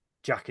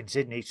Jack and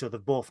Sydney. So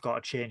they've both got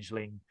a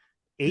changeling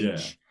Yeah.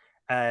 each.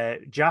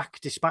 Jack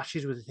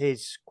dispatches with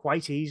his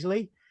quite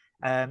easily.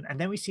 And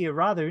then we see a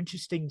rather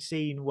interesting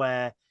scene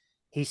where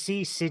he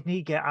sees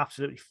Sydney get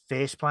absolutely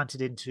face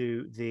planted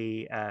into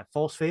the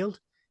force field.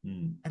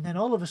 And then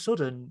all of a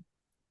sudden,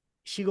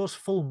 she goes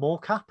full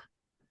mocap.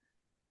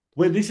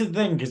 Well, this is the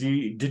thing, because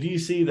did you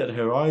see that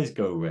her eyes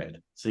go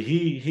red? So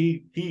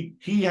he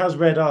has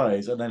red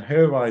eyes, and then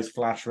her eyes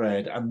flash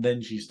red, and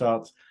then she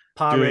starts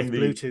doing Paraith the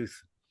Bluetooth.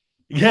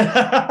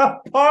 yeah,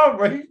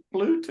 Parray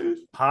Bluetooth.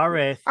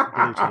 Paraith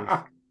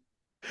Bluetooth.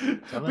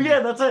 But Telling yeah,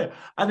 you. that's it,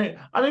 and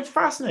it's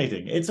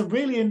fascinating. It's a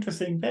really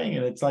interesting thing,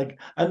 and it's like,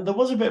 and there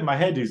was a bit in my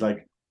head who's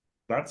like,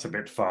 that's a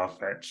bit far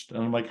fetched,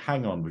 and I'm like,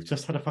 hang on, we've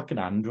just had a fucking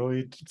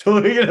android,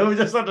 we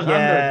just had an android.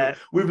 Yeah,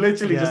 We've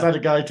literally just yeah, had a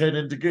guy turn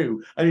into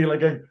goo, and you're like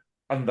going,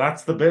 and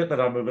that's the bit that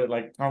I'm a bit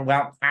like, oh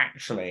well,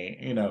 actually,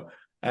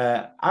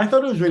 I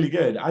thought it was really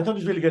good. I thought it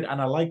was really good,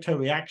 and I liked her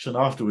reaction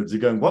afterwards.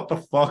 Of going, what the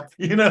fuck,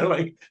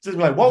 like just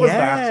like, what was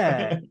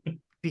that? yeah.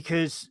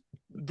 Because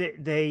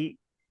they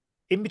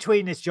in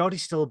between this,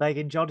 Geordie's still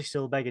begging,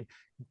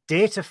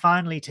 Data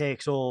finally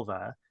takes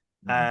over.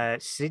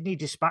 Sydney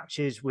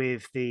dispatches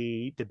with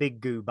the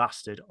big goo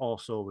bastard, or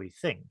so we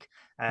think.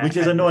 Which is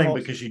And the annoying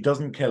force because she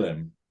doesn't kill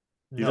him.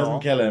 She doesn't no,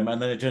 kill him,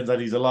 and then it turns out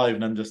he's alive,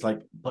 and I'm just like,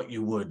 but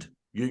you would.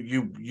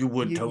 You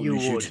would you totally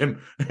shoot would.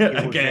 him You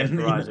would again.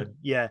 vaporize him.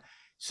 Yeah.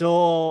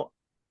 So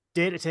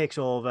Data takes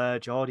over.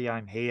 Geordie,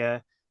 I'm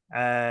here.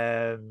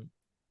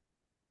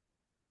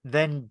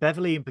 Then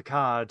Beverly and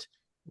Picard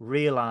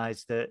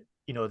realize that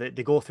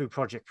they go through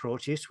Project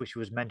Proteus, which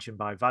was mentioned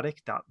by Vadik.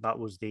 That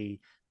was the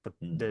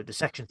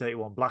Section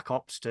 31 Black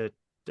Ops to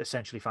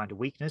essentially find a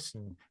weakness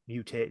and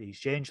mutate these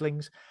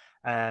changelings.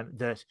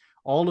 That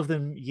all of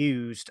them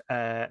used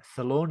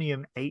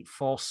Thelonium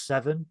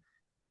 847.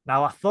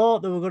 Now I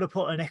thought they were going to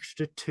put an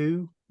extra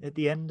 2 at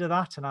the end of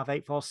that and have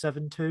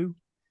 847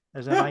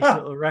 as a nice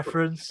little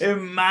reference.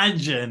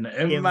 Imagine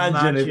if you're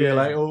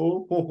like,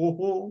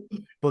 Imagine.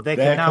 But they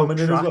can they're now coming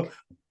in as well. track.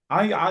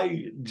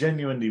 I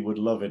genuinely would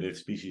love it if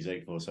Species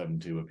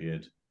 8472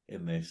 appeared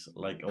in this,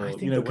 like, I or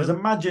think they because will.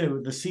 imagine it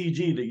with the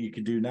CG that you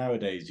could do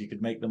nowadays, you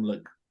could make them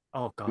look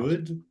Oh God.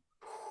 good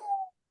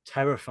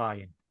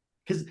Terrifying.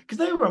 because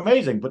they were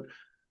amazing. But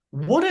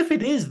what if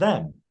it is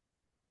them?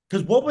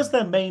 Because what was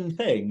their main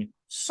thing?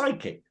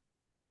 Psychic.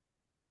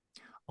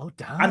 Oh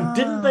And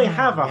didn't they damn.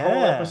 have a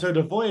whole Yeah. episode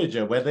of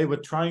Voyager where they were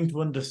trying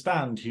to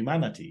understand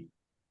humanity?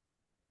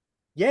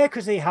 Yeah,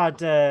 because they had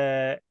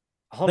They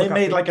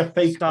made holographic like a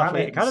fake Starfleet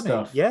planet and Academy.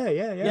 stuff. Yeah,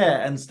 yeah, yeah.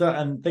 Yeah, and stuff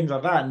and things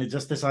like that. And it's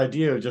just this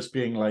idea of just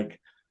being like,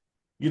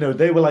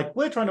 they were like,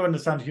 we're trying to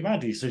understand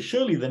humanity. So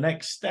surely the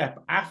next step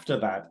after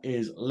that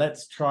is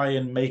let's try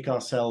and make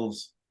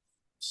ourselves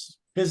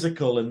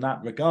physical in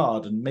that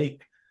regard and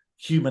make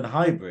human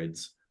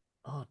hybrids,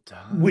 Oh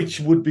damn. which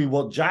would be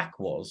what Jack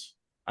was,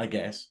 I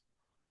guess.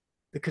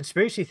 The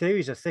conspiracy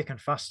theories are thick and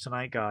fast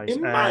tonight, guys.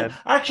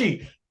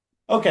 Actually,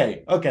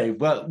 okay.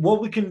 Well,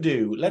 what we can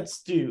do,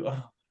 let's do.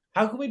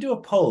 How can we do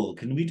a poll?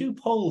 Can we do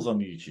polls on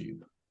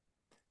YouTube?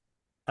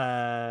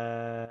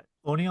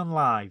 Only on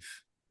live.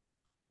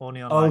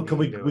 Only on Oh, live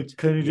can you can do we it.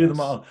 can you do them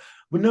Yes. all?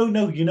 Well,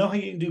 no. You know how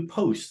you can do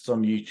posts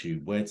on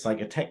YouTube where it's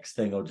like a text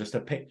thing or just a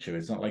picture.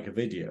 It's not like a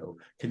video.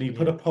 Can you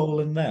put Yeah. a poll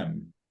in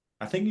them?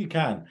 I think you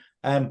can.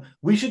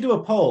 We should do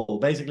a poll,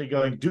 basically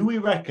going: do we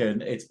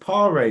reckon it's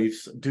par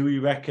wraiths? Do we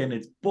reckon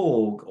it's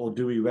Borg? Or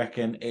do we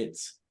reckon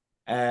it's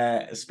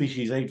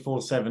species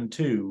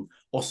 8472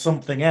 or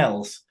something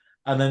else?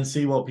 And then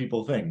see what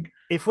people think.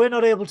 If we're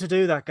not able to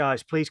do that,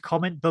 guys, please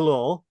comment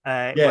below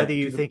whether Yeah,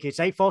 you do the think it's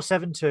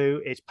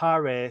 8472, it's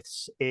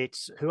Pirates,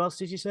 it's who else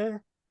did you say?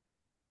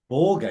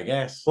 Borg, I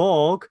guess.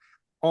 Borg,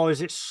 or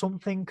is it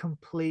something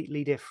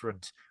completely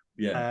different?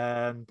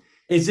 Yeah. Um,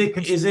 Is you it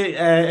can is it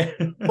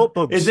butt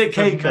is bugs it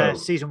from Keiko?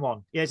 season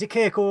one. Yeah, is it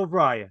Keiko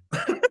O'Brien?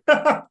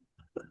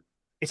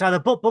 It's either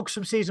butt bugs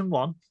from season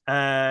one,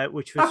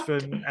 which was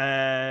from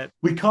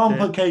We can't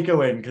the put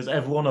Keiko in because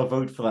everyone will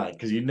vote for that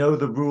because you know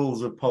the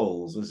rules of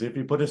polls. As if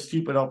you put a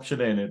stupid option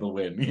in, it'll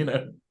win. You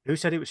know. who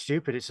said it was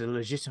stupid? It's a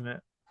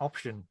legitimate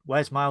option.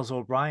 Where's Miles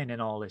O'Brien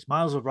in all this?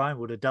 Miles O'Brien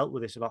would have dealt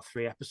with this about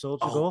 3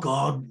 episodes Oh ago.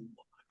 God,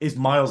 is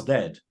Miles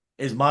dead?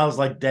 Is Miles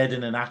like dead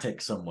in an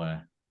attic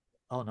somewhere?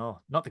 Oh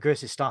no, not the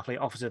greatest Starfleet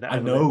officer that I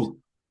ever lived. know.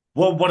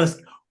 What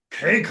is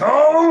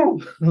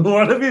Keiko?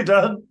 What have you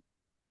done?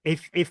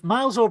 If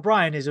Miles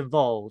O'Brien is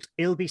involved,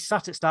 he'll be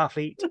sat at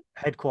Starfleet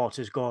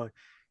headquarters going,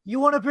 "You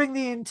want to bring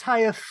the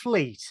entire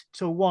fleet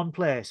to one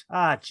place?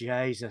 Ah,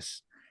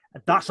 Jesus.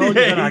 That's all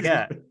you're gonna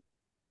Yeah, get.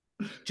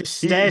 Just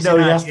stares no,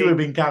 in he our has to have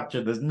G. been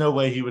captured. There's no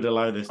way he would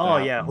allow this to Oh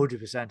yeah, happen.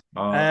 100%.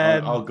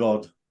 Oh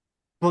God.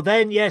 But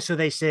then yeah, so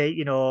they say,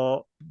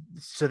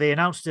 so they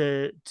announced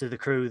to the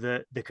crew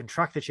that they can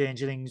track the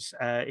changelings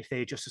if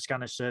they adjust the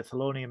scanners to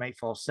Thelonium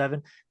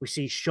 847. We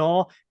see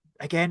Shaw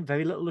again,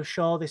 very little of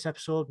Shaw this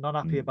episode. Not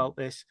happy about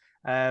this.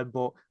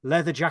 But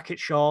leather jacket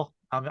Shaw,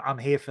 I'm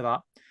here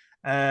for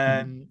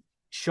that.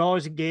 Shaw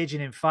is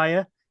engaging in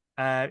fire.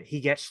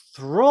 He gets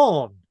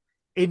thrown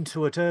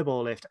into a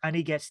turbo lift and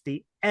he gets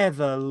the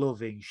ever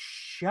loving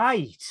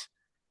shite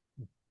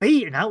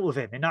beaten out of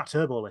him in that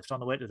turbo lift on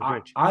the way to the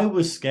bridge. I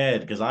was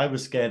scared because I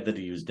was scared that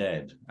he was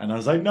dead, and I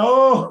was like,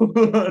 no,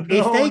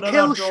 If no, they not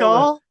kill after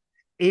all that. Shaw,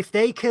 if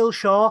they kill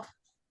Shaw,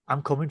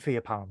 I'm coming for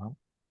you, Paramount.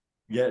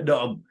 Yeah,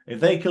 no.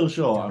 If they kill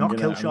Shaw, Do not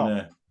kill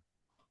Shaw.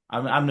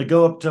 I'm gonna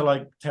go up to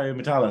like Terry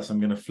Metalis. I'm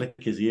gonna flick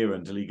his ear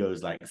until he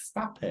goes like,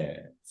 stop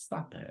it,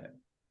 like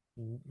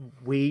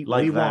We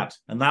that. want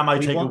And that might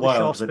we take a want the while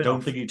Shaw because I don't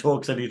spin-off. think he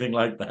talks anything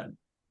like that.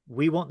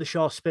 We want the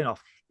Shaw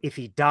spin-off. If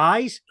he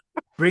dies,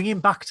 bring him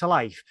back to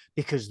life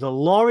because the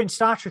law in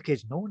Star Trek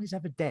is no one is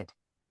ever dead.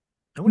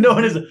 No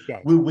one is.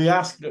 Dead. We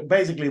asked.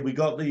 Basically, we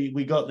got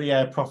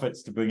the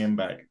prophets to bring him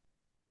back.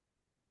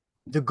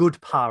 The good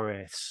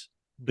Pirates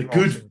The brought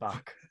good him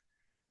back.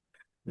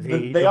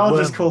 they The are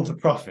just wormhole, called the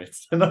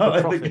prophets. They're not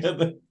the like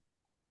prophet.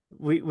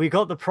 We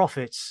got the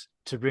prophets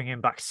to bring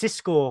him back.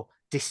 Cisco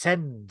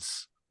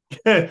descends.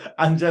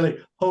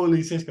 Angelic,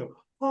 holy Cisco.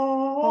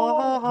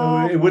 Oh,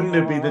 no, it wouldn't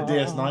have been the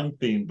DS9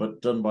 theme,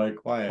 but done by a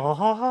choir.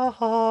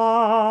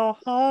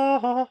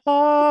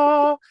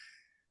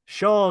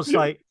 Shaw's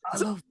like, I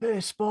love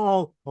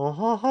baseball.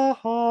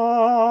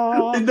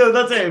 No,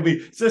 that's it. It'd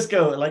be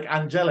Cisco, like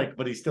angelic,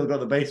 but he's still got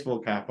the baseball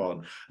cap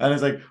on, and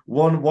it's like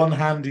one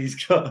hand he's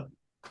got,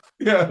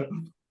 yeah,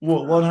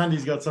 one hand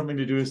he's got something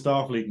to do with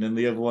Starfleet, and then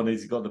the other one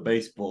he's got the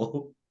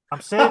baseball.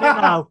 I'm saying it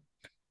now.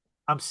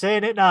 I'm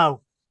saying it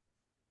now.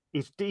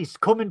 He's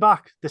coming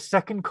back. The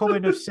second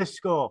coming of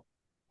Cisco.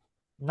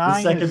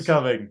 The second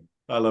coming.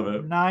 I love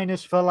it.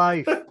 Niners for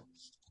life.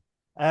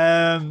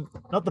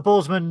 Not the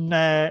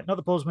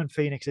Bozeman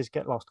Phoenixes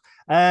get lost.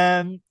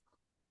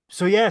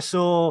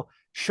 So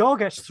Shaw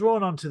gets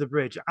thrown onto the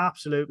bridge,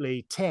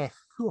 absolutely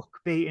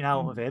beating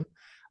out of him.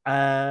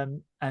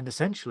 And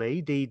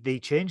essentially the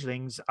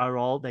changelings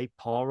they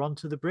pour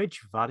onto the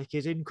bridge. Vatic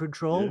is in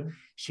control. Yeah.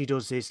 She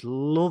does this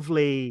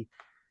lovely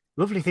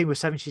thing with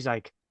Seven. She's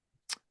like,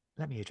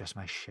 let me address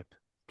my ship,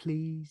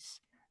 please.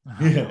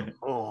 Yeah.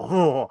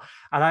 And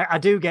I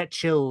do get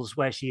chills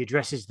where she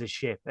addresses the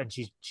ship, and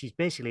she's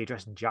basically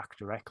addressing Jack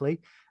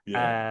directly.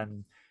 Yeah.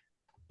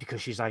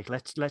 Because she's like,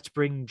 let's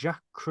bring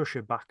Jack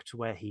Crusher back to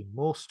where he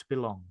most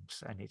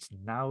belongs, and it's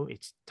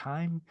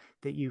time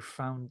that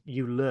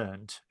you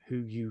learned who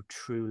you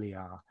truly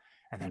are.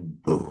 And then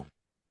boom,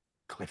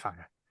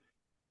 cliffhanger.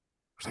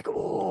 It's like,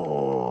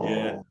 oh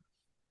yeah.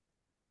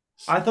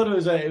 I thought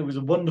it was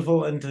a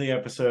wonderful end to the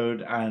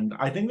episode, and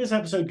I think this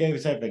episode gave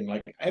us everything.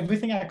 Like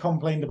everything I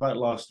complained about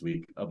last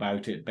week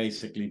about it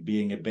basically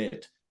being a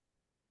bit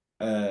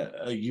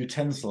a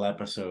utensil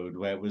episode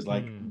where it was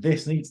like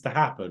this needs to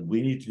happen.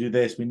 We need to do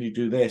this. We need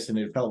to do this, and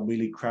it felt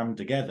really crammed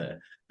together.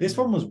 This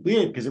one was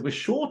weird because it was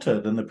shorter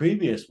than the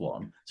previous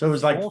one, so it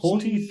was like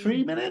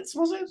 43 minutes.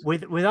 Was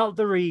it? Without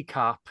the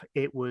recap,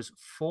 it was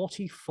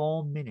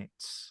 44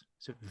 minutes.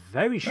 So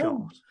very short.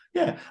 Oh.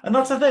 Yeah, and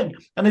that's the thing.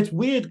 And it's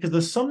weird because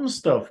there's some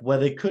stuff where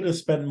they could have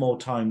spent more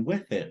time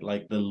with it,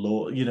 like the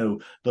law,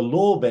 the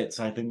law bits,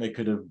 I think they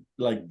could have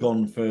like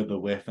gone further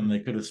with, and they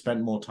could have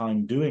spent more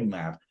time doing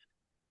that.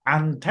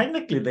 And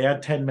technically they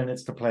had 10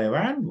 minutes to play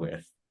around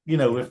with.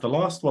 if the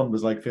last one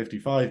was like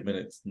 55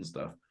 minutes and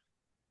stuff.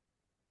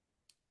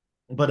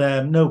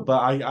 But no, but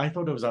I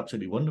thought it was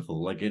absolutely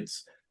wonderful. Like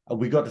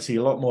we got to see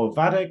a lot more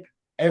Vatic.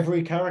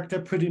 Every character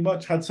pretty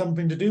much had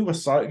something to do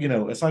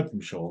aside from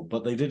Shaw,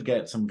 but they did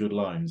get some good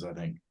lines, I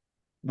think.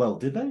 Well,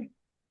 did they?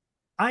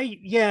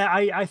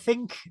 I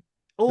think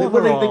They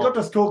overall got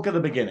us talk at the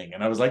beginning,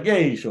 and I was like,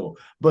 yeah, sure.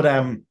 But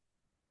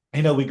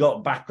we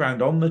got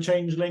background on the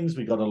changelings.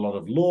 We got a lot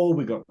of lore.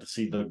 We got to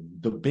see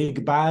the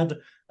big bad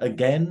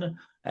again.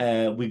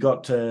 We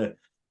got to,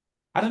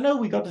 I don't know,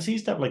 we got to see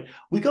stuff like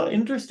we got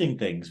interesting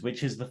things,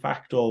 which is the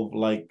fact of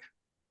like,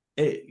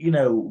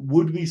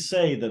 would we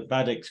say that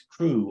Vadic's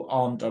crew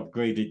aren't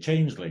upgraded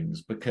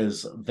changelings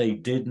because they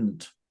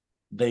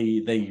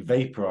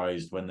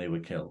vaporized when they were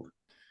killed?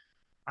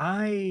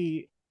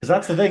 I Because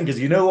that's the thing,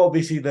 because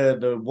obviously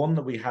the one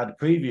that we had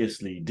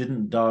previously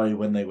didn't die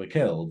when they were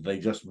killed. They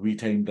just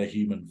retained their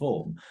human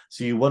form.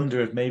 So you wonder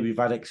if maybe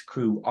Vadic's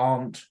crew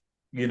aren't,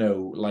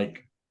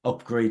 like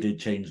upgraded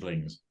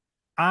changelings.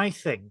 I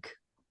think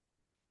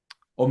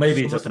Or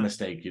maybe it's some of just a them.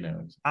 mistake.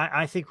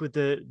 I think with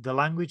the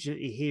language that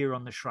you hear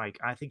on the Shrike,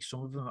 I think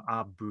some of them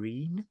are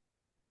Breen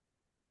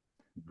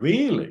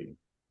Really?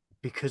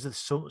 because of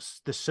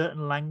the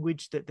certain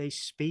language that they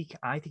speak.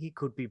 I think it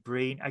could be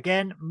Breen.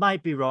 Again,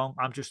 might be wrong.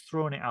 I'm just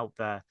throwing it out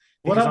there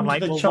What because I'm happened to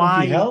like, the well,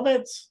 chunky why?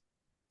 helmets?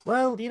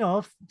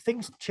 Well,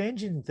 things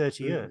change in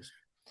 30 years.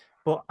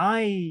 But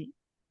I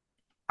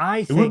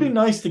It would be think,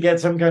 nice to get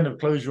some kind of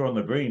closure on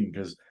the Breen,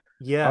 because are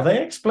yeah,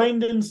 they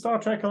explained in Star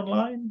Trek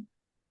Online?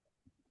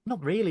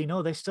 not really.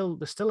 No, they're still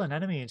an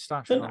enemy in Star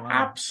It's Trek an Online.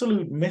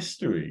 absolute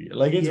mystery.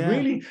 Like Yeah,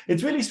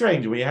 it's really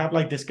strange. We have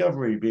like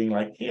Discovery being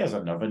like, here's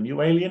another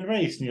new alien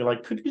race, and you're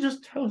like, could you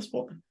just tell us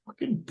what the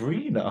fucking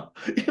Breen are?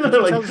 could you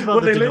tell Like us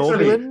about when the they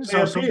Denobulans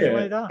or something like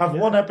appear, that? have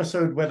one Yeah.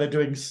 episode where they're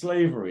doing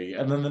slavery,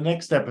 and then the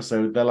next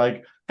episode they're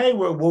like, hey,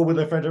 we're at war with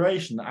the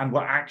Federation, and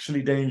we're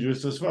actually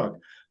dangerous as fuck,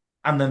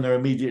 and then they're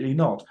immediately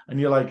not, and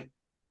you're like,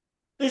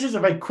 this is a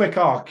very quick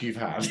arc you've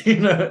had.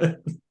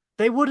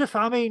 They would have.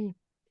 I mean,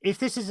 if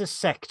this is a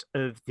sect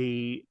of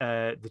the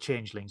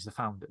changelings, the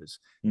founders,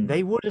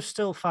 they Hmm. would have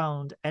still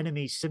found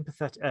enemies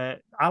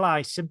sympathetic,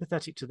 allies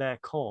sympathetic to their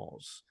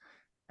cause,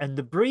 and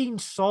the Breen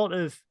sort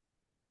of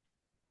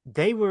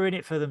they were in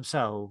it for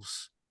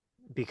themselves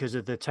because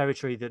of the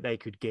territory that they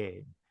could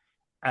gain.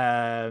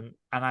 And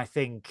I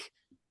think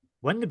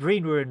when the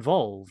Breen were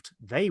involved,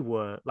 they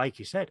were, like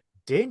you said,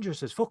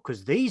 dangerous as fuck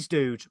because these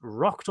dudes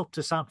rocked up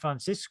to San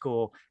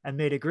Francisco and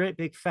made a great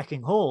big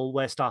fecking hole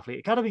where Starfleet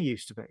Academy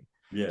used to be.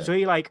 Yeah. So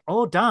you're like,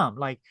 oh damn,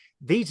 like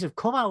these have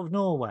come out of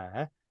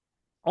nowhere.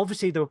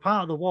 Obviously, they were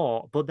part of the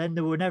war, but then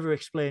they were never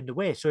explained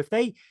away. So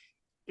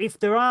if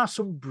there are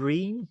some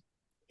Breen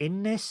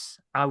in this,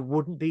 I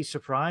wouldn't be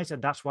surprised,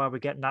 and that's why we're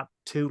getting that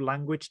two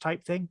language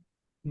type thing.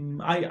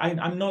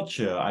 I'm not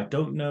sure. I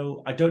don't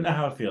know. I don't know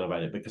how I feel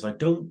about it because I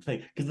don't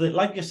think because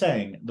like you're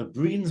saying, the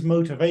Breen's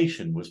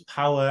motivation was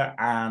power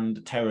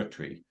and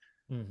territory.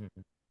 Mm-hmm.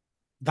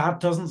 That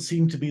doesn't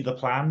seem to be the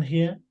plan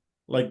here.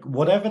 Like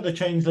whatever the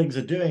changelings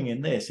are doing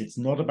in this, it's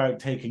not about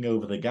taking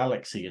over the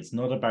galaxy. It's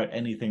not about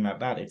anything like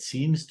that. It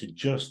seems to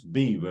just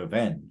be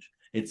revenge.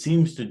 It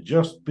seems to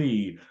just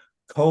be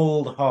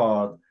cold,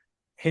 hard,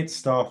 hit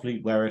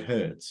Starfleet where it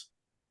hurts.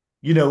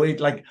 It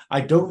like I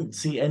don't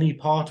see any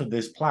part of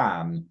this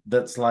plan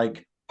that's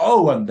like,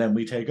 oh, and then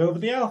we take over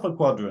the Alpha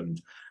Quadrant.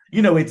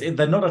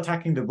 They're not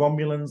attacking the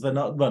Romulans. They're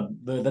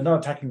not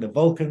attacking the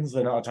Vulcans.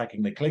 They're not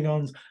attacking the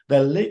Klingons.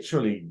 They're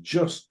literally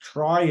just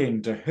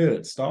trying to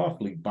hurt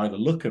Starfleet by the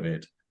look of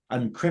it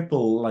and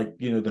cripple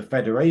the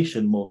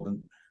Federation more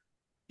than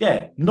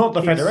not the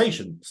It's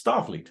Federation,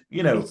 Starfleet.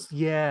 it's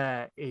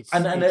yeah,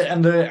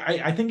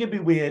 I think it'd be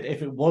weird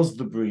if it was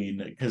the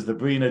Breen because the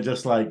Breen are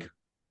just like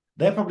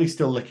they're probably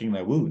still licking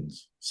their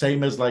wounds,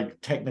 same as like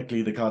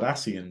technically the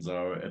Cardassians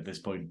are at this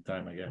point in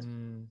time, I guess.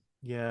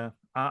 Yeah.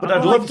 But I I'd know,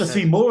 like love you to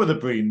see said, more of the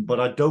Breen, but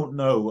I don't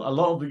know.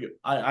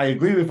 I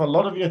agree with a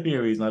lot of your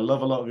theories, and I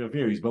love a lot of your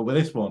theories. But with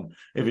this one,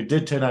 if it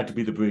did turn out to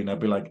be the Breen, I'd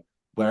be like,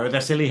 where are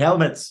their silly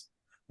helmets?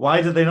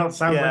 Why do they not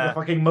sound like a yeah,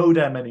 fucking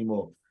modem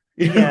anymore?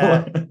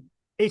 yeah.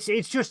 It's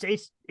just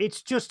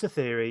a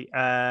theory.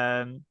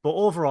 But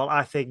overall,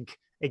 I think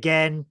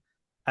again,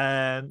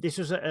 this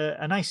was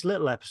a nice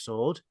little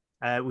episode.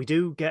 We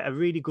do get a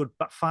really good,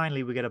 but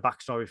finally we get a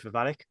backstory for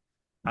Varric.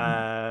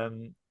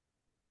 Um,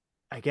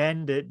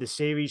 Again, the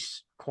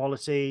series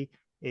quality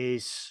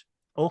is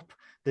up.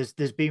 There's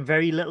been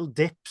very little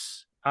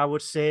dips, I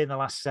would say, in the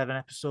last 7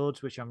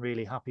 episodes, which I'm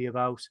really happy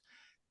about.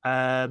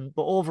 But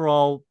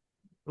overall,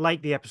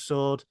 like the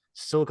episode,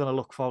 still going to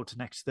look forward to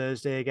next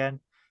Thursday again.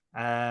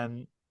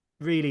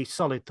 Really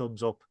solid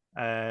thumbs up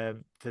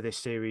for this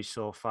series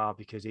so far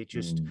because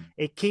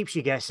it keeps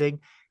you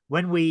guessing.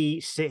 When we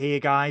sit here,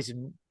 guys,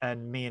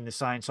 and me and the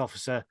science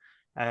officer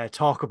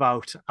talk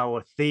about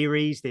our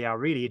theories, they are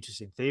really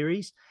interesting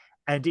theories,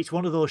 and it's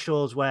one of those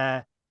shows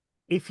where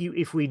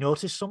if we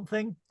notice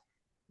something,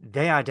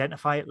 they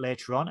identify it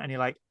later on, and you're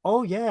like,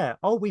 oh yeah,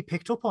 oh we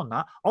picked up on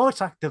that. Oh,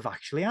 it's like they've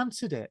actually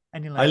answered it,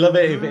 and you're I like, love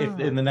it if ah,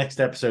 in the next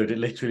episode it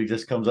literally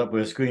just comes up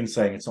with a screen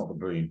saying it's not the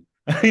Breen.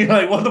 You're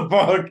like, what the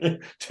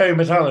fuck? Terry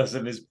Metalis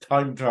and his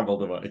time travel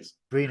device.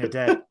 Breen are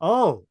dead.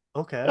 Oh,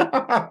 okay.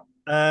 Their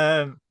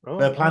Oh,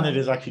 all planet right.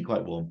 is actually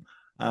quite warm.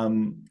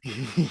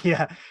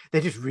 Yeah,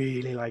 they just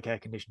really like air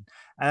conditioning.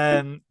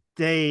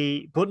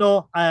 But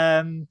no,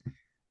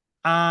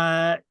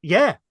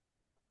 yeah,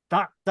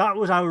 that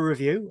was our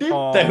review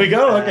There we of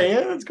go. Okay,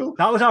 yeah, that's cool.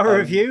 that was our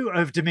review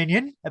of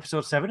Dominion,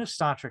 episode 7 of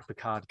Star Trek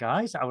Picard,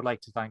 guys. I would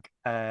like to thank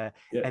Yeah.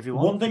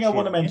 everyone One for thing I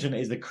want to tuning in. mention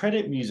is the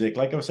credit music.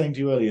 Like I was saying to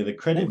you earlier, the Oh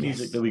credit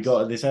music that yes, we yes.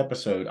 got at this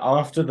episode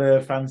after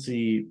the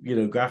fancy,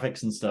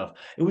 graphics and stuff,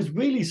 it was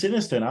really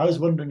sinister. And I was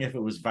wondering if it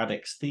was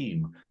Vadic's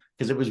theme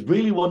because it was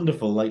really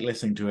wonderful, like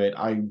listening to it.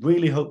 I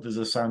really hope there's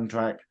a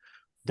soundtrack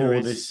There for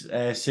is.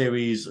 this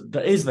series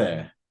that is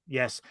there.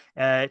 Yes,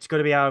 it's going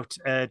to be out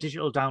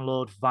digital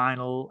download,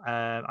 vinyl.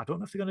 I don't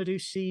know if they're going to do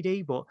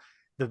CD, but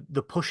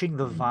they're pushing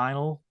the Mm.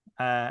 vinyl,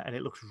 and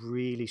it looks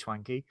really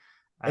swanky.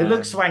 It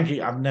looks Um,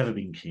 swanky. I've never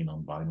been keen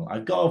on vinyl.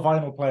 I've got a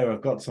vinyl player.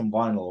 I've got some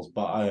vinyls,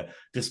 but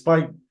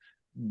despite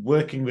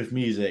working with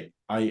music,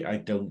 I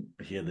don't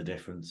hear the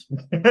difference.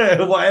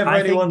 Whatever I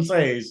anyone think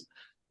says,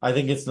 I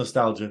think it's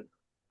nostalgia.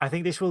 I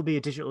think this will be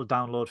a digital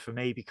download for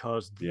me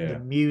because the Yeah,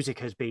 music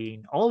has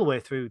been all the way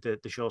through the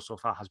show so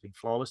far has been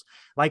flawless.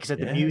 Like I said,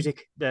 the yeah.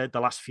 music, the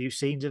last few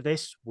scenes of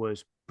this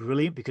was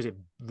brilliant because it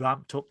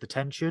ramped up the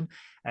tension,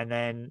 and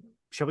then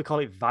shall we call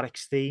it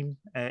Vadic's theme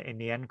in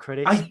the end I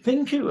credits?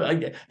 think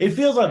it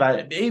feels like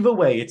that. Either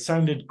way, it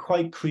sounded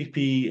quite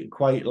creepy,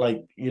 quite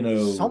like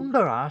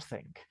Somber, I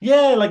think.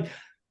 yeah, like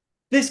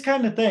this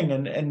kind of thing.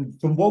 And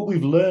from what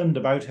we've learned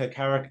about her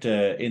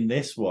character in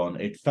this one,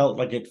 it felt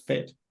like it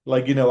fit.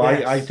 Like, I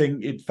Yes,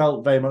 think it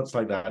felt very much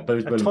like that. But it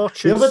was a brilliant.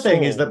 The tortured other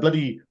thing is that soul.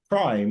 bloody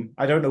Prime,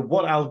 I don't know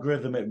what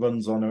algorithm it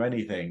runs on or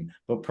anything,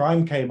 but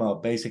Prime came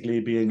up basically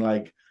being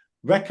like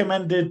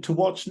recommended to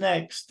watch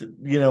next,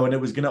 and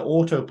it was going to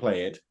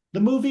autoplay it. The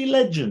movie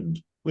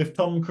Legend with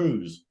Tom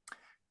Cruise.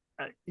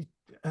 Uh,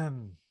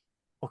 um,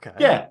 okay.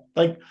 Yeah,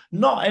 like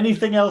not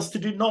anything else to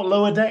do, not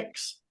Lower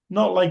Decks,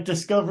 not like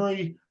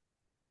Discovery,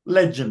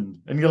 Legend.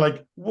 And you're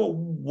like,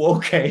 whoa,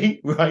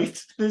 okay,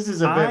 right. This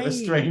is a bit of a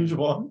strange I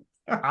one.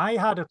 I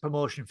had a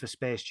promotion for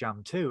Space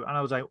Jam too, and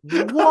I was like,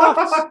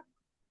 what?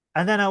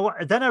 And then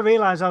I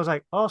realized I was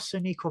like, oh,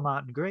 Sonequa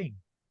Martin Green.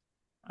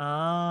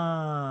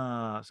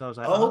 Ah, so I was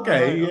like, ah,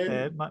 Okay, right, yeah.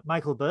 okay,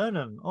 Michael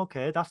Burnham.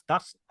 Okay,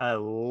 that's a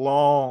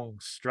long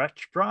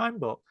stretch, Prime,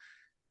 but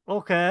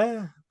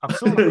okay, I'm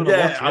still not gonna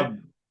Yeah, watch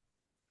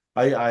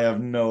it. I have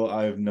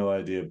no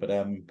idea. But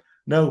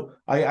no,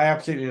 I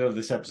absolutely love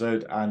this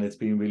episode and it's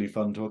been really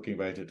fun talking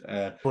about it.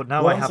 But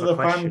now To I answer have a the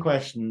fan question.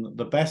 question,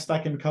 the best I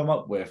can come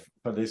up with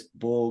for this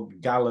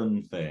Borg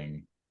Gallon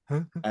thing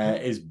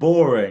is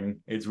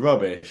boring, it's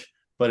rubbish,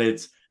 but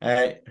it's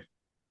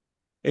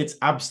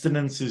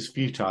abstinence is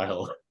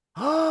futile.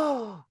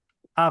 Oh,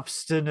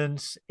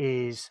 abstinence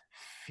is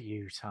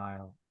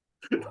futile.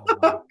 Oh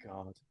my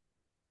god.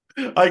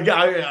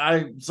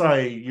 I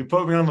sorry, you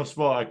put me on the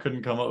spot. I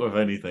couldn't come up with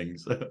anything.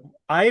 So.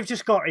 I've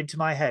just got into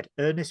my head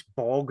Ernest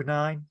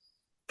Borgnine,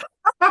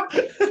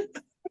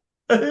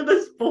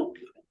 This book-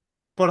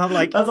 but I'm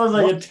like, that sounds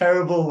like what? a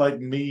terrible like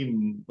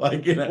meme.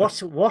 Like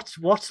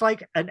What's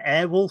like an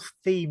Airwolf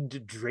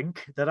themed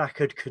drink that I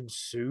could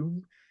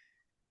consume?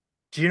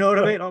 Do you know what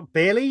I mean? Like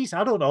Bailey's?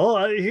 I don't know.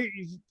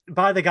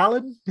 By the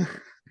gallon,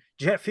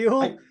 jet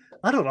fuel. I,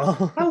 I don't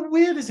know. how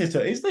weird is it?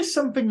 Is this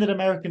something that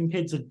American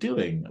kids are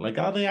doing? Like,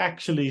 are they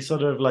actually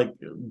sort of like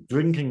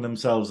drinking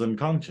themselves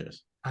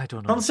unconscious? I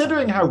don't understand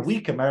Considering the how youth.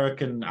 weak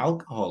American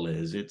alcohol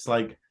is, it's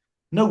like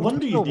no It's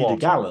wonder mineral you'd need a water.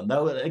 gallon.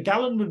 A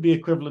gallon would be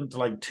equivalent to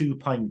like 2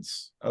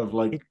 pints of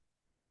like It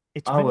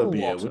it's our mineral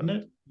beer, water. wouldn't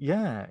it?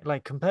 Yeah,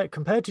 like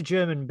compared to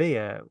German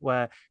beer,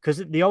 where because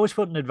they always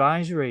put an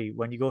advisory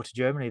when you go to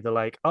Germany, they're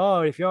like,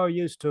 "Oh, if you're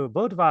used to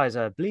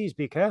Budweiser, please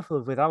be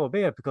careful with our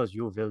beer because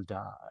you will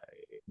die."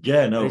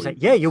 Yeah, And no, it's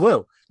like, yeah, you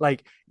will.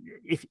 Like,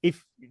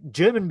 if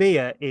German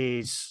beer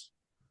is,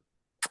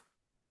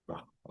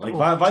 like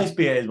oh, Vice just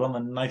beer is one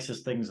of the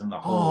nicest things in the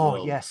whole oh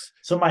world. yes,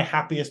 Some of my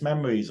happiest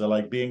memories are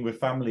like being with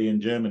family in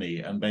Germany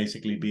and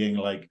basically being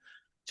like,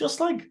 just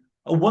like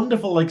a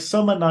wonderful like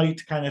summer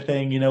night kind of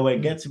thing, where it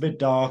mm, gets a bit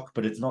dark,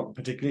 but it's not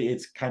particularly.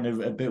 It's kind of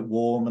a bit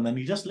warm, and then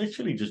you just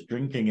literally just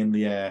drinking in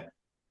the air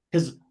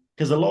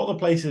because a lot of the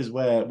places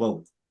where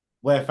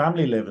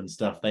family live and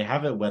stuff, they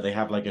have it where they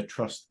have like a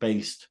trust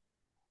based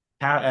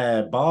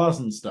bars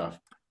and stuff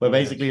where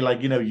basically yes,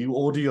 like you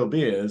order your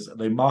beers,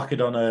 they mark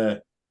it on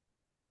a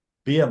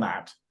beer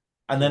mat.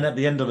 And then yeah. at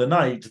the end of the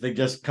night, they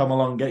just come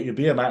along, get your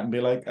beer mat, and be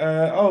like,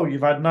 "Oh,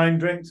 you've had 9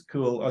 drinks,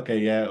 cool. Okay,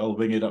 yeah, I'll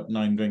bring it up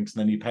 9 drinks,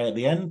 and then you pay at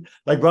the end."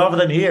 Like rather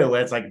than here,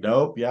 where it's like,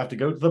 "Nope, you have to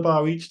go to the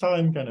bar each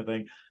time," kind of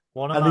thing.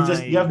 One of And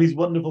you have my these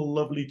wonderful,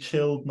 lovely,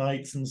 chilled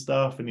nights and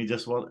stuff, and you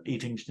just want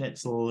eating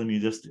schnitzel, and you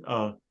just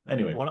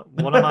anyway. one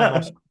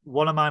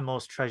of my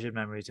most treasured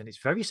memories, and it's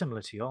very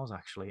similar to yours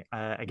actually.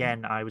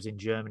 Again, I was in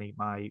Germany.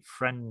 My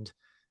friend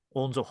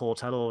owns a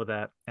hotel over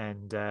there,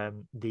 and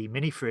the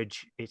mini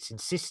fridge, it's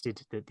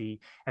insisted that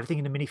everything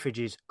in the mini fridge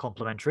is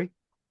complimentary.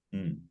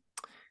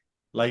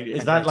 Like,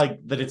 is that like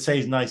that it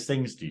says nice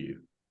things to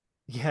you?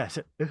 Yes.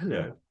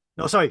 Yeah.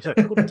 No, sorry.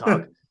 Guten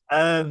Tag.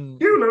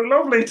 You look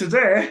lovely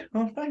today.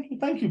 Oh,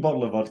 thank you,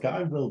 bottle of vodka.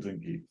 I will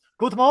drink you.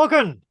 Good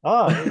morning.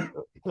 Oh,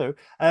 hello.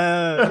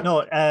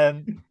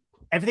 No,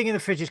 everything in the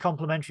fridge is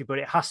complimentary, but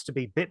it has to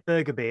be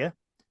Bitburger beer,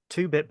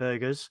 2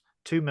 Bitburgers,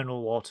 2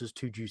 mineral waters,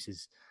 2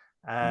 juices.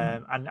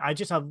 And I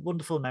just have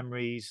wonderful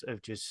memories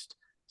of just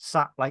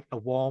sat like a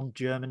warm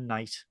German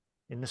night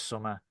in the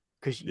summer,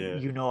 because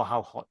you know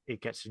how hot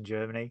it gets in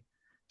Germany.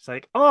 It's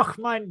like, oh,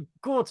 mein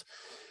Gott.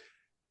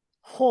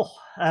 Oh,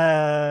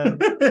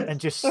 and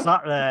just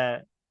sat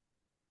there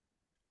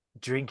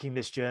drinking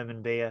this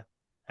German beer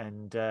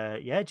and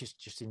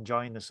just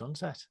enjoying the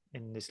sunset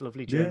in this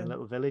lovely German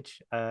little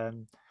village.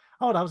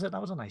 Oh, that was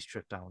a nice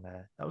trip down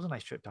there. That was a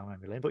nice trip down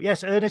memory lane. But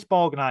yes, Ernest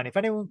Borgnine. If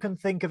anyone can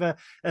think of a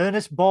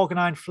Ernest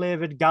Borgnine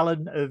flavored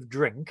gallon of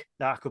drink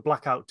that I could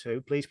black out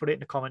to, please put it in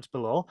the comments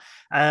below.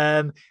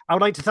 I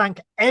would like to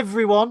thank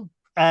everyone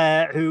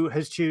who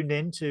has tuned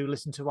in to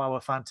listen to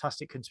our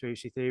fantastic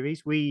conspiracy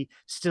theories. We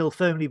still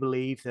firmly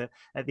believe that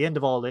at the end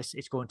of all this,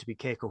 it's going to be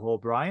Keiko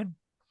O'Brien.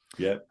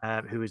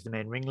 Who is the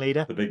main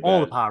ringleader? All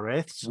the power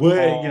wraiths.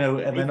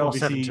 And then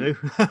obviously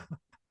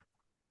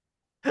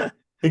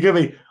it could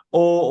be,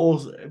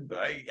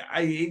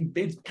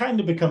 it's kind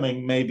of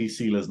becoming maybe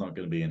Sealer's not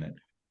going to be in it,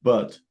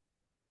 but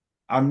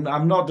I'm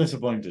not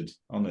disappointed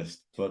on this.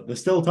 But there's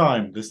still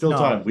time. There's still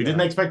time. We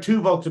didn't expect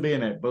Tuvok to be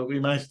in it, but we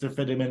managed to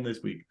fit him in this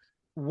week.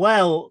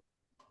 Well,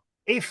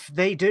 if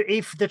the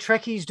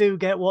Trekkies do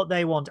get what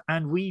they want,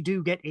 and we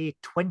do get a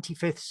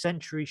 25th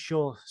century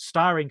show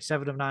starring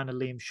Seven of Nine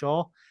and Liam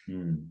Shaw,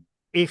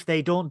 if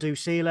they don't do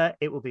Sealer,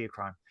 it will be a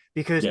crime.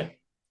 Because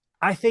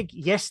I think,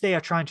 yes, they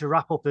are trying to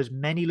wrap up as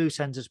many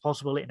loose ends as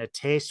possible in a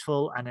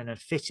tasteful and in a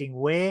fitting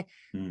way.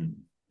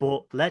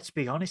 But let's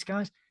be honest,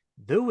 guys,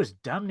 there was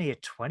damn near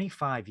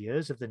 25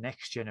 years of the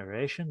Next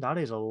Generation. That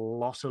is a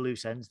lot of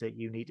loose ends that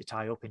you need to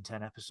tie up in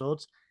 10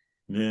 episodes.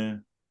 Yeah.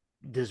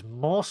 There's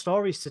more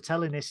stories to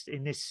tell in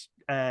this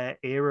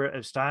era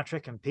of Star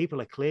Trek, and people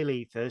are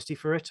clearly thirsty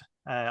for it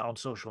on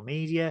social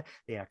media.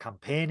 They are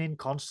campaigning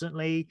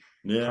constantly,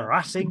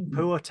 harassing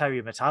poor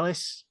Terry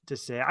Metalis to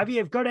say, have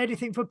you got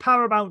anything for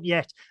Paramount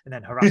yet? And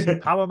then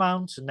harassing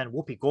Paramount, and then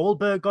Whoopi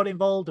Goldberg got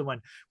involved,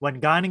 and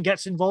when Guinan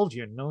gets involved,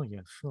 you know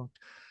you're fucked.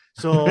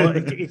 So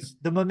it's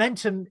the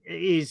momentum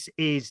is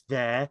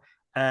there.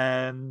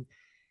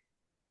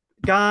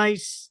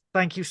 Guys,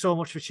 thank you so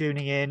much for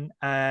tuning in.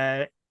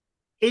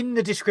 In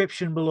the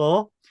description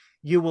below,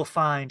 you will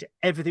find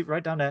everything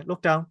right down there.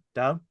 Look down.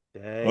 There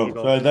you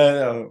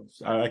go.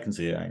 I can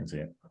see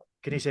it.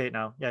 Can you see it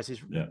now? Yes, it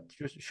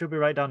should be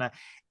right down there.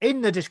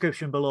 In the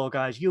description below,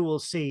 guys, you will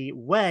see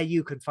where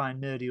you can find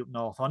Nerdy Up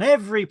North on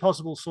every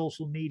possible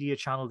social media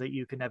channel that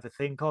you can ever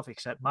think of,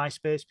 except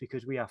MySpace,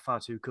 because we are far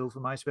too cool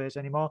for MySpace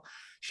anymore.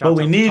 But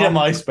we need a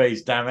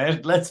MySpace, damn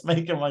it. Let's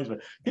make a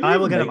MySpace. Can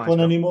you even make one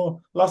anymore?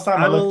 Last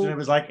time I looked and it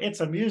was like, it's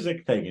a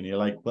music thing. And you're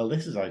like, well,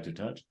 this is out of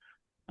touch.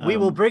 We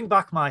will bring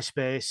back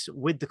MySpace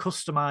with the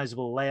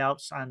customizable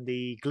layouts and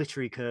the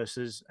glittery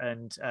cursors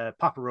and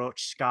Papa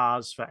Roach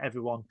scars for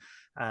everyone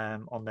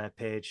on their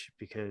page,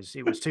 because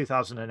it was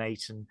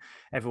 2008 and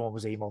everyone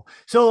was emo.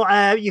 So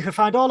you can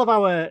find all of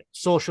our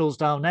socials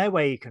down there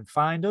where you can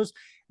find us.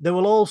 There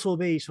will also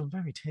be some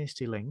very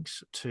tasty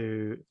links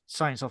to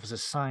Science Officer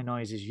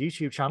Synoise's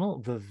YouTube channel,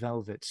 The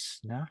Velvet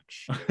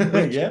Snatch.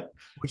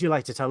 Would you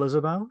like to tell us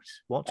about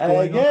what's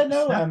going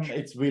on?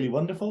 It's really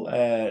wonderful.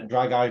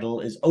 Drag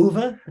Idol is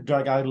over.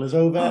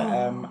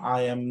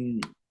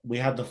 We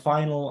had the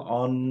final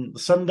on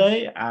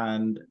Sunday,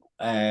 and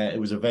it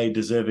was a very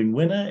deserving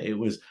winner.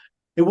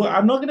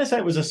 I'm not going to say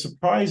it was a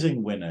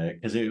surprising winner,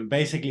 because it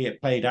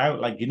played out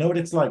like, you know what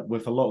it's like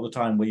with a lot of the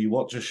time where you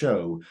watch a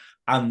show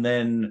and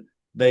then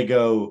they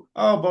go,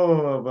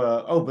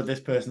 but this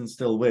person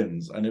still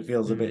wins, and it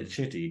feels a bit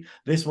shitty.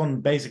 This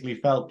one basically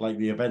felt like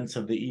the events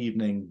of the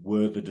evening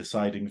were the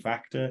deciding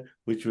factor,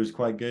 which was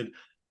quite good.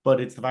 But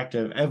it's the fact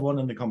of everyone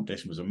in the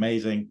competition was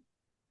amazing.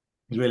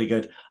 It was really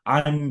good.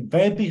 I'm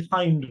very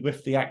behind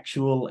with the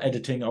actual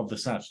editing of the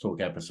Snatch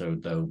Talk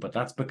episode, though, but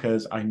that's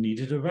because I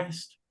needed a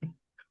rest.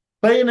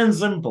 Plain and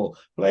simple.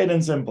 That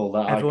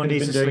everyone I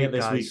could have been doing it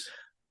this week,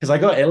 because I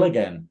got ill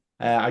again.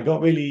 I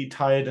got really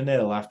tired and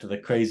ill after the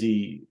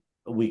crazy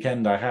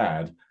weekend I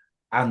had,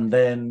 and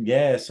then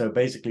so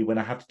basically when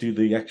I had to do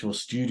the actual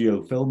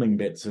studio filming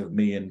bits of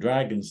me and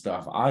drag and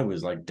stuff, I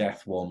was like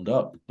death warmed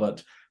up,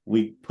 but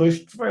we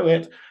pushed through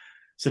it.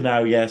 So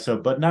now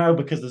but now,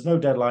 because there's no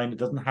deadline, it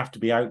doesn't have to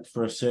be out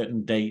for a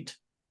certain date,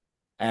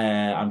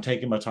 I'm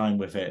taking my time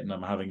with it, and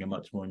I'm having a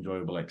much more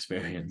enjoyable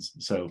experience.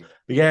 So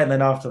and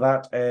then after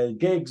that,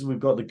 gigs, we've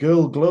got the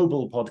Girl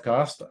Global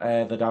podcast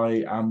that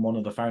I am one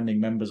of the founding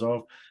members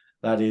of.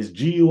 That is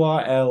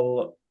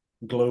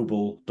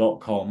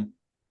GURLglobal.com,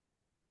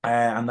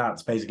 and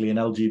that's basically an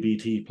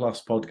LGBT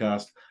plus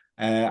podcast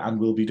And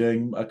we'll be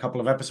doing a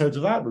couple of episodes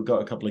of that. We've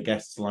got a couple of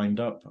guests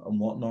lined up and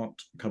whatnot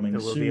coming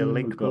There will be a soon. We've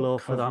link got below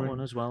for that covering. one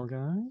as well,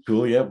 guys.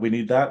 Cool, yeah, we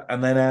need that.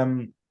 And then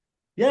Don't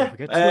yeah,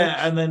 forget Twitch.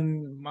 and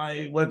then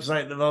my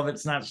website,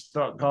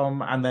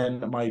 thevelvetsnatch.com, and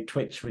then my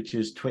Twitch, which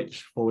is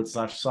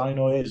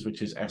twitch.com/Synoiz,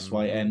 which is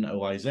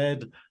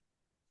SYNOIZ.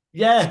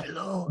 Yeah. It's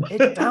below.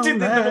 It's down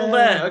They're all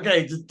there. there.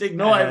 Okay, just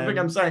ignore everything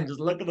I'm saying. Just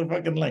look at the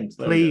fucking links.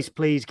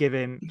 Please give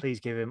him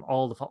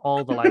all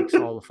the likes,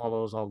 all the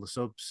follows, all the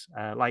subs,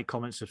 like,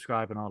 comment,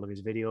 subscribe on all of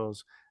his videos.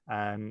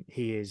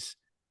 He is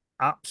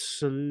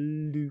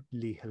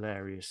absolutely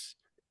hilarious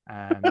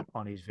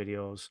on his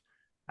videos.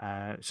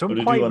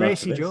 Some quite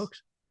racy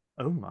jokes.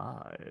 Oh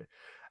my.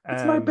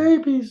 It's my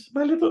babies,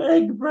 my little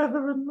egg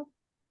brethren.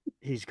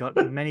 He's got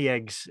many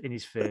eggs in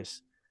his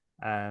face.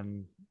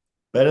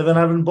 Better than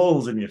having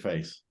balls in your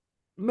face.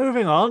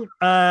 Moving on,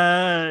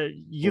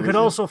 you could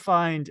also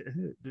find.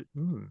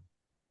 Moving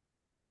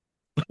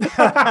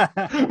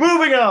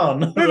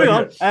on.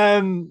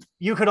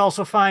 You could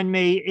also find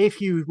me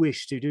if you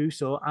wish to do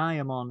so. I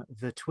am on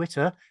the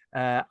Twitter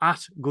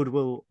at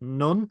Goodwill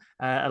None.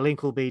 A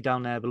link will be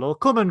down there below.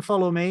 Come and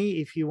follow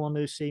me if you want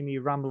to see me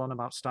ramble on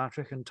about Star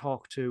Trek and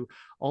talk to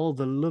all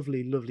the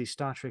lovely, lovely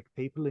Star Trek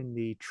people in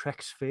the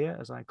Trek sphere,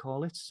 as I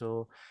call it.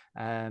 So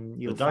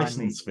you'll the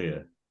Dyson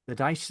sphere. The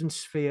Dyson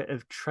sphere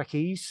of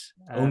Trekkies.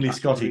 Only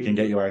Scotty can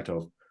get you out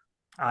of.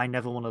 I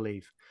never want to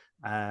leave.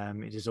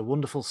 It is a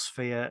wonderful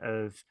sphere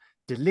of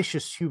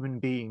delicious human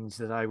beings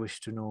that I wish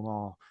to know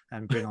more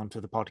and bring onto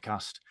the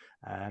podcast.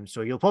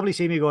 So you'll probably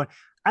see me going,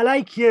 I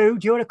like you.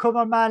 Do you want to come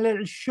on my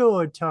little show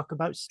and talk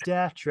about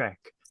Star Trek?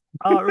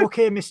 Oh,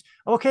 okay,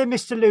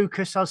 Mr.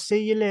 Lucas, I'll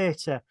see you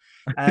later.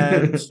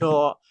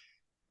 So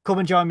come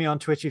and join me on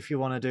Twitch if you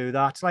want to do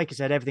that. Like I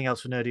said, everything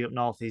else for Nerdy Up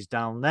North is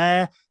down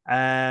there.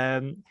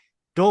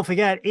 Don't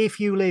forget, if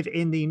you live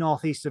in the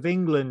northeast of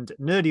England,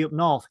 Nerdy Up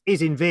North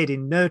is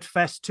invading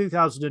Nerdfest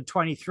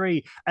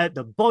 2023 at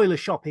the Boiler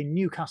Shop in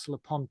Newcastle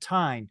upon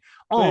Tyne.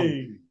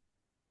 And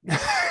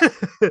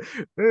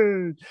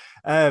the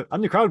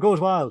crowd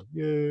goes wild.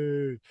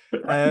 I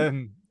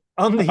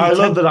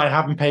love that I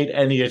haven't paid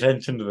any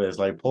attention to this.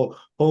 Like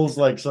Paul's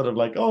like sort of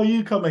like, "Oh,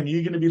 you coming?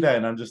 You're going to be there,"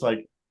 and I'm just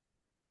like,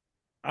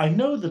 I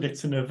know that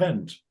it's an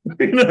event,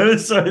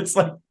 So it's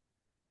like.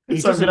 He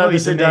doesn't know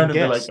he's the main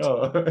guest. Like,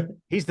 oh.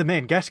 He's the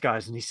main guest,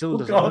 guys, and he still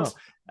doesn't know.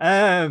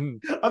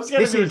 I'm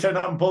scared he's going to turn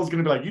up and Paul's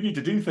going to be like, "You need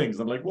to do things."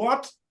 I'm like,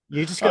 "What?"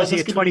 You just got to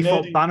see a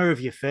 20-foot banner of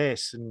your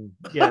face, and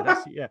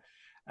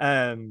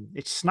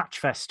it's Snatch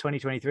Fest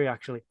 2023,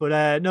 actually.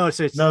 But no, it's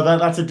no,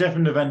 that's a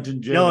different event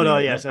in Germany. No,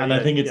 yes, and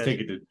I think it's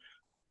ticketed.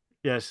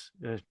 Yes,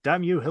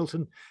 damn you,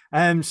 Hilton.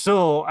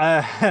 So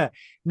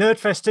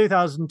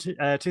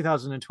Nerdfest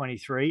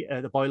 2023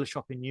 at the Boiler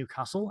Shop in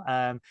Newcastle.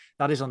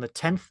 That is on the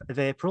 10th of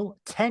April,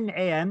 10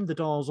 a.m. The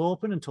doors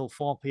open until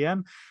 4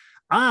 p.m.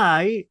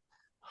 I'm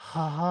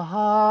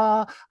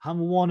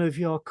one of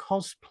your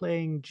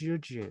cosplaying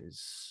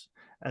judges,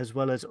 as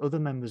well as other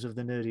members of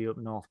the Nerdy Up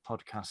North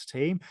podcast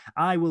team.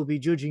 I will be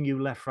judging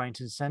you left, right,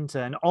 and center.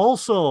 And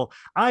also,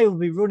 I will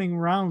be running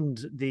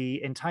around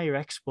the entire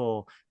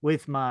expo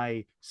with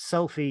my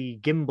selfie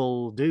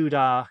gimbal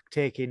doodah,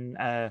 taking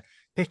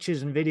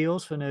pictures and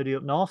videos for Nerdy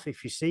Up North.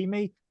 If you see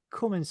me,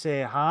 come and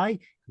say hi.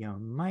 You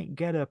might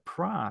get a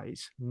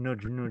prize.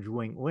 Nudge, nudge,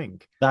 wink,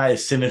 wink. That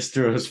is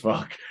sinister as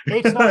fuck.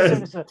 It's not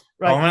sinister.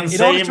 Right. Come and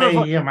see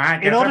me. You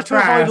might get a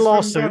prize. Avoid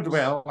lawsuits,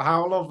 Goodwill.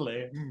 How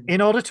lovely.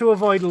 In order to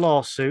avoid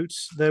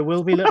lawsuits, there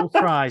will be little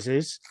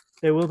prizes.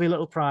 There will be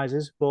little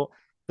prizes, but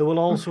there will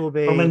also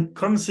be.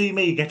 Come see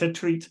me. Get a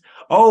treat.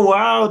 Oh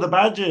wow, the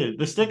badges,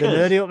 the stickers, the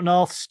Nerdy Up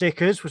North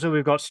stickers. So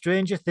we've got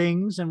Stranger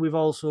Things, and we've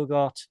also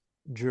got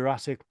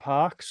Jurassic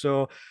Park.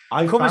 So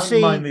I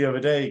found mine the other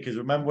day because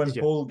remember when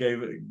Paul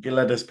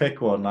let us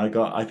pick one?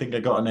 I think I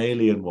got an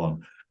Alien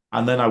one,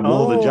 and then I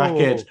wore the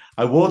jacket.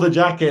 I wore the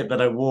jacket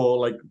that I wore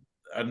like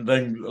a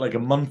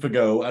month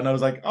ago, and I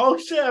was like, oh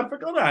shit, I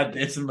forgot I had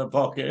this in the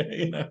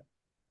pocket.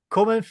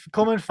 Come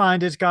and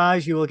find us,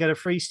 guys. You will get a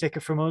free sticker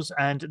from us,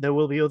 and there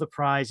will be other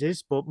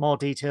prizes, but more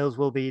details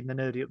will be in the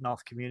Nerdy Up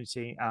North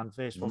community and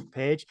Facebook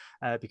page,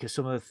 because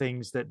some of the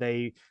things that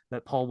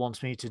Paul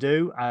wants me to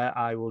do,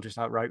 I will just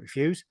outright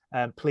refuse.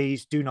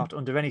 Please do not,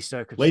 under any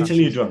circumstances. Wait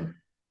till you're drunk.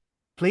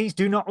 Please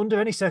do not, under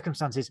any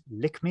circumstances,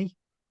 lick me.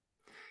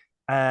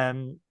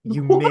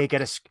 You may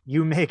get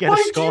escorted.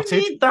 Why do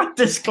you need that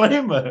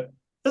disclaimer?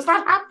 Has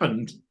that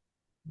happened?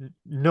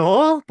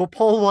 No, but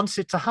Paul wants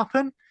it to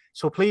happen.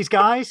 So please,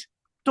 guys,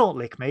 don't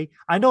lick me.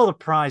 I know the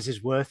prize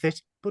is worth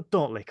it, but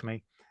don't lick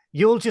me.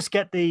 You'll just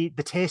get the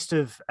taste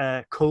of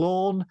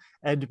cologne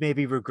and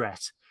maybe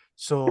regret.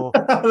 So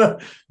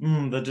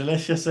the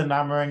delicious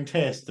enamoring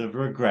taste of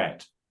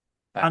regret.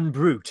 And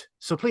brute.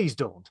 So please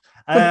don't.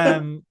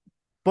 But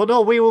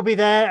no, we will be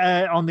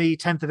there on the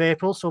 10th of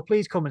April. So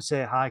please come and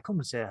say hi. Come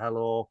and say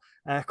hello.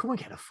 Come and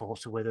get a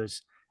photo with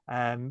us.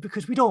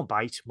 Because we don't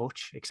bite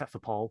much, except for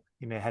Paul.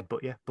 He may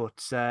headbutt you.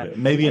 But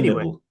maybe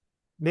anyway, a nibble.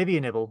 Maybe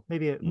a nibble.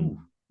 Maybe a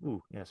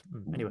Ooh, yes.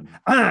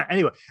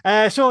 Anyway,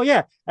 so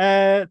yeah,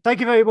 thank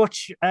you very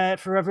much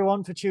for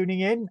everyone for tuning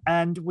in,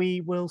 and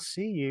we will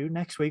see you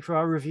next week for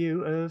our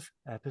review of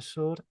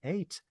episode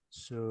 8.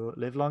 So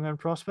live long and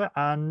prosper,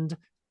 and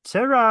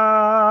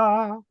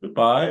ta-ra!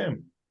 Goodbye.